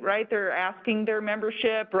 KEA, right, they're asking their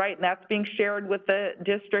membership, right, and that's being shared with the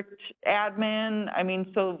district admin. I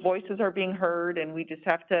mean, so voices are being heard, and we just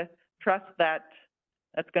have to trust that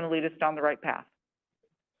that's going to lead us down the right path.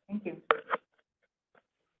 Thank you.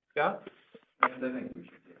 Scott? I think we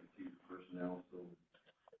should take it to personnel, so,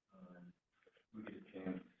 we get a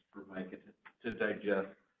chance for Mike to digest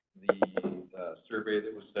the survey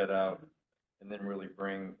that was set out, and then really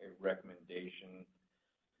bring a recommendation,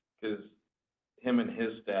 because him and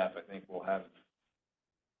his staff, I think, will have,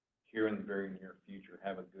 here in the very near future,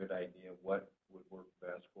 have a good idea of what would work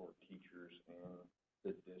best for teachers and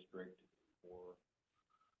the district for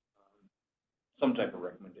some type of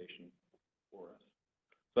recommendation for us.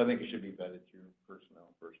 So I think it should be vetted through personnel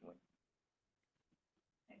personally.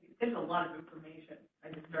 There's a lot of information. I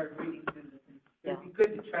just started reading through this, and it'd be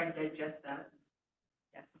good to try and digest that.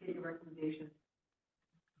 Yeah, get your recommendations.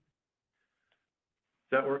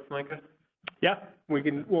 Does that work, Micah? Yeah, we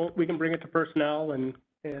can bring it to personnel and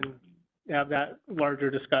have that larger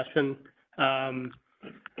discussion. Yeah.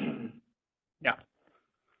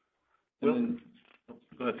 And then,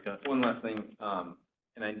 Go ahead, Scott. one last thing,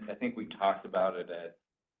 and I think we talked about it at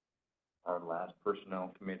our last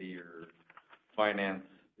personnel committee or finance,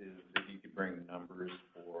 is if you could bring numbers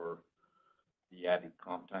for the added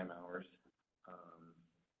comp time hours,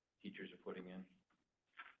 teachers are putting in,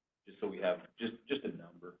 just so we have just a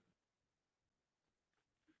number.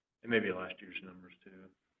 And maybe last year's numbers too.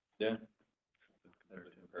 Yeah. There's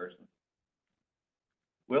a comparison.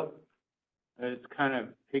 Will? It's kind of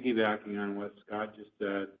piggybacking on what Scott just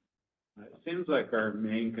said. It seems like our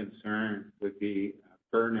main concern would be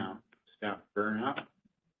burnout, staff burnout.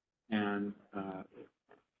 And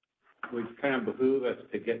it would kind of behoove us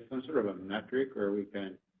to get some sort of a metric where we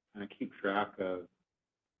can kind of keep track of,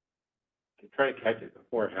 try to catch it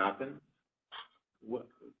before it happens. What,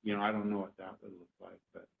 I don't know what that would look like,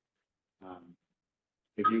 but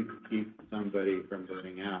if you can keep somebody from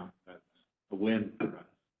burning out, that's a win for us.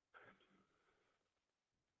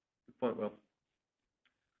 Good point, Will.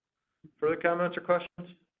 Further comments or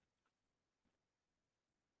questions?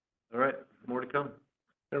 All right, more to come.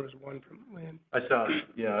 There was one from Lynn. I saw it,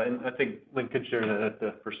 yeah, and I think Lynn could share that at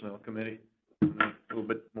the personnel committee, a little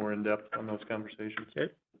bit more in depth on those conversations.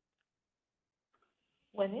 Okay.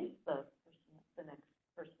 When is the next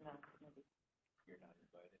personnel committee? You're not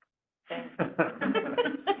invited.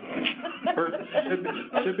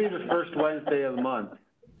 Should be the first Wednesday of the month.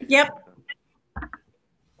 Yep.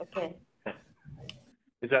 Okay.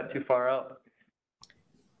 Is that too far out?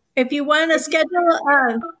 If you want to schedule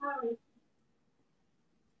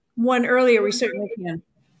one earlier, we certainly can.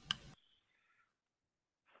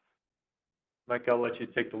 Mike, I'll let you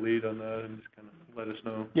take the lead on that and just kind of let us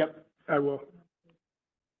know. Yep, I will.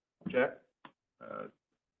 Jack?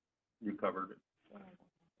 You covered it.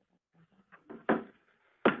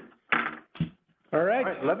 All right.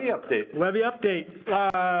 All right, levy update. Levy update.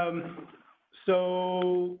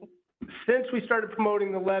 So since we started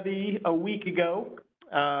promoting the levy a week ago,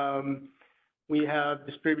 we have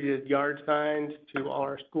distributed yard signs to all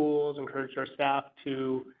our schools, encouraged our staff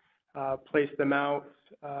to place them out.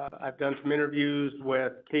 I've done some interviews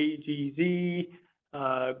with KGZ.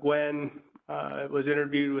 Gwen was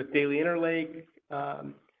interviewed with Daily Interlake.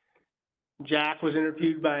 Jack was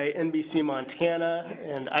interviewed by NBC Montana,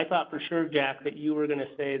 and I thought for sure, Jack, that you were going to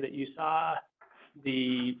say that you saw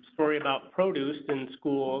the story about produce in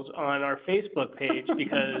schools on our Facebook page,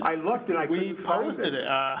 because I looked and I we couldn't find posted it.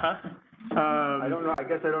 I don't know, I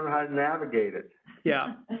guess I don't know how to navigate it.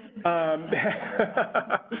 Yeah.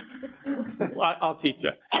 Well, I'll teach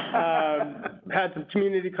you. Had some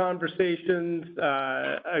community conversations.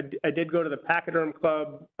 I did go to the Pachyderm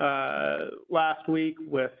Club last week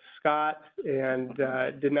with Scott, and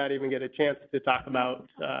did not even get a chance to talk about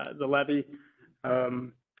the levy.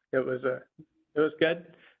 It was good.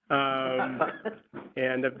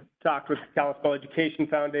 And I've talked with the Kalispell Education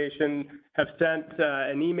Foundation, have sent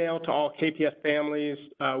an email to all KPS families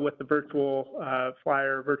with the virtual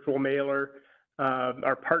flyer, virtual mailer.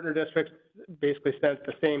 Our partner districts basically sent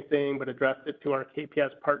the same thing, but addressed it to our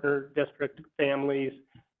KPS partner district families,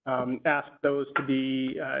 asked those to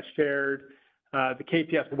be shared. The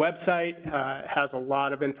KPS website has a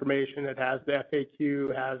lot of information. It has the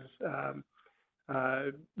FAQ, has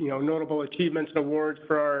notable achievements and awards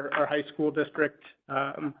for our high school district,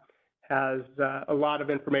 has a lot of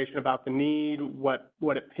information about the need, what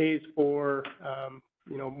it pays for,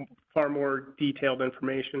 far more detailed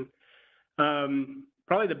information.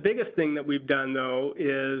 Probably the biggest thing that we've done, though,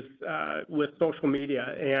 is with social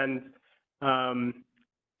media. And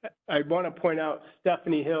I want to point out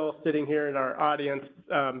Stephanie Hill sitting here in our audience.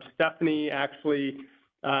 Stephanie actually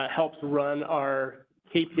helps run our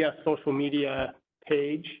KPS social media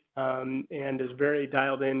page, and is very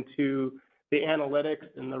dialed into the analytics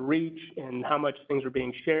and the reach and how much things are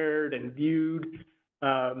being shared and viewed.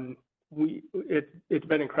 it's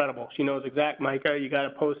been incredible. She knows Micah, you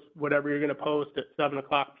gotta post whatever you're gonna post at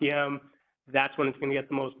 7:00 PM. That's when it's gonna get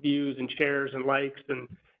the most views and shares and likes and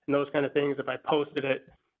those kind of things. If I posted at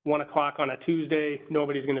 1:00 on a Tuesday,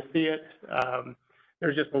 nobody's gonna see it.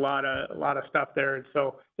 There's just a lot of stuff there. And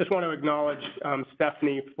so just want to acknowledge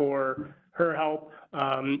Stephanie for her help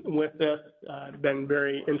with this. Been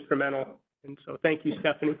very instrumental. And so thank you,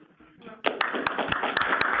 Stephanie.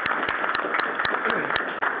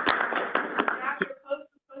 After post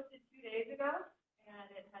was posted 2 days ago, and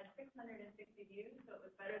it had 660 views, so it was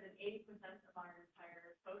better than 80% of our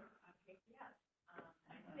entire post on KPS.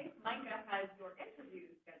 I think Micah has your interview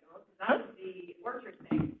scheduled, because that was the orchard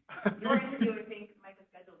thing. Your interview, I think, Micah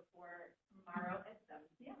scheduled for tomorrow at 7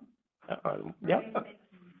 p.m. Yep.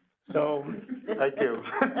 So I do.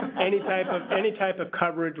 any type of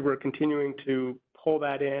coverage, we're continuing to pull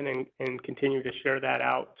that in and continue to share that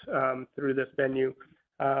out through this venue.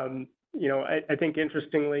 I think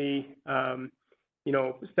interestingly,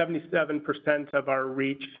 77% of our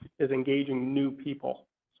reach is engaging new people.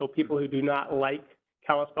 So people who do not like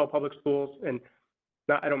Kalispell Public Schools, and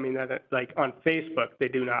I don't mean that like on Facebook, they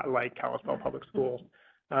do not like Kalispell Public Schools.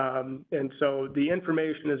 And so the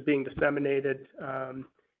information is being disseminated and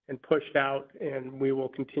pushed out, and we will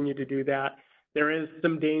continue to do that. There is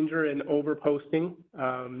some danger in overposting.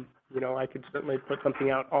 I could certainly put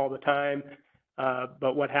something out all the time,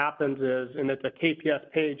 but what happens is, and it's a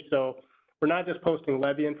KPS page, so we're not just posting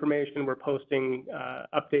levy information, we're posting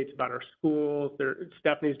updates about our schools.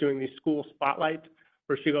 Stephanie's doing these school spotlights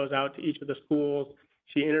where she goes out to each of the schools.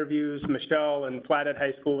 She interviews Michelle, and Flathead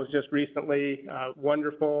High School was just recently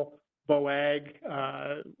wonderful. BOAG,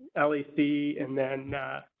 LEC, and then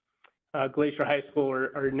Glacier High School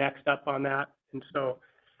are next up on that. And so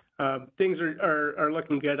things are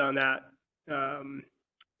looking good on that.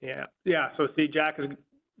 So see, Jack,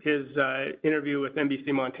 his interview with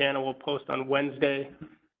NBC Montana will post on Wednesday.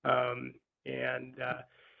 And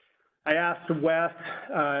I asked Wes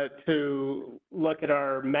to look at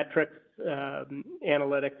our metrics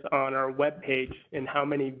analytics on our webpage and how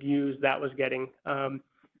many views that was getting.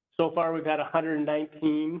 So far, we've had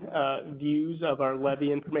 119 views of our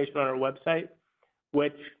levy information on our website,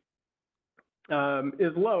 which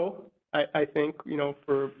is low, I think,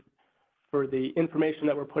 for the information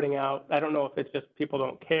that we're putting out. I don't know if it's just people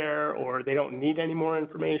don't care or they don't need any more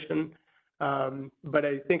information. But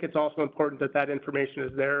I think it's also important that information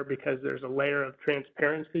is there because there's a layer of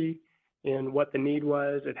transparency in what the need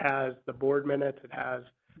was. It has the board minutes. It has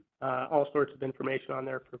all sorts of information on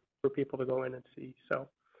there for people to go in and see. So,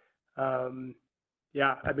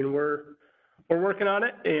 we're working on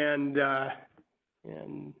it,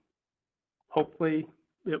 and hopefully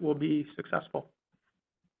it will be successful.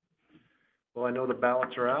 Well, I know the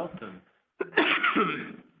ballots are out and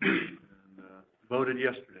voted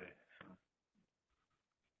yesterday.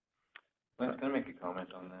 Can I make a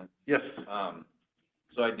comment on that? Yes.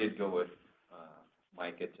 So I did go with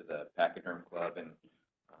Micah to the Pachyderm Club, and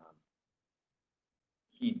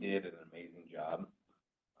he did an amazing job.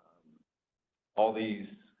 All these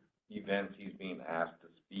events he's being asked to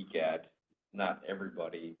speak at, not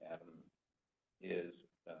everybody at them is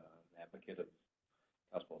an advocate of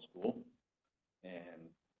Kalispell School, and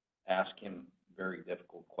ask him very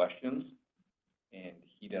difficult questions, and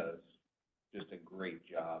he does just a great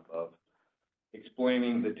job of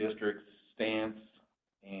explaining the district's stance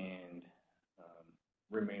and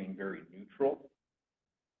remaining very neutral,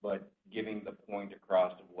 but giving the point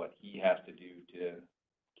across of what he has to do to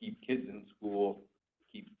keep kids in school,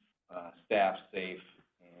 keep staff safe,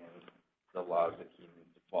 and the laws that he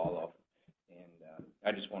needs to follow. And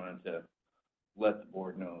I just wanted to let the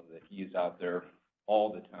board know that he is out there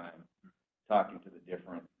all the time talking to the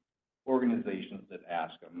different organizations that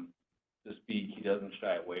ask him to speak. He doesn't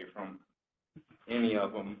shy away from any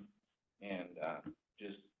of them, and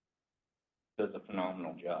just does a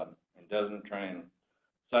phenomenal job and doesn't try and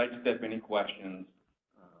sidestep any questions,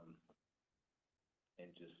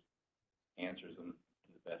 and just answers them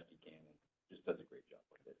the best he can, and just does a great job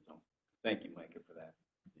with it. So thank you, Micah, for that.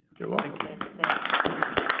 You're welcome.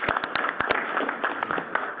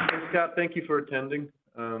 Hey, Scott, thank you for attending.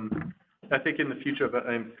 I think in the future,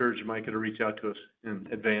 I encourage Micah to reach out to us in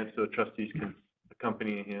advance so trustees can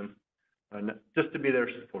accompany him, just to be there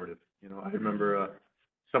supportive. I remember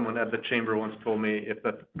someone at the chamber once told me, if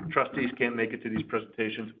the trustees can't make it to these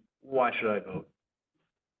presentations, why should I vote?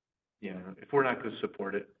 If we're not going to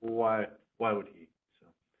support it, why would he? So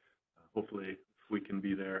hopefully if we can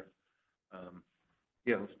be there,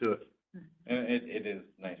 let's do it. And it is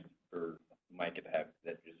nice for Micah to have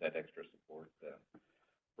that extra support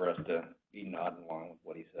for us to be nodding along with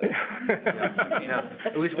what he said. Yeah,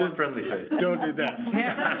 at least one friendly face. Don't do that.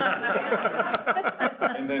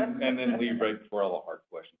 And then leave right before all the hard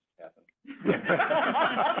questions happen.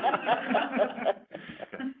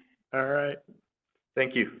 All right,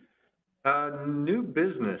 Thank you. New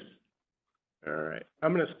business. all right.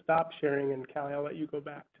 I'm gonna stop sharing, and Callie, I'll let you go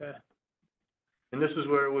back to, And this is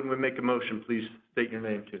where, when we make a motion, please state your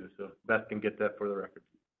name too, so Beth can get that for the record.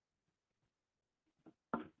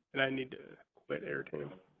 and I need to quit entertaining.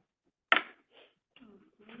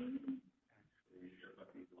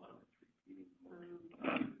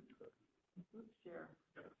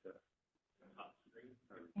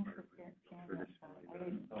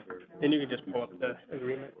 And you can just pull up the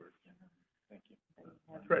agreement. Thank you.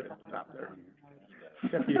 It's right at the top there.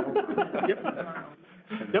 Yep, you know.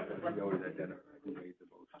 Yep.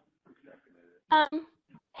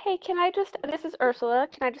 Hey, can I just, this is Ursula,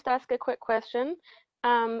 can I just ask a quick question?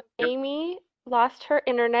 Amy lost her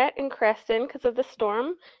internet in Creston because of the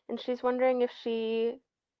storm, and she's wondering if she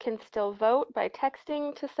can still vote by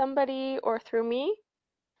texting to somebody or through me.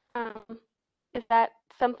 Is that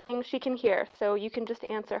something she can hear? So you can just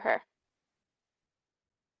answer her.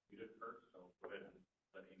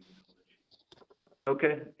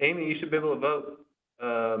 Okay, Amy, you should be able to vote.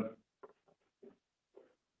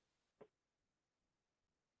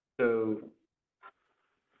 So.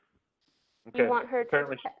 Okay. You want her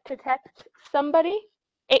Apparently, to text somebody?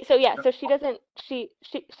 So yeah, so she doesn't, she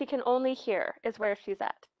can only hear is where she's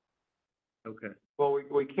at. okay. Well,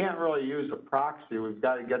 we can't really use a proxy. We've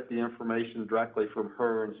got to get the information directly from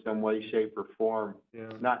her in some way, shape, or form, Yeah.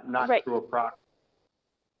 not Right. through a proxy.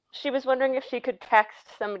 She was wondering if she could text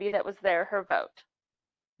somebody that was there her vote.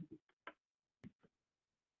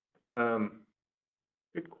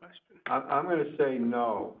 Good question. I'm going to say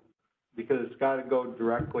no, because it's got to go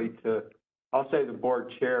directly to, I'll say the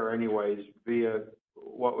board chair anyways, via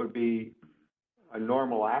what would be a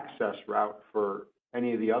normal access route for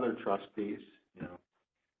any of the other trustees. Yeah.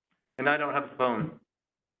 And I don't have a phone.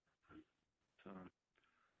 So,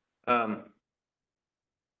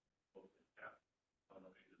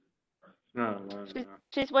 no.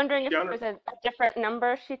 She's wondering if there's a different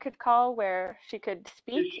number she could call where she could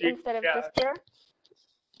speak instead of just hear.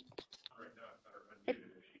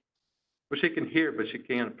 Well, she can hear, but she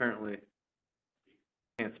can't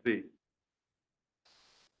speak.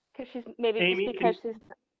 Because she's, maybe Amy, just because she's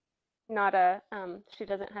not a, she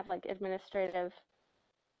doesn't have like administrative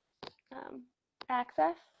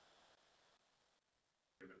access.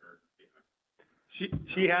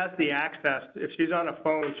 She has the access. If she's on a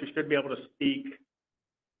phone, she should be able to speak.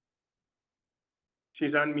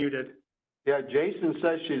 She's unmuted. Yeah, Jason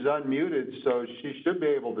says she's unmuted, so she should be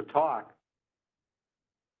able to talk.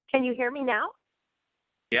 Can you hear me now?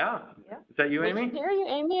 Yeah. Yeah. Is that you, Amy? We can hear you,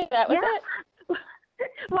 Amy. That was it.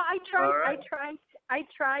 Well, I right.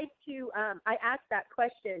 tried to, I asked that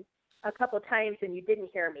question a couple of times and you didn't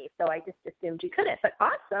hear me, so I just assumed you couldn't, but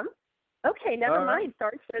awesome. Okay, never mind.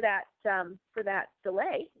 Sorry for that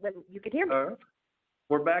delay when you could hear me.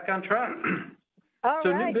 We're back on track. All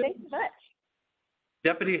So right, thanks so much.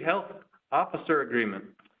 Deputy Health Officer Agreement.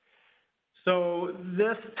 So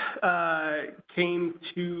this I'm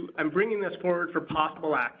bringing this forward for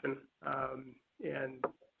possible action. And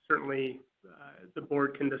certainly the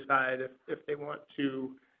board can decide if they want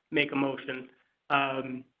to make a motion.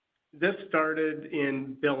 This started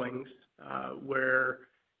in Billings, where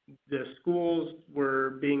the schools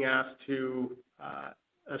were being asked to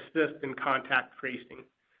assist in contact tracing.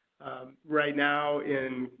 Right now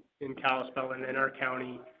in Kalispell and in our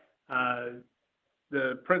county,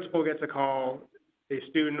 the principal gets a call, a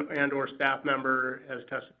student and or staff member has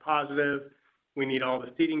tested positive. We need all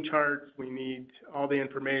the seating charts, we need all the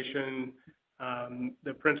information.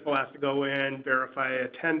 The principal has to go in, verify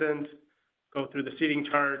attendance, go through the seating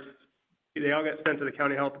charts. They all get sent to the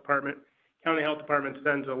county health department. County health department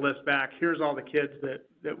sends a list back. Here's all the kids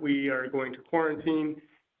that we are going to quarantine.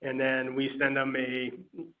 And then we send them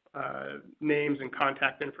names and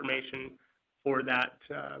contact information for that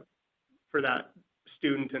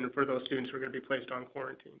student and for those students who are going to be placed on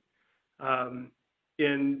quarantine.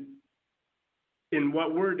 In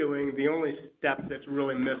what we're doing, the only step that's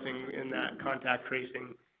really missing in that contact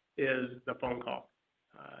tracing is the phone call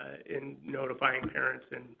in notifying parents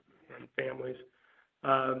and families.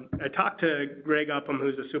 I talked to Greg Upham,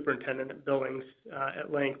 who's the superintendent at Billings,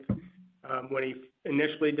 at length when he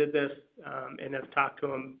initially did this, and have talked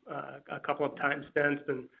to him a couple of times since,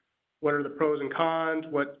 and what are the pros and cons,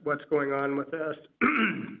 what's going on with this,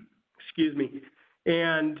 excuse me.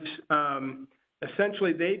 And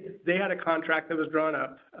essentially they had a contract that was drawn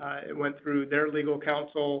up. It went through their legal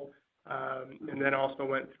counsel, and then also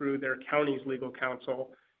went through their county's legal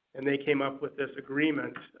counsel, and they came up with this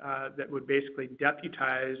agreement that would basically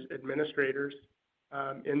deputize administrators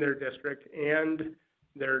in their district and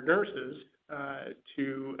their nurses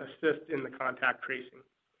to assist in the contact tracing.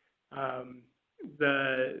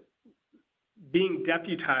 The being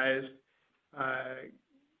deputized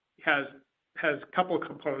has a couple of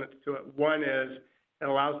components to it. One is it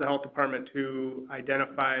allows the health department to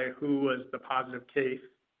identify who was the positive case,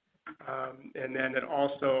 and then it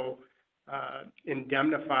also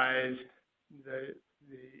indemnifies the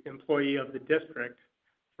employee of the district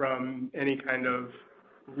from any kind of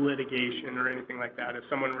litigation or anything like that. If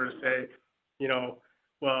someone were to say, you know,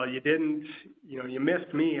 well, you didn't, you know, you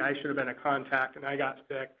missed me, I should have been a contact and I got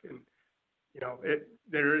sick, and, you know,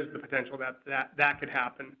 there is the potential that could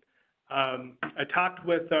happen. I talked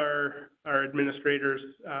with our administrators,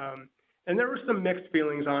 and there were some mixed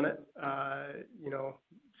feelings on it. You know,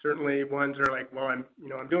 certainly ones are like, well, I'm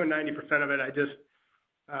doing 90% of it. I just,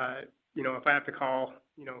 you know, if I have to call,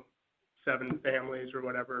 you know, 7 families or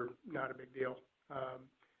whatever, not a big deal.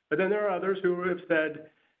 But then there are others who have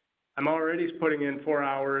said, I'm already putting in 4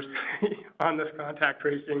 hours on this contact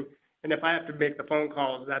tracing, and if I have to make the phone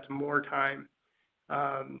calls, that's more time.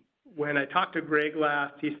 When I talked to Greg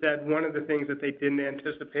last, he said one of the things that they didn't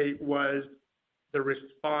anticipate was the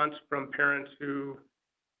response from parents who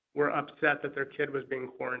were upset that their kid was being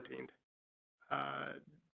quarantined.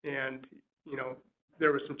 And, you know,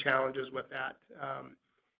 there were some challenges with that,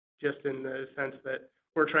 just in the sense that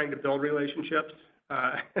we're trying to build relationships,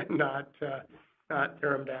 not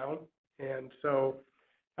tear them down. And so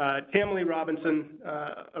Tammy Robinson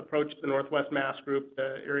approached the Northwest Mass Group,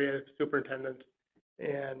 the area superintendent,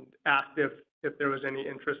 and asked if there was any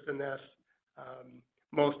interest in this.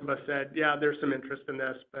 Most of us said, yeah, there's some interest in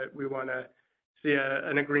this, but we want to see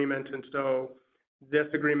an agreement. And so this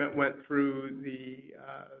agreement went through the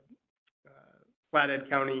Flathead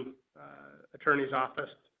County Attorney's Office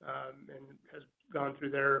and has gone through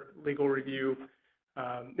their legal review.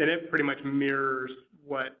 And it pretty much mirrors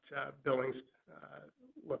what Billings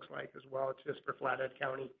looks like as well. It's just for Flathead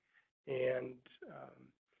County. And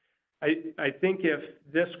I think if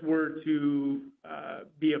this were to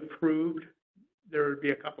be approved, there would be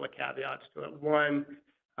a couple of caveats to it. One,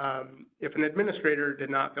 if an administrator did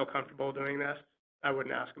not feel comfortable doing this, I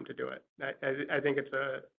wouldn't ask them to do it. I think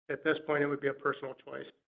at this point, it would be a personal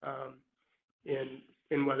choice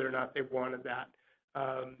in whether or not they wanted that.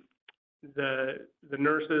 The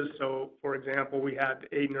nurses, so for example, we had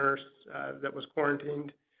a nurse that was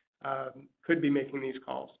quarantined, could be making these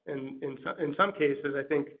calls. And in some cases, I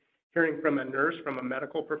think hearing from a nurse, from a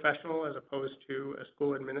medical professional, as opposed to a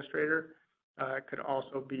school administrator, could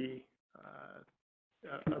also be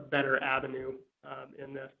a better avenue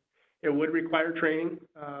in this. It would require training,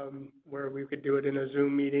 where we could do it in a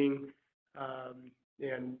Zoom meeting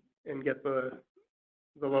and get the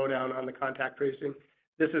lowdown on the contact tracing.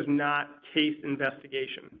 This is not case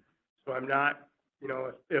investigation. So I'm not, you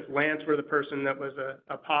know, if Lance were the person that was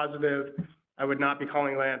a positive, I would not be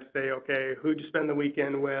calling Lance to say, okay, who'd you spend the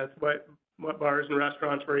weekend with? What bars and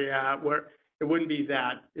restaurants were you at? It wouldn't be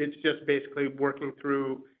that. It's just basically working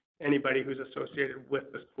through anybody who's associated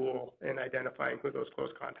with the school and identifying who those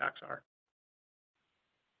close contacts are.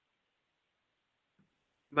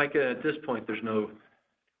 Micah, at this point, there's no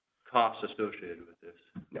cost associated with this.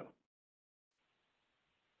 No.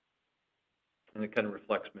 And it kind of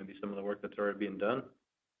reflects maybe some of the work that's already being done.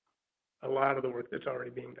 A lot of the work that's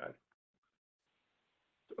already being done.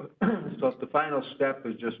 So if the final step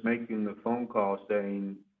is just making the phone call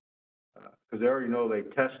saying, because they already know they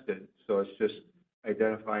tested, so it's just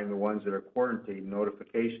identifying the ones that are quarantined,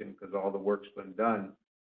 notification, because all the work's been done.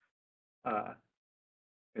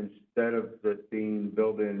 Instead of it being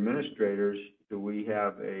built-in administrators, do we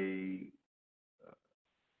have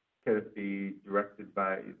can it be directed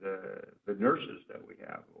by the nurses that we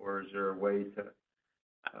have, or is there a way to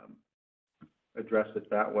address it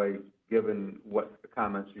that way, given what the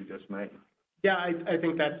comments you just made? Yeah, I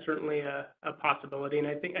think that's certainly a possibility, and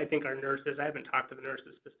I think our nurses, I haven't talked to the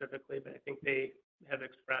nurses specifically, but I think they have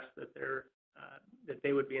expressed that that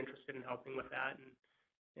they would be interested in helping with that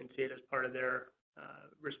and see it as part of their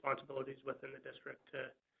responsibilities within the district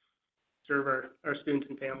to serve our students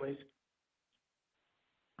and families.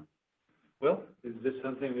 Well, is this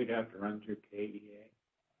something we'd have to run through KEA?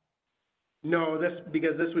 No,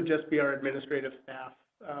 because this would just be our administrative staff.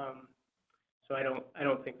 So I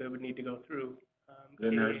don't think they would need to go through. The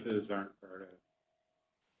KEA. nurses aren't part of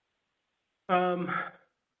it.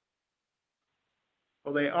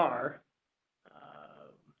 Well, they are.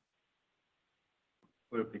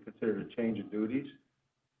 Would it be considered a change of duties?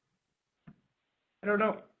 I don't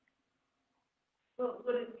know. Well,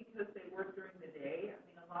 would it because they work during the day? I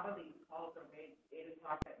mean, a lot of these calls are made 8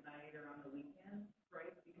 o'clock at night or on the weekends,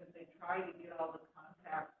 right? Because they try to get all the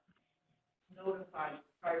contacts notified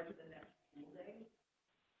prior to the next school day.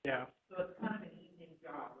 Yeah. So it's kind of an evening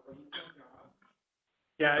job or a weekend job.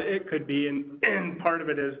 Yeah, it could be, and part of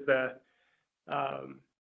it is the,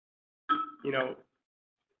 you know,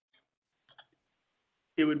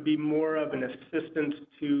 it would be more of an assistance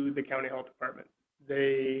to the county health department.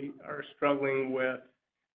 They are struggling with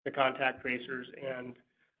the contact tracers, and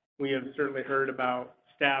we have certainly heard about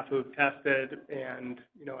staff who've tested and,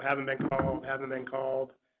 you know, haven't been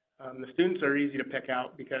called. The students are easy to pick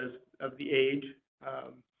out because of the age,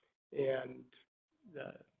 and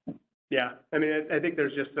yeah, I mean, I think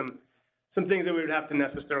there's just some things that we would have to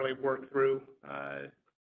necessarily work through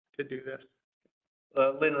to do this.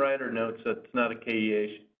 Lynn Ryder notes that it's not a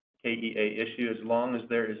KEA issue as long as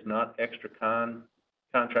there is not extra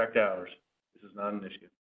contract hours. This is not an issue.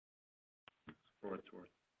 For what it's worth.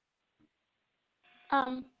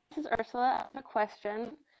 This is Ursula. I have a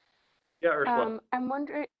question. Yeah, Ursula.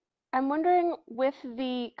 I'm wondering with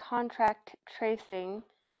the contract tracing,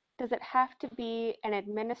 does it have to be an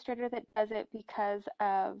administrator that does it because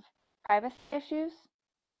of privacy issues?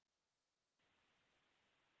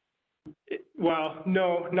 Well,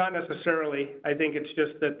 no, not necessarily. I think it's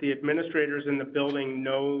just that the administrators in the building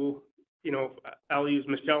know, you know, I'll use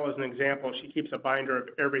Michelle as an example. She keeps a binder of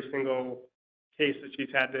every single case that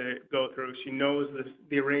she's had to go through. She knows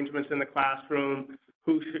the arrangements in the classroom,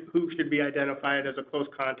 who should be identified as a close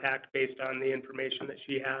contact based on the information that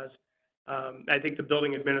she has. I think the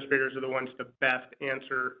building administrators are the ones to best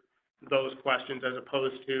answer those questions as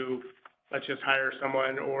opposed to let's just hire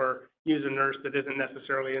someone or use a nurse that isn't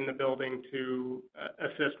necessarily in the building to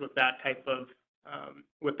assist with that type of,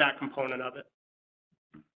 with that component of it.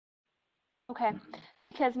 Okay,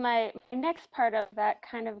 because my next part of that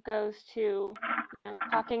kind of goes to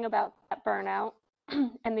talking about that burnout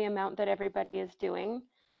and the amount that everybody is doing,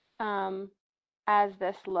 as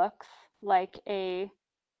this looks like a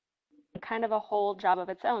kind of a whole job of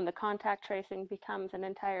its own. The contact tracing becomes an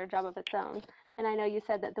entire job of its own. And I know you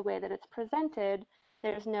said that the way that it's presented,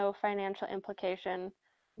 there's no financial implication,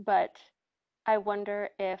 but I wonder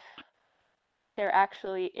if there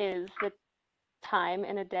actually is the time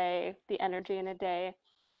in a day, the energy in a day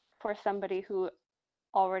for somebody who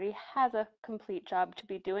already has a complete job to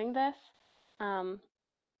be doing this.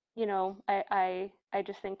 You know, I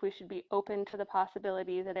just think we should be open to the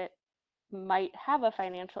possibility that it might have a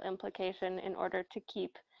financial implication in order to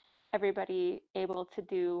keep everybody able to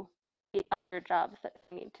do the other jobs that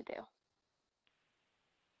they need to do.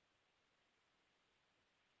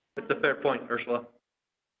 It's a fair point, Ursula.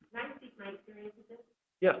 Can I speak my experience with this?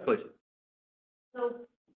 Yes, please. So,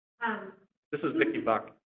 This is Vicki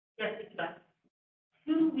Buck. yes, Vicki Buck.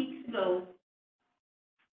 2 weeks ago.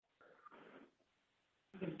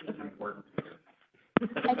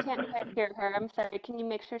 I can't quite hear her. I'm sorry. Can you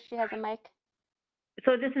make sure she has a mic?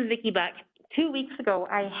 So this is Vicki Buck. 2 weeks ago,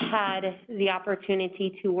 I had the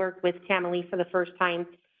opportunity to work with Tamalee for the first time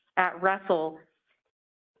at Russell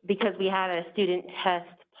because we had a student test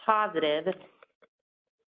positive.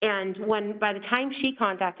 And by the time she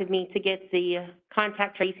contacted me to get the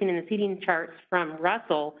contact tracing and the seating charts from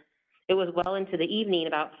Russell, it was well into the evening,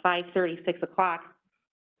 about 5:30, 6 o'clock.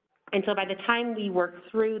 And so by the time we worked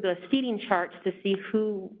through the seating charts to see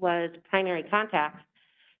who was primary contacts,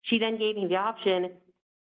 she then gave me the option,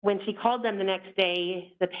 when she called them the next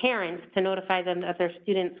day, the parents, to notify them that their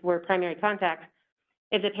students were primary contacts,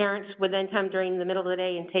 if the parents would then come during the middle of the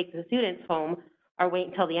day and take the students home or wait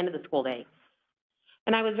until the end of the school day.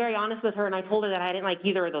 And I was very honest with her, and I told her that I didn't like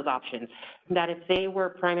either of those options, that if they were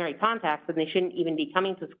primary contacts, then they shouldn't even be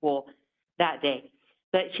coming to school that day.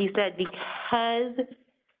 But she said because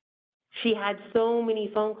she had so many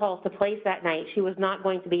phone calls to place that night, she was not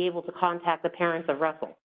going to be able to contact the parents of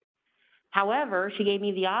Russell. However, she gave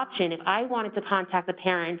me the option, if I wanted to contact the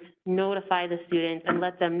parents, notify the students, and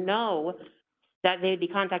let them know that they'd be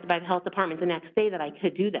contacted by the health department the next day, that I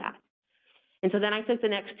could do that. And so then I took the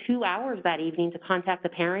next 2 hours that evening to contact the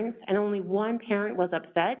parents, and only one parent was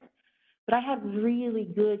upset. But I had really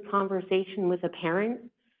good conversation with the parents.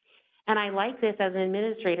 And I like this as an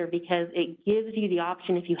administrator because it gives you the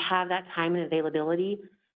option, if you have that time and availability,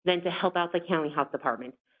 then to help out the county health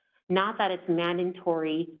department. Not that it's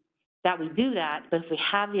mandatory that we do that, but if we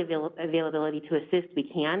have the availability to assist, we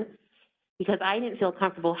can. Because I didn't feel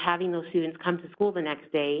comfortable having those students come to school the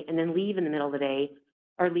next day and then leave in the middle of the day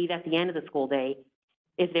or leave at the end of the school day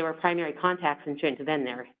if they were primary contacts and shouldn't have been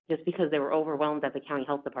there, just because they were overwhelmed at the county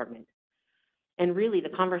health department. And really, the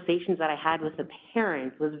conversations that I had with the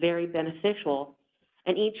parents was very beneficial.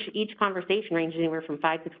 And each conversation ranged anywhere from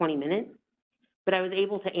 5 to 20 minutes. But I was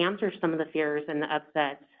able to answer some of the fears and the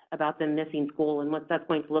upsets about them missing school and what that's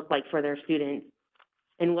going to look like for their students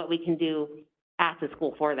and what we can do at the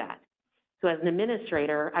school for that. So as an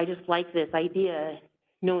administrator, I just like this idea,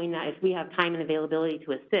 knowing that if we have time and availability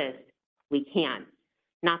to assist, we can.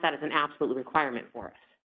 Not that it's an absolute requirement for us.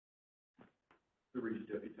 Were you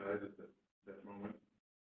deputized at that moment,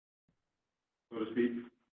 so to speak?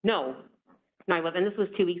 No, I wasn't. This was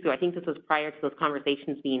 2 weeks ago. I think this was prior to those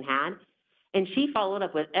conversations being had. And she followed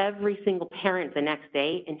up with every single parent the next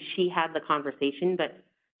day, and she had the conversation, but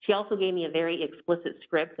she also gave me a very explicit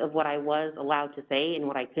script of what I was allowed to say and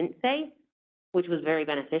what I couldn't say, which was very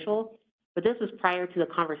beneficial. But this was prior to the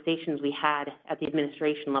conversations we had at the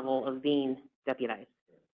administration level of being deputized.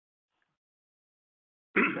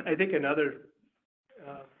 I think another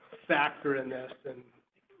factor in this, and,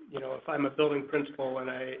 you know, if I'm a building principal and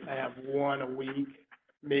I have one a week,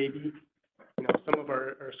 maybe, you know, some of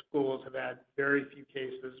our schools have had very few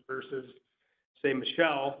cases versus, say,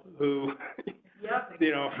 Michelle, who,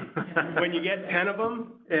 you know, when you get 10 of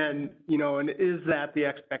them, and, you know, and is that the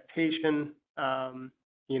expectation,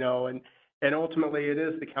 you know, and ultimately it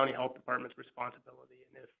is the county health department's responsibility.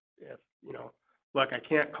 And if you know, look, I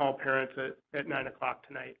can't call parents at 9 o'clock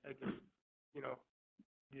tonight, I just, you know,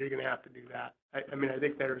 you're going to have to do that. I mean, I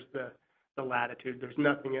think there's the latitude. There's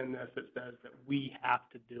nothing in this that says that we have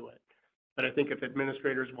to do it. But I think if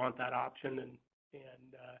administrators want that option and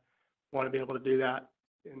want to be able to do that,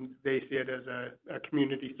 and they see it as a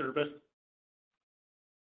community service,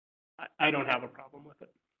 I don't have a problem with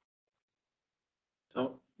it.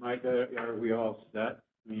 So, Micah, are we all set?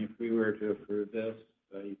 I mean, if we were to approve this,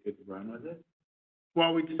 you could run with it?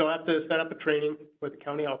 Well, we'd still have to set up a training with the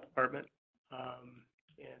county health department,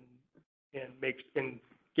 and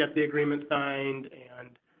get the agreement signed,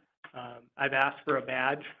 and I've asked for a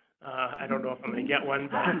badge. I don't know if I'm going to get one,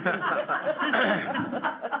 but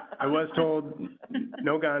I was told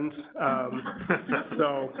no guns.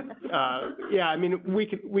 Yeah, I mean, we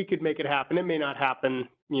could make it happen. It may not happen,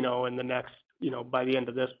 you know, in the next, you know, by the end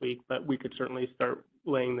of this week, but we could certainly start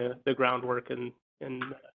laying the groundwork and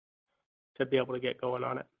to be able to get going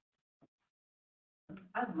on it.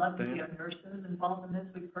 I'd love to see our nurses involved in this.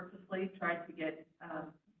 We purposely tried to get,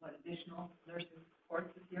 additional nursing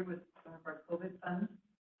support this year with some of our COVID funds.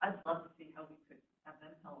 I'd love to see how we could have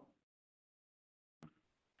them help.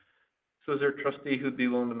 So is there a trustee who'd be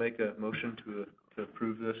willing to make a motion to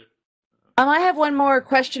approve this? I have one more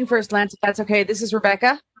question first, Lance, if that's okay. This is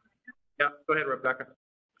Rebecca. Yeah, go ahead, Rebecca.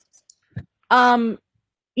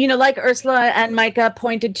 You know, like Ursula and Micah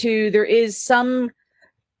pointed to, there is some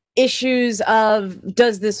issues of,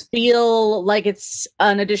 does this feel like it's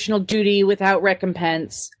an additional duty without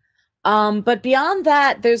recompense? But beyond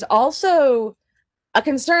that, there's also a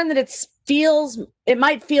concern that it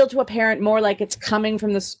might feel to a parent more like it's coming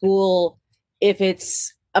from the school if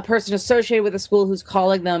it's a person associated with the school who's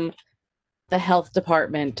calling them the health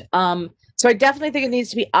department. So I definitely think it needs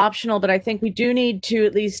to be optional, but I think we do need to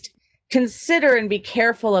at least consider and be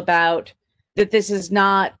careful about that this is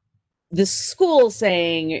not the school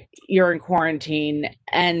saying you're in quarantine,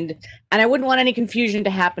 and I wouldn't want any confusion to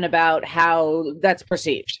happen about how that's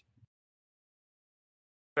perceived.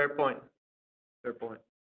 Fair point. Fair point.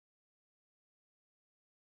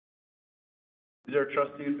 Is there a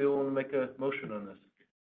trustee who'd be willing to make a motion on this?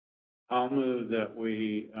 I'll move that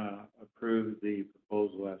we approve the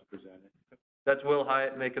proposal as presented. That's Will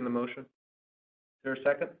Hyatt making the motion. Is there a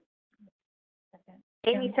second?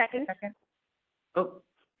 Amy, second. Oh,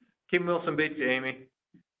 Kim Wilson beat you, Amy.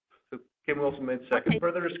 So Kim Wilson made second. Okay.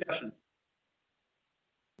 Further discussion?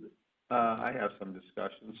 I have some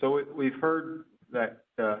discussion. So we've heard that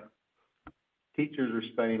teachers are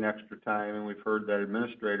spending extra time, and we've heard that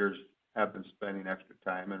administrators have been spending extra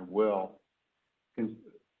time and will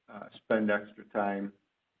spend extra time.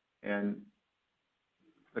 And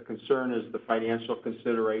the concern is the financial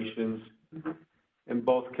considerations in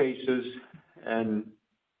both cases, and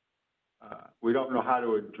we don't know how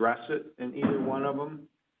to address it in either one of them.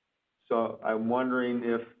 So I'm wondering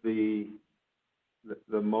if the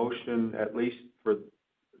motion, at least for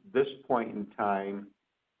this point in time,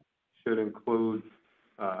 should include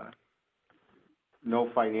no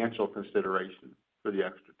financial consideration for the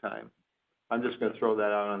extra time. I'm just going to throw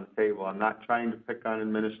that out on the table. I'm not trying to pick on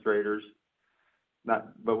administrators,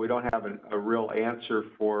 but we don't have a real answer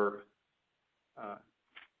for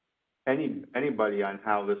anybody on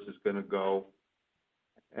how this is going to go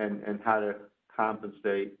and how to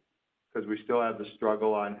compensate, because we still have the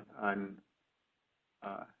struggle on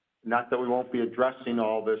not that we won't be addressing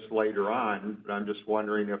all this later on, but I'm just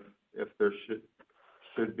wondering if there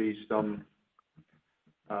should be some,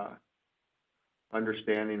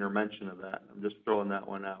 understanding or mention of that. I'm just throwing that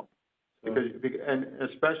one out. Because, and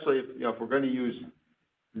especially if, if we're gonna use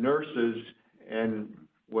nurses, and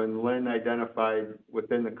when Lynn identified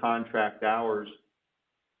within the contract hours,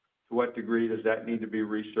 to what degree does that need to be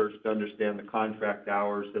researched to understand the contract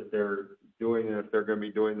hours that they're doing, and if they're gonna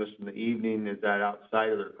be doing this in the evening, is that outside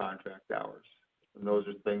of their contract hours? And those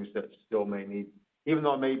are things that still may need, even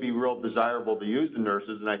though it may be real desirable to use the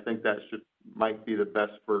nurses, and I think that might be the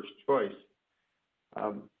best first choice,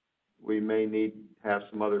 we may need to have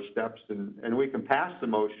some other steps, and we can pass the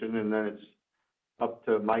motion, and then it's up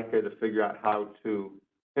to Micah to figure out how to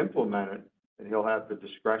implement it, and he'll have the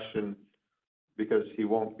discretion, because he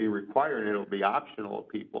won't be requiring it, it'll be optional of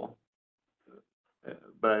people.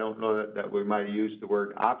 But I don't know that we might use the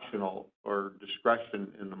word optional or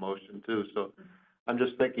discretion in the motion too, so I'm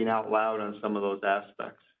just thinking out loud on some of those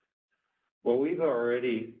aspects. Well, we've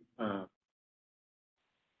already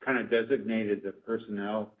kind of designated the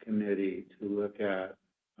personnel committee to look at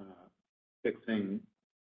fixing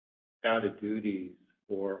added duties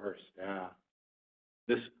for our staff.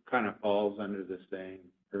 This kind of falls under the same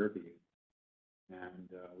purview. And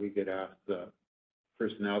we could ask the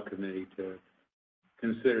personnel committee to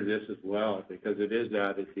consider this as well, because it is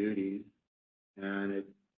added duties, and it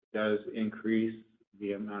does increase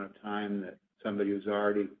the amount of time that somebody who's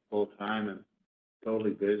already full-time and totally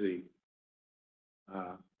busy.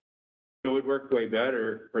 It would work way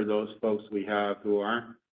better for those folks we have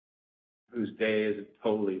whose day isn't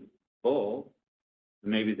totally full.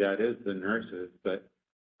 Maybe that is the nurses, but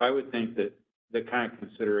I would think that the kind of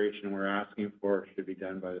consideration we're asking for should be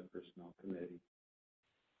done by the personnel committee.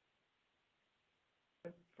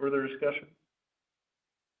 Further discussion?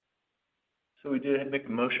 So we did make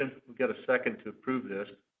a motion. We've got a second to approve this.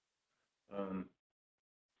 So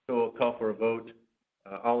we'll call for a vote.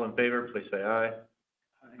 All in favor, please say aye.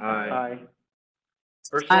 Aye.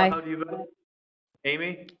 Ursula, Aye. how do you vote?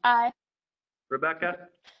 Amy? Aye. Rebecca?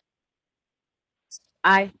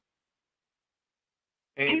 Aye.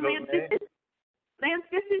 Any vote nay? Lance,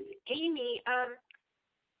 this is Amy.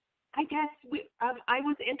 I guess I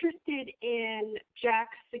was interested in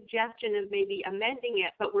Jack's suggestion of maybe amending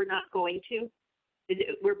it, but we're not going to.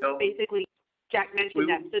 Basically, Jack mentioned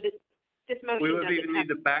that, so this motion We would doesn't either have. need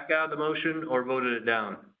to back out of the motion or voted it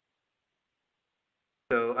down.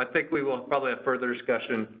 So I think we will probably have further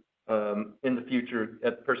discussion in the future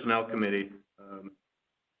at the Personnel Committee,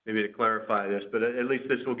 maybe to clarify this, but at least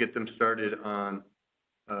this will get them started on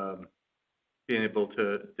being able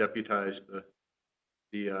to deputize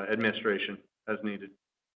the administration as needed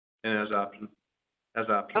and as option.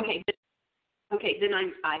 Okay, then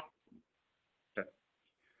I'm aye. Okay.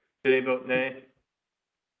 Did they vote nay?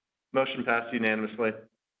 Motion passed unanimously.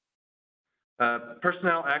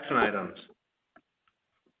 Personnel action items.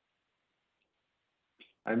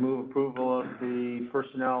 I move approval of the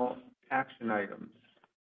personnel action items.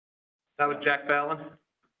 That was Jack Fallon?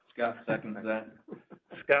 Scott seconds that.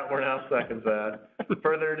 Scott Warnow seconds that.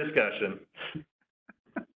 Further discussion.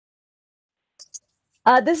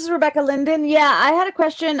 This is Rebecca Linden. Yeah, I had a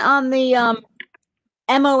question on the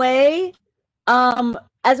MOA.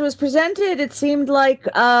 As it was presented, it seemed like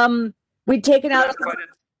we'd taken out.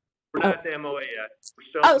 We're not at the MOA yet. We're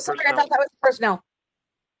still Oh, at the sorry, I personnel. thought that was personnel.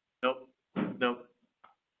 Nope.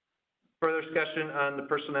 Further discussion on the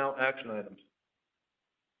personnel action items.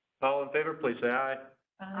 All in favor, please say aye.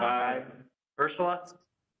 Aye. Ursula?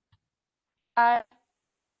 Aye.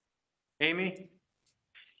 Amy?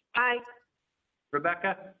 Aye.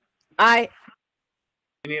 Rebecca? Aye.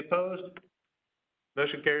 Any opposed?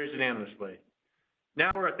 Motion carries unanimously.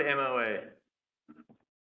 Now we're at the MOA.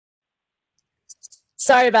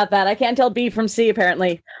 Sorry about that. I can't tell B from C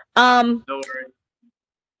apparently. No worries.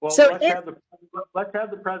 Well, So let's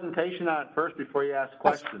have the presentation on it first before you ask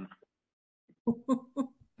questions.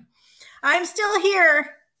 I'm still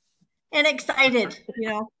here and excited,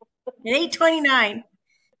 at 8:29.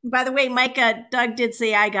 By the way, Micah, Doug did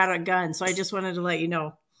say I got a gun, so I just wanted to let you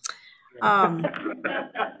know.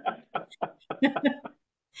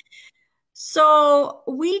 So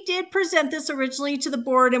we did present this originally to the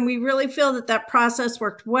board, and we really feel that process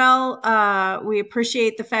worked well. We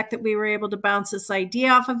appreciate the fact that we were able to bounce this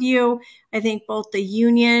idea off of you. I think both the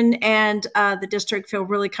union and the district feel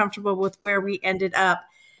really comfortable with where we ended up.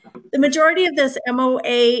 The majority of this MOA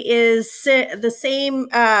is the same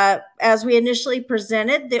as we initially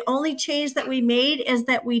presented. The only change that we made is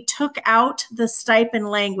that we took out the stipend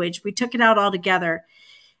language. We took it out altogether.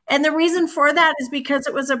 And the reason for that is because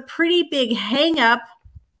it was a pretty big hang up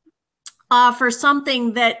for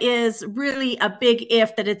something that is really a big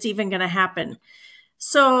if that it's even going to happen.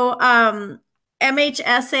 So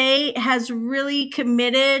MHSA has really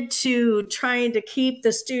committed to trying to keep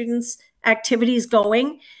the students' activities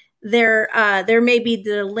going. There may be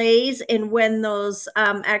delays in when those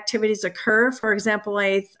activities occur. For example,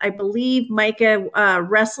 I believe Micah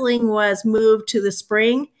wrestling was moved to the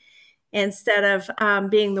spring instead of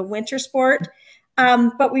being the winter sport.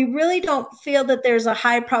 But we really don't feel that there's a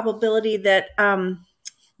high probability that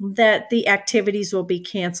that the activities will be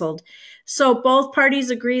canceled. So both parties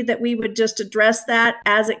agreed that we would just address that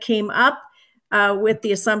as it came up, with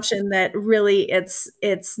the assumption that really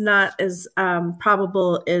it's not as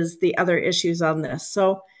probable as the other issues on this.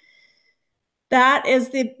 So that is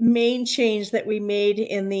the main change that we made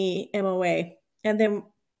in the MOA. And then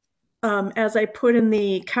as I put in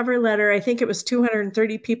the cover letter, I think it was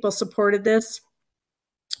 230 people supported this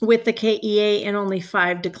with the KEA, and only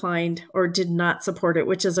 5 declined or did not support it,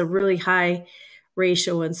 which is a really high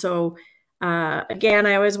ratio. And so, again,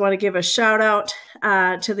 I always want to give a shout out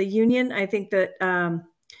to the union. I think that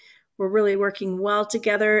we're really working well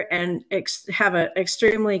together and have an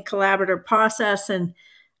extremely collaborative process, and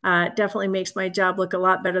definitely makes my job look a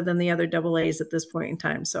lot better than the other AAs at this point in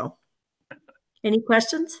time. So, any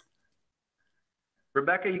questions?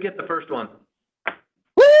 Rebecca, you get the first one.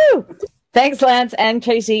 Woo! Thanks, Lance and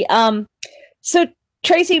Tracy. So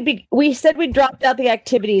Tracy, we said we dropped out the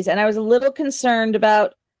activities, and I was a little concerned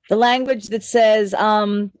about the language that says,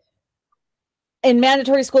 in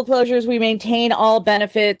mandatory school closures, we maintain all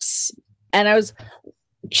benefits. And I was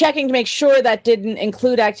checking to make sure that didn't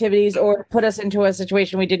include activities or put us into a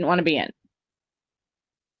situation we didn't want to be in.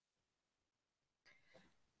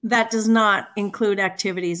 That does not include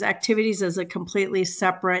activities. Activities is a completely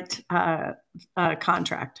separate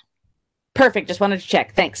contract. Perfect. Just wanted to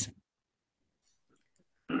check. Thanks.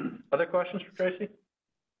 Other questions for Tracy?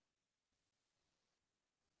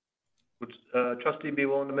 Would trustee be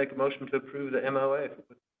willing to make a motion to approve the MOA?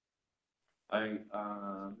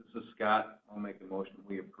 This is Scott. I'll make a motion.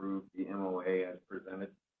 We approve the MOA as presented.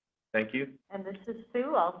 Thank you. And this is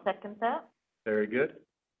Sue. I'll second that. Very good.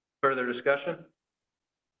 Further discussion?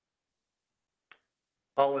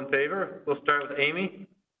 All in favor? We'll start with Amy.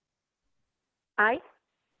 Aye.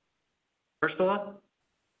 Ursula?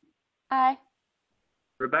 Aye.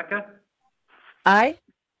 Rebecca? Aye.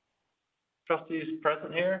 Trustees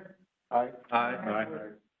present here? Aye. Aye.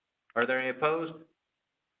 Are there any opposed?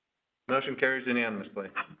 Motion carries unanimously.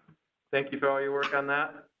 Thank you for all your work on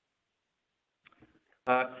that.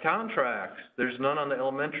 Contracts, there's none on the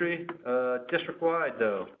elementary, district-wide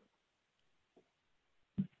though.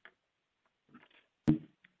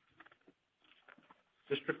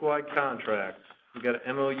 District-wide contracts. We got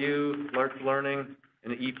an MOU, large learning,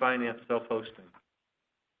 and an e-finance self-hosting.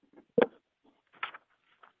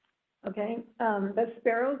 Okay, the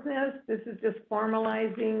Sparrow's Nest, this is just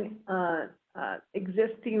formalizing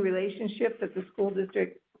existing relationship that the school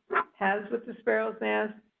district has with the Sparrow's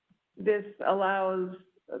Nest. This allows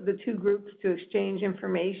the two groups to exchange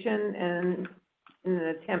information and in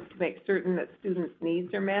an attempt to make certain that students'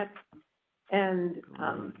 needs are met. And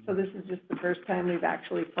so this is just the first time we've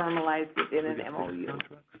actually formalized it in an MOU.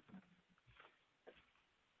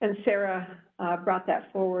 And Sarah brought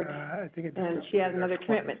that forward, and she has another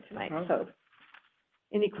commitment tonight, so.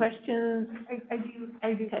 Any questions? I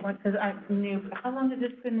do want, because I'm new. How long has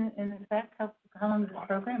this been in effect? How long is this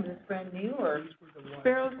program? Is this brand new or?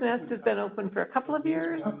 Sparrow's Nest has been open for a couple of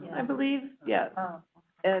years, I believe, yeah.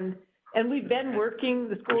 And we've been working,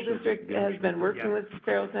 the school district has been working with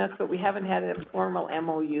Sparrow's Nest, but we haven't had a formal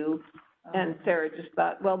MOU. And Sarah just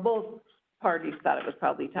thought, well, both parties thought it was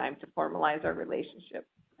probably time to formalize our relationship.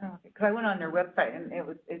 Okay, because I went on their website and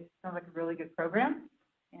it sounds like a really good program.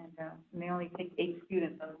 And they only take 8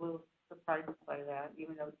 students. I was a little surprised by that,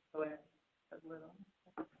 even though it's so little.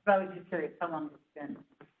 But I was just curious how long it's been.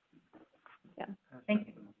 Yeah. Thank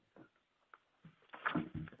you.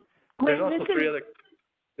 There's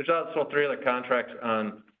also three other contracts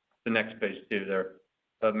on the next page too. They're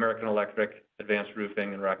American Electric, Advanced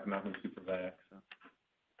Roofing, and Rocky Mountain Supervac.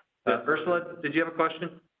 So. Ursula, did you have a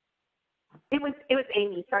question? It was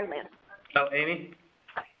Amy. Sorry, Lance. Oh, Amy?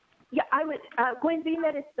 Yeah, I was going, being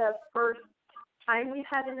that it's the first time we've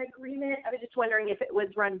had an agreement, I was just wondering if it was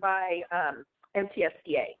run by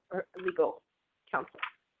MTSBA or legal counsel.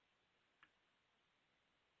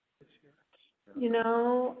 You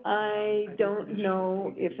know, I don't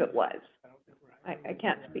know if it was. I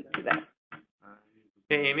can't speak to that.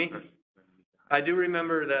 Hey, Amy? I do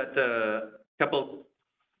remember that a couple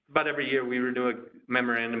about every year, we renew a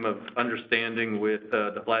memorandum of understanding with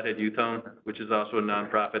the Flathead Youth Home, which is also a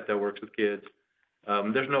nonprofit that works with kids.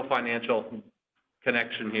 There's no financial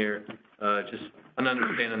connection here, just an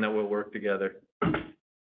understanding that we'll work together.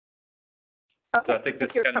 Okay, So I think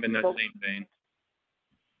that's you're kind of in that comfortable. same vein.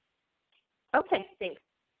 Okay, thanks.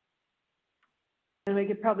 And we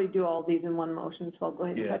could probably do all these in one motion, so I'll go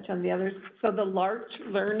ahead and Yeah. touch on the others. So the Larch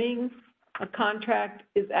Learning contract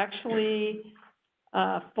is actually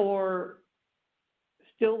for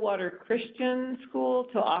Stillwater Christian School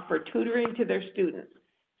to offer tutoring to their students.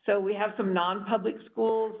 So we have some non-public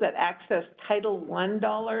schools that access Title I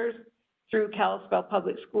dollars through Kalispell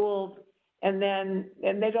Public Schools, and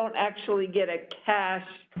they don't actually get a cash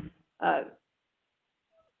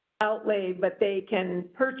outlay, but they can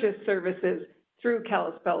purchase services through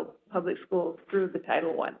Kalispell Public Schools through the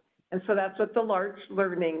Title I. And so that's what the Larch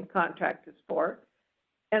Learning contract is for.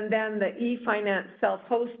 And then the e-finance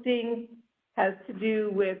self-hosting has to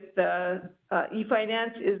do with the,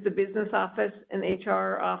 e-finance is the business office and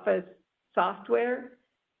HR office software.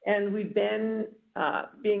 And we've been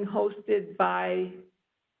being hosted by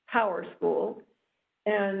Power School.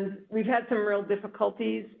 And we've had some real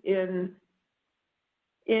difficulties in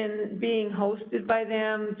being hosted by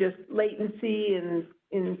them, just latency and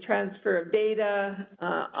in transfer of data.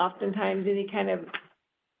 Oftentimes any kind of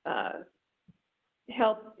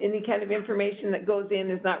help, any kind of information that goes in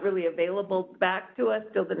is not really available back to us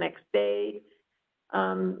till the next day.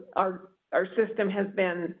 Our system has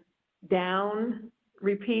been down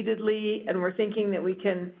repeatedly, and we're thinking that we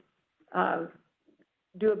can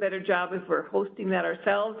do a better job if we're hosting that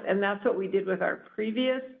ourselves, and that's what we did with our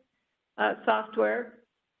previous software.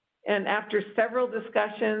 And after several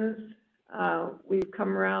discussions, we've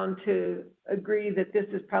come around to agree that this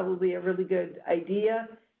is probably a really good idea.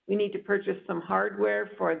 We need to purchase some hardware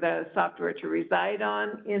for the software to reside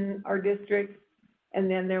on in our district, and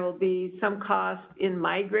then there will be some cost in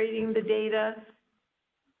migrating the data.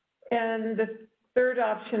 And the third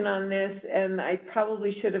option on this, and I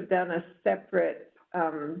probably should have done a separate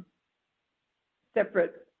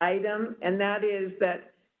item, and that is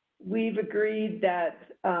that we've agreed that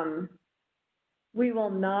we will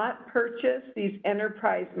not purchase these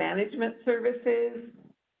enterprise management services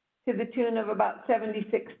to the tune of about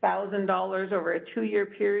 $76,000 over a 2-year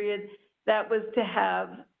period. That was to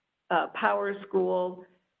have Power School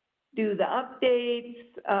do the updates,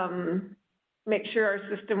 make sure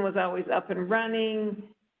our system was always up and running,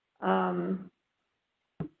 and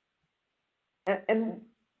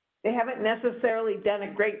they haven't necessarily done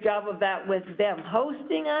a great job of that with them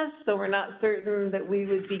hosting us, so we're not certain that we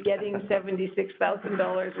would be getting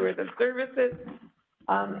 $76,000 worth of services.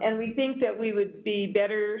 And we think that we would be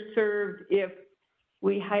better served if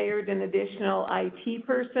we hired an additional IT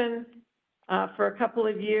person for a couple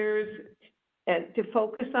of years to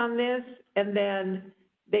focus on this, and then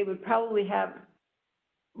they would probably have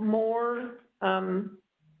more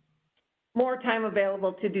time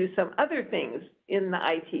available to do some other things in the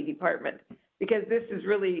IT department, because this is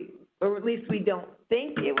really, or at least we don't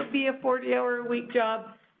think it would be a 40-hour-a-week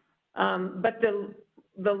job, but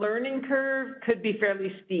the learning curve could be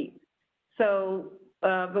fairly steep. So,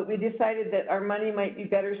 but we decided that our money might be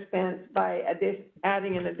better spent by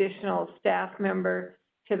adding an additional staff member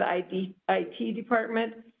to the IT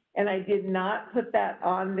department, and I did not put that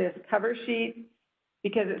on this cover sheet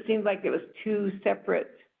because it seemed like it was two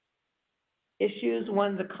separate issues.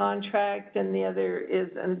 One's a contract and the other is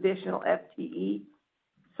an additional FTE.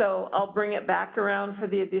 So I'll bring it back around for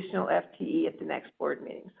the additional FTE at the next board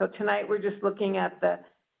meeting. So tonight we're just looking at the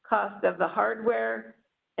cost of the hardware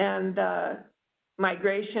and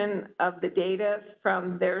migration of the data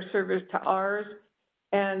from their servers to ours.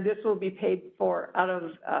 And this will be paid for out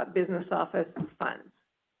of business office funds.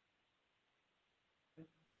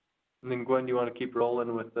 And then Gwen, do you want to keep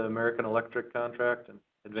rolling with the American Electric contract and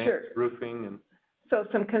advanced roofing and? So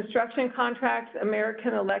some construction contracts,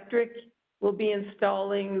 American Electric will be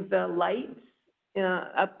installing the lights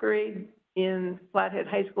upgrade in Flathead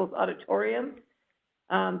High School's auditorium.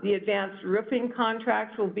 The advanced roofing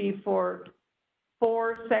contracts will be for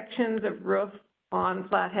 4 sections of roof on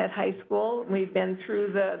Flathead High School. We've been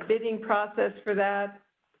through the bidding process for that,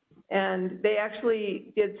 and they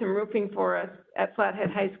actually did some roofing for us at Flathead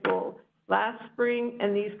High School last spring,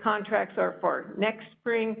 and these contracts are for next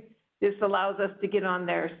spring. This allows us to get on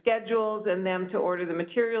their schedules and them to order the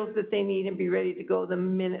materials that they need and be ready to go the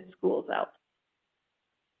minute school's out.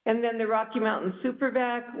 And then the Rocky Mountain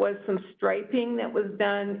Supervac was some striping that was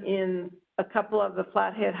done in a couple of the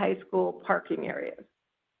Flathead High School parking areas.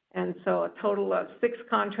 And so a total of 6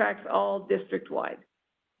 contracts, all district-wide.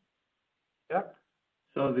 Yep.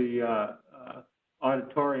 So the,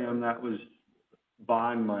 auditorium, that was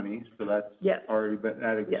bond money, so that's Yes. already, but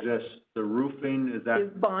that Yes. exists. The roofing, is that?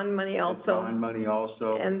 Is bond money is also, bond money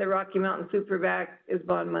also? and the Rocky Mountain Supervac is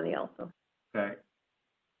bond money also. Okay.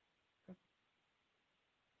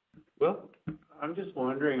 Well, I'm just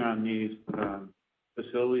wondering on these,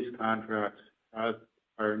 facilities contracts,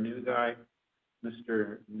 our new guy,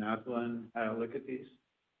 Mr. Naslin, had a look at these?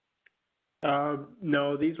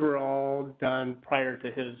 No, these were all done prior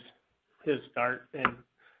to his start, and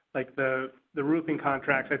like the roofing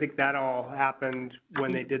contracts, I think that all happened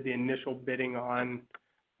when they did the initial bidding on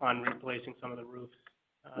replacing some of the roofs.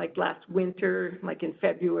 Like last winter, like in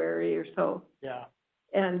February or so. Yeah.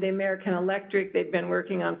 And the American Electric, they've been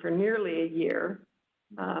working on for nearly a year.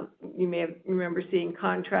 You may remember seeing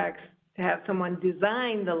contracts to have someone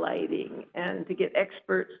design the lighting and to get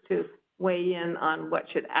experts to weigh in on what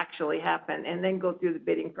should actually happen and then go through the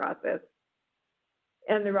bidding process.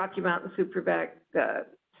 And the Rocky Mountain Supervac,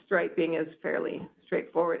 striping is fairly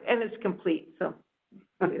straightforward and it's complete, so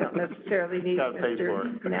we don't necessarily need Gotta pay for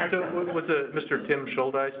it. Mr. Naslin. So was it Mr. Tim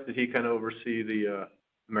Schuldeis, did he kind of oversee the,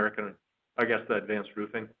 American, I guess, the advanced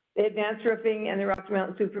roofing? The advanced roofing and the Rocky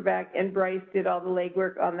Mountain Supervac, and Bryce did all the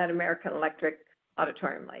legwork on that American Electric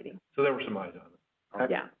auditorium lighting. So there were some eyes on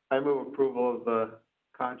it. Yeah. I move approval of the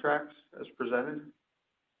contracts as presented.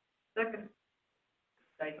 Second.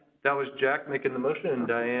 That was Jack making the motion and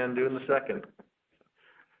Diane doing the second.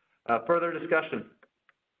 Further discussion?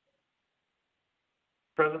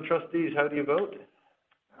 Present trustees, how do you vote?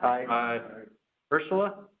 Aye. Aye.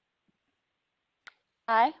 Ursula?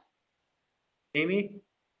 Aye. Amy?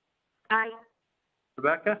 Aye.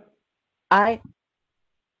 Rebecca? Aye.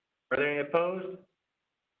 Are there any opposed?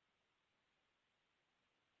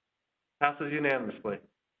 Passes unanimously.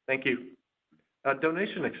 Thank you.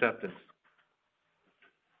 Donation acceptance.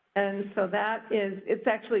 And so that is, it's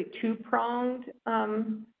actually two-pronged,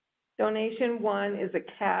 donation. One is a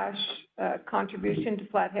cash, contribution to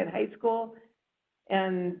Flathead High School,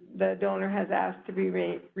 and the donor has asked to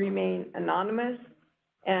remain anonymous.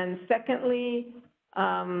 And secondly,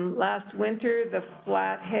 last winter, the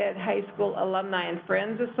Flathead High School Alumni and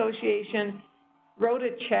Friends Association wrote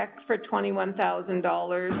a check for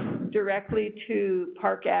 $21,000 directly to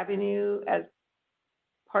Park Avenue as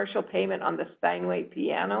partial payment on the Steinway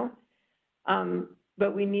piano.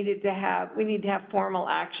 But we need to have formal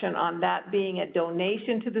action on that being a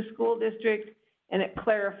donation to the school district, and it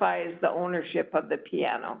clarifies the ownership of the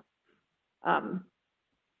piano.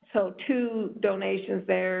 So two donations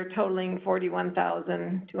there totaling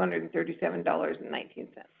 $41,237.19.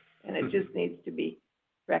 And it just needs to be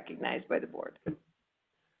recognized by the board.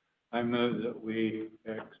 I move that we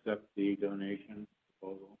accept the donation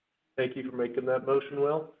proposal. Thank you for making that motion,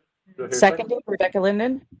 Will. Do I hear a Seconded, Rebecca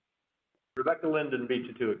Linden. Rebecca Linden beat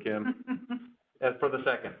you to it, Kim. And for the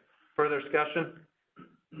second. Further discussion?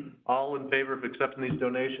 All in favor of accepting these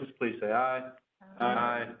donations, please say aye.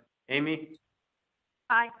 Aye. Amy?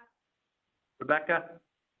 Aye. Rebecca?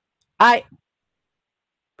 Aye.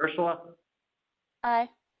 Ursula? Aye.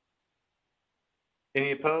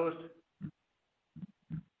 Any opposed?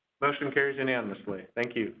 Motion carries unanimously.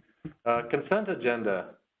 Thank you. Consent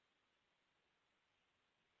agenda.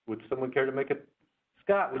 Would someone care to make it?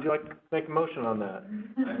 Scott, would you like to make a motion on that?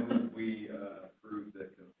 I move we approve the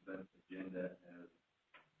consent agenda as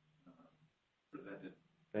presented.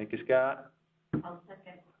 Thank you, Scott. I'll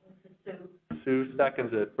second. This is Sue. Sue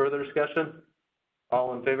seconds it. Further discussion?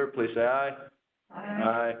 All in favor, please say aye.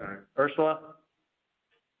 Aye. Aye. Ursula?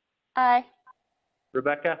 Aye.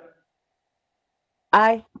 Rebecca?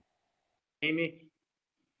 Aye. Amy?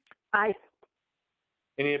 Aye.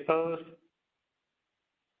 Any opposed?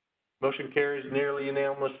 Motion carries nearly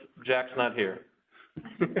unanimous. Jack's not here.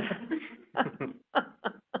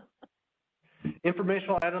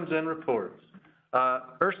 Informational items and reports.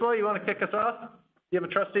 Ursula, you want to kick us off? You have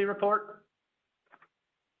a trustee report?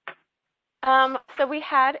 So we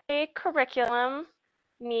had a curriculum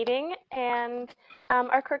meeting, and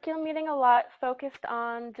our curriculum meeting a lot focused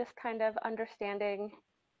on just kind of understanding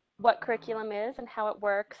what curriculum is and how it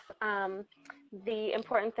works, the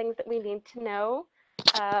important things that we need to know.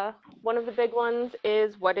 One of the big ones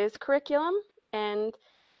is what is curriculum, and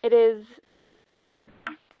it is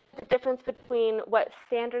the difference between what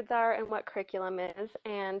standards are and what curriculum is.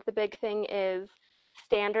 And the big thing is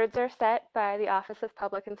standards are set by the Office of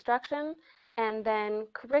Public Instruction, and then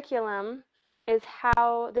curriculum is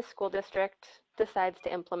how the school district decides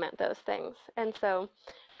to implement those things. And so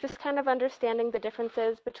just kind of understanding the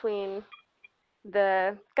differences between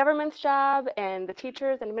the government's job and the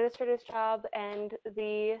teachers and administrators' job and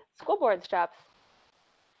the school board's jobs.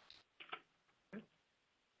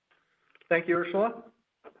 Thank you, Ursula.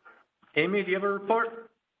 Amy, do you have a report?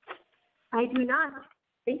 I do not.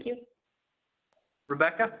 Thank you.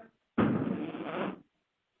 Rebecca?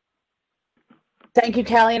 Thank you,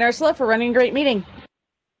 Callie and Ursula, for running a great meeting.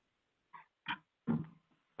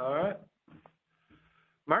 All right.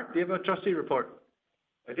 Mark, do you have a trustee report?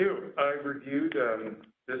 I do. I reviewed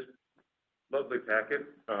this lovely packet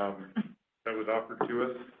that was offered to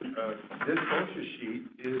us. This OSHA sheet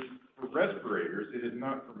is for respirators. It is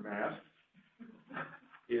not for masks.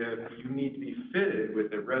 If you need to be fitted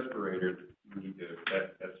with a respirator, you need to,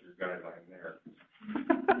 that's your guideline there.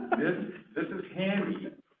 This is handy,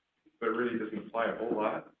 but it really doesn't apply a whole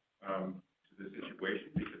lot to the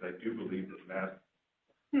situation, because I do believe that masks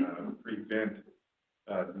prevent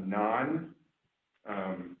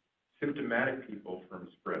non-symptomatic people from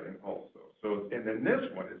spreading also. So, and then this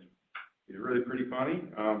one is really pretty funny.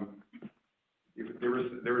 There was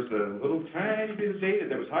a little tiny bit of data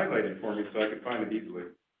that was highlighted for me so I could find it easily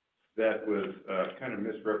that was kind of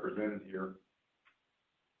misrepresented here.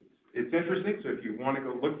 It's interesting, so if you want to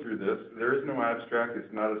go look through this, there is no abstract,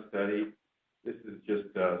 it's not a study. This is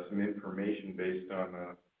just some information based on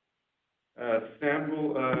a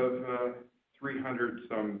sample of 300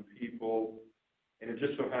 some people, and it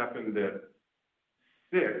just so happened that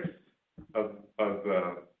 6 of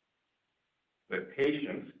the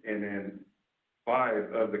patients and then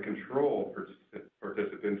 5 of the control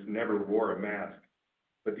participants never wore a mask,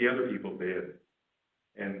 but the other people did.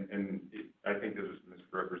 And I think this was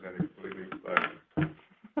misrepresented completely by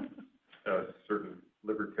a certain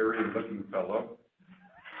libertarian-looking fellow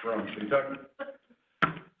from Kentucky.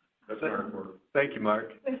 That's my report. Thank you,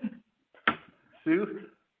 Mark. Sue?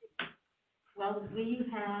 Well, we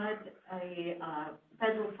had a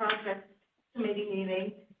federal projects committee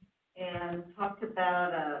meeting and talked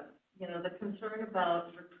about, the concern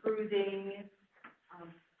about recruiting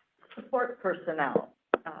support personnel,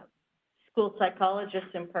 school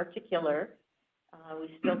psychologists in particular. We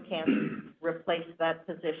still can't replace that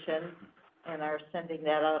position and are sending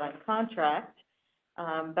that out on contract.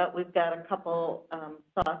 But we've got a couple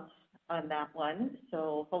thoughts on that one,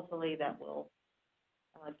 so hopefully that will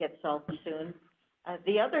get solved soon.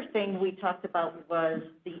 The other thing we talked about was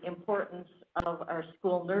the importance of our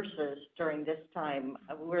school nurses during this time.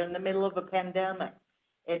 We're in the middle of a pandemic.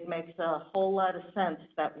 It makes a whole lot of sense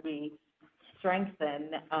that we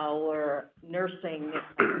strengthen our nursing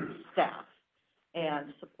staff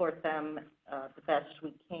and support them the best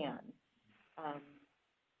we can.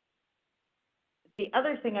 The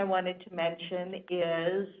other thing I wanted to mention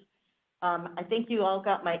is I think you all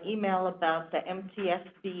got my email about the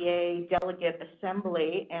MTSBA delegate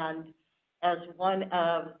assembly, and as one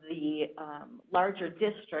of the larger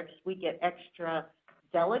districts, we get extra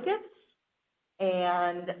delegates.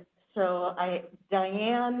 And so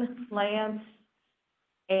Diane, Lance,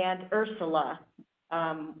 and Ursula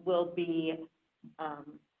will be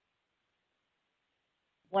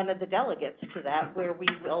one of the delegates to that, where we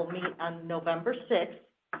will meet on November 6th.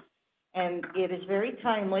 And it is very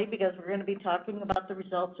timely because we're going to be talking about the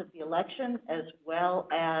results of the election as well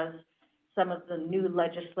as some of the new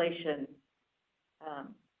legislation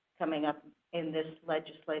coming up in this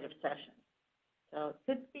legislative session. So it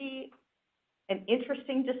could be an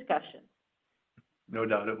interesting discussion. No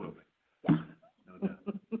doubt it will be. Yeah. No doubt.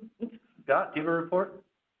 Scott, do you have a report?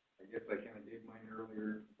 I guess I kind of gave mine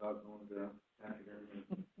earlier about going to academic,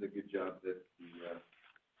 the good job that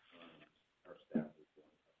our staff is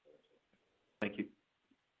doing. Thank you.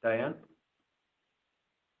 Diane?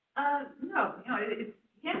 No, it's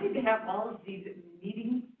handy to have all of these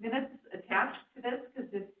meeting minutes attached to this,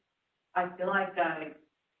 because I feel like I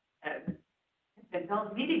have been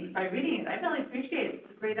held meetings by reading it. I really appreciate it.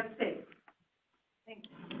 It's a great update. Thanks.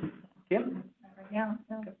 Kim? Yeah.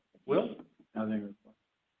 No. Will? Nothing.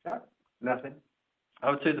 Scott? Nothing.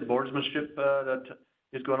 I would say the boardsmanship that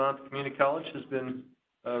is going on at community college has been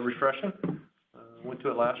refreshing. Went to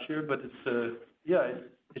it last year, but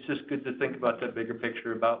it's just good to think about that bigger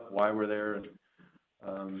picture about why we're there. And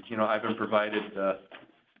I've been provided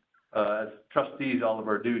as trustees all of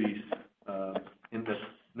our duties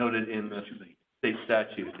noted in the state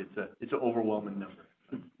statute. It's an overwhelming number,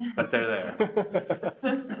 but they're there.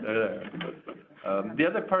 They're there. The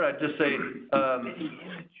other part I'd just say,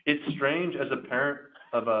 it's strange as a parent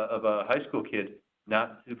of a high school kid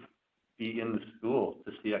not to be in the school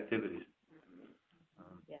to see activities.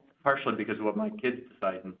 Partially because of what my kids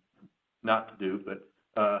decided not to do, but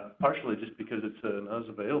partially just because it's not as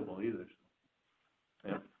available either.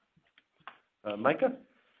 So, yeah. Micah?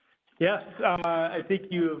 Yes, I think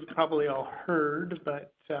you have probably all heard,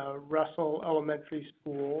 but Russell Elementary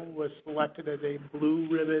School was selected as a blue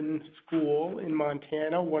ribbon school in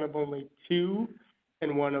Montana, one of only two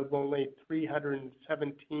and one of only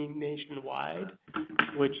 317 nationwide,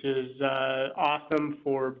 which is awesome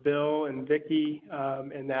for Bill and Vicki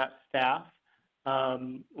and that staff.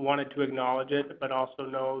 Wanted to acknowledge it, but also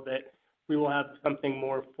know that we will have something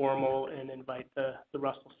more formal and invite the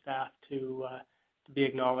Russell staff to be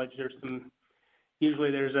acknowledged.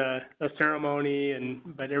 Usually there's a ceremony,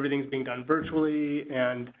 but everything's being done virtually,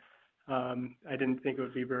 and I didn't think it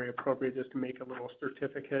would be very appropriate just to make a little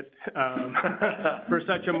certificate for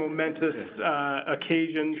such a momentous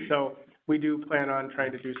occasion. So we do plan on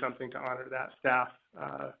trying to do something to honor that staff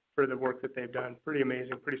for the work that they've done. Pretty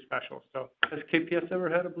amazing, pretty special. So Has KPS ever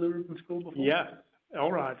had a blue ribbon school before? yes,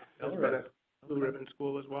 Elrod has been a blue ribbon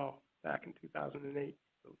school as well back in 2008.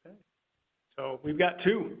 Okay. So we've got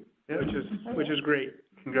two, which is great.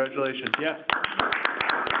 Congratulations. Yes.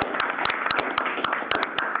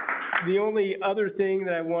 The only other thing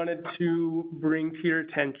that I wanted to bring to your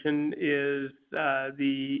attention is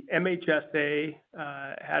the MHSA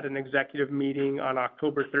had an executive meeting on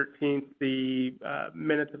October 13th. The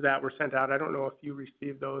minutes of that were sent out. I don't know if you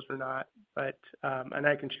received those or not, but and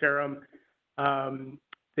I can share them.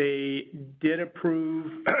 They did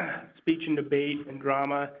approve speech and debate and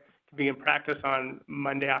drama to be in practice on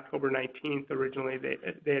Monday, October 19th. Originally,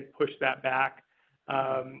 they had pushed that back,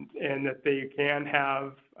 and that they can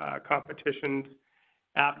have competitions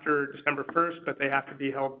after December 1st, but they have to be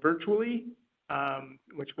held virtually,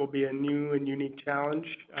 which will be a new and unique challenge.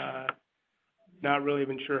 Not really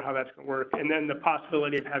even sure how that's going to work. And then the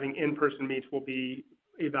possibility of having in-person meets will be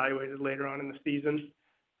evaluated later on in the season.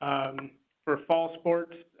 For fall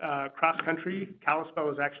sports, cross-country, Kalispell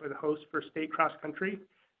is actually the host for state cross-country.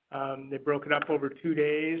 They broke it up over 2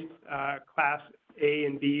 days. Class A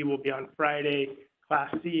and B will be on Friday.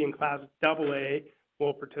 Class C and Class AA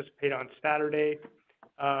will participate on Saturday.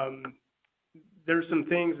 There's some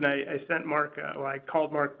things, and I sent Mark, I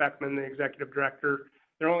called Mark Beckman, the executive director.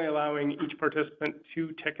 They're only allowing each participant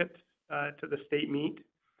 2 tickets to the state meet.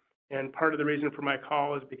 And part of the reason for my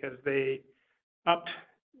call is because they upped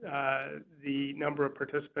the number of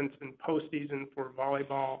participants in postseason for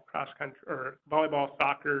volleyball, cross-country, or volleyball,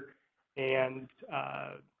 soccer, and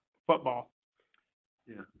football.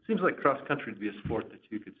 Yeah. Seems like cross-country would be a sport that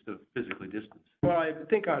you could still physically distance. Well, I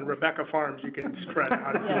think on Rebecca Farms, you can spread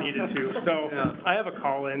out if you needed to. So Yeah. I have a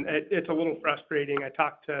call in. It's a little frustrating. I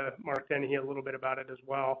talked to Mark Dennehy a little bit about it as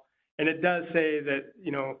well. And it does say that,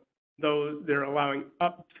 though they're allowing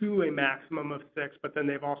up to a maximum of 6, but then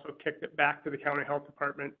they've also kicked it back to the county health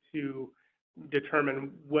department to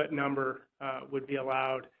determine what number would be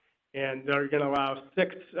allowed. And they're going to allow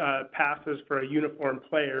 6 passes for a uniform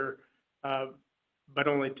player, but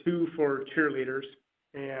only 2 for cheerleaders.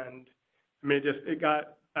 And I mean,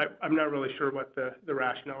 I'm not really sure what the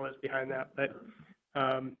rationale is behind that, but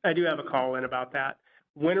I do have a call in about that.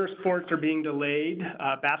 Winter sports are being delayed.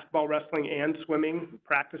 Basketball, wrestling, and swimming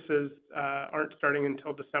practices aren't starting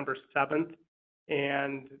until December 7th.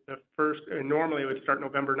 And normally it would start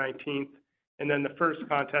November 19th. And then the first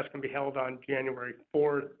contest can be held on January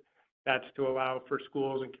 4th. That's to allow for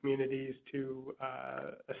schools and communities to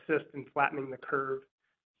assist in flattening the curve.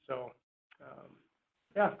 So,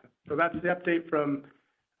 yeah, so that's the update from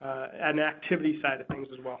an activity side of things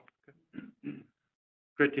as well.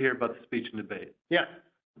 Great to hear about the speech and debate. Yeah.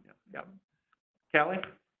 Yeah. Callie?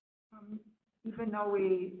 Even though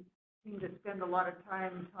we seem to spend a lot of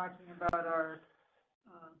time talking about our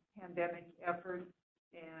pandemic efforts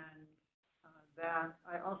and that,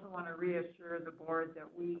 I also want to reassure the board that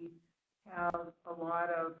we have a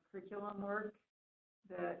lot of curriculum work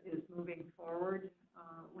that is moving forward.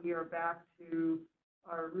 We are back to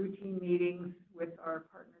our routine meetings with our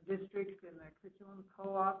partner districts in the curriculum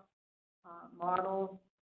co-op model.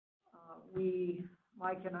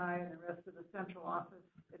 Mike and I and the rest of the central office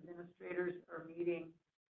administrators are meeting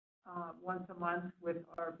once a month with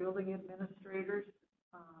our building administrators.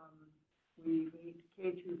 We meet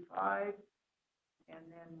K-5, and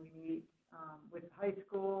then we meet with the high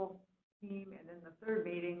school team, and then the third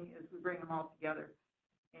meeting is we bring them all together.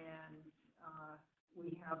 And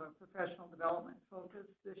we have a professional development focus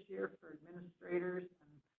this year for administrators,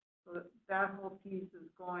 and so that whole piece is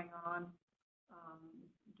going on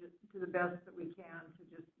just to the best that we can to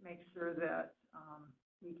just make sure that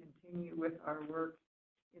we continue with our work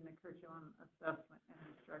in the curriculum assessment and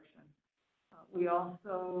instruction. We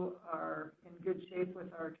also are in good shape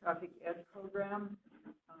with our traffic ed program.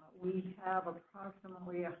 We have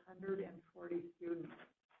approximately 140 students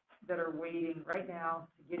that are waiting right now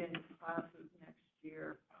to get into classes next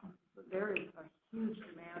year. So there is a huge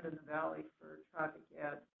demand in the valley for traffic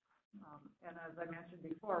ed. And as I mentioned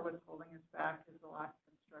before, what's holding us back is the lack of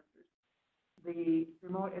instructors. The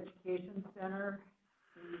remote education center,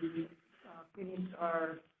 we finished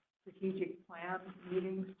our strategic plan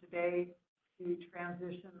meetings today to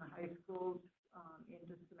transition the high schools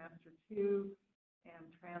into semester 2 and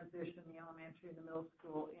transition the elementary and the middle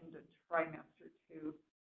school into trimester 2.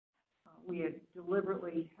 We had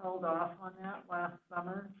deliberately held off on that last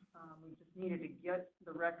summer. We just needed to get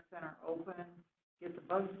the rec center open, get the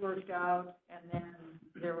bugs worked out, and then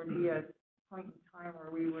there would be a point in time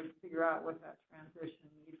where we would figure out what that transition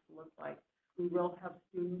needs to look like. We will have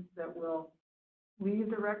students that will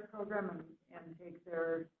leave the rec program and take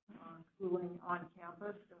their schooling on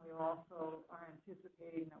campus, and we also are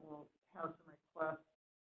anticipating that we'll have some requests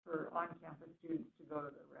for on-campus students to go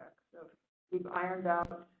to the rec. So we've ironed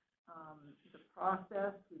out the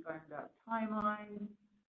process, we've ironed out timelines.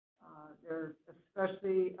 There's,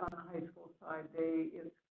 especially on the high school side,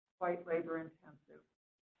 it's quite labor intensive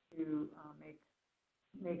to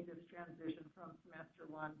make this transition from semester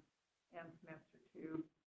 1 and semester 2.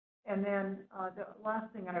 And then the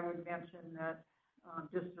last thing I would mention that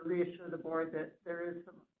just to reassure the board that there are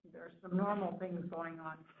some normal things going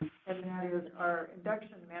on, and that is our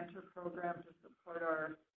induction mentor program to support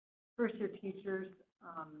our first year teachers.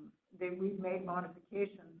 We've made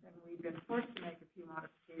modifications, and we've been forced to make a few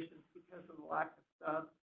modifications because of the lack of subs.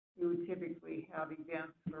 We would typically have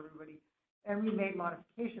events for everybody, and we made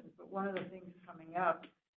modifications. But one of the things coming up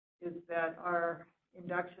is that our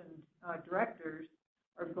induction directors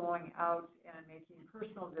are going out and making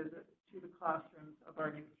personal visits to the classrooms of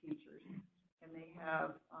our new teachers, and they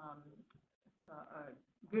have a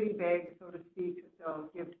goodie bag, so to speak, that they'll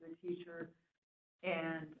give to the teacher.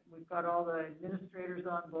 And we've got all the administrators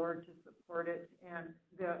on board to support it. And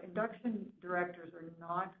the induction directors are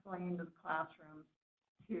not going into the classroom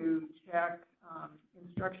to check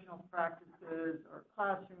instructional practices or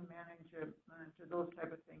classroom management or those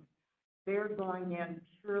type of things. They're going in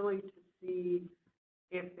purely to see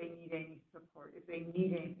if they need any support, if they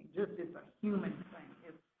need anything. Just it's a human thing.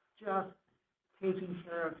 It's just taking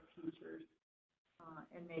care of teachers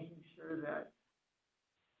and making sure that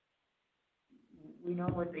we know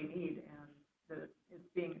what they need and that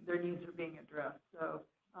their needs are being addressed. So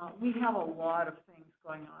we have a lot of things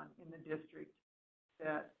going on in the district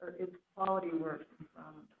it's quality work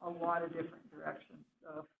from a lot of different directions.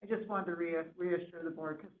 So I just wanted to reassure the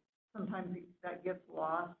board, because sometimes that gets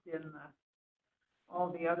lost in all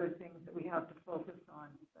the other things that we have to focus on.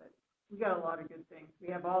 But we got a lot of good things. We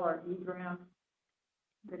have all our e-grants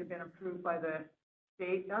that have been approved by the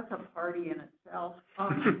state. That's a party in itself. I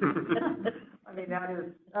mean,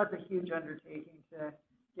 that's a huge undertaking to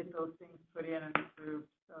get those things put in and approved.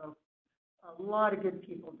 So a lot of good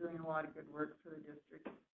people doing a lot of good work for the district.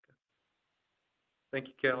 Thank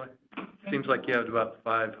you, Kelly. Seems like you have about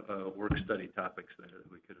 5 work study topics that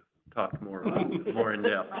we could have talked more about, more in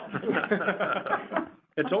depth.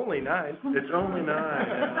 It's only 9. It's only 9.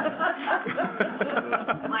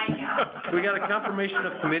 My God. We got a confirmation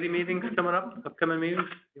of committee meetings coming up, upcoming meetings?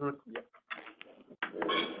 You want to?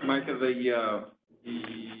 Micah, the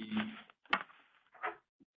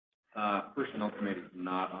personnel committee is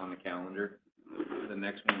not on the calendar. The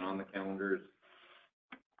next one on the calendar is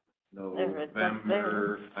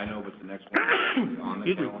November, I know, but the next one on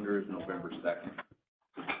the calendar is November 2nd.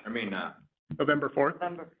 I mean, November 4th?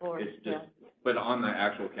 November 4th, it's just, but on the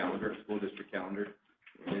actual calendar, school district calendar,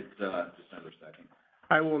 it's December 2nd.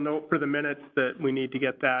 I will note for the minutes that we need to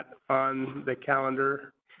get that on the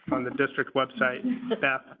calendar, on the district website,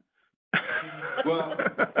 Beth. Well,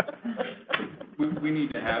 we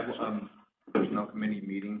need to have personnel committee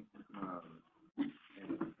meeting, and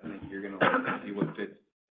I think you're gonna look and see what fits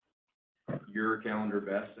your calendar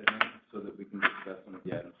best, I think, so that we can discuss some of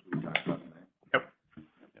the items we talked about tonight. Yep.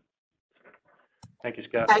 Thank you,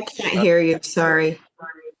 Scott. I can't hear you, sorry.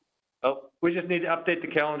 Oh, we just need to update the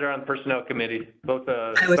calendar on personnel committee, both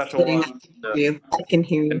I was special kidding. one, I can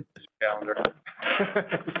hear you. calendar.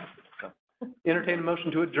 Entertain a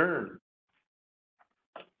motion to adjourn.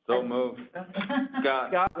 So moved.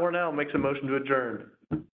 Scott Warnell makes a motion to adjourn.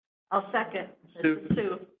 I'll second.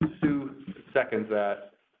 Sue seconds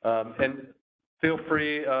that. And feel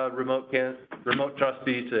free, remote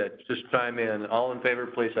trustees, to just chime in. All in favor,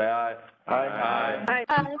 please say aye. Aye.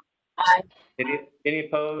 Aye. Any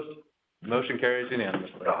opposed? Motion carries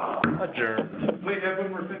unanimously. Adjourned. Wait, I have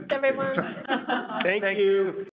one more thing. Everyone. Thank you.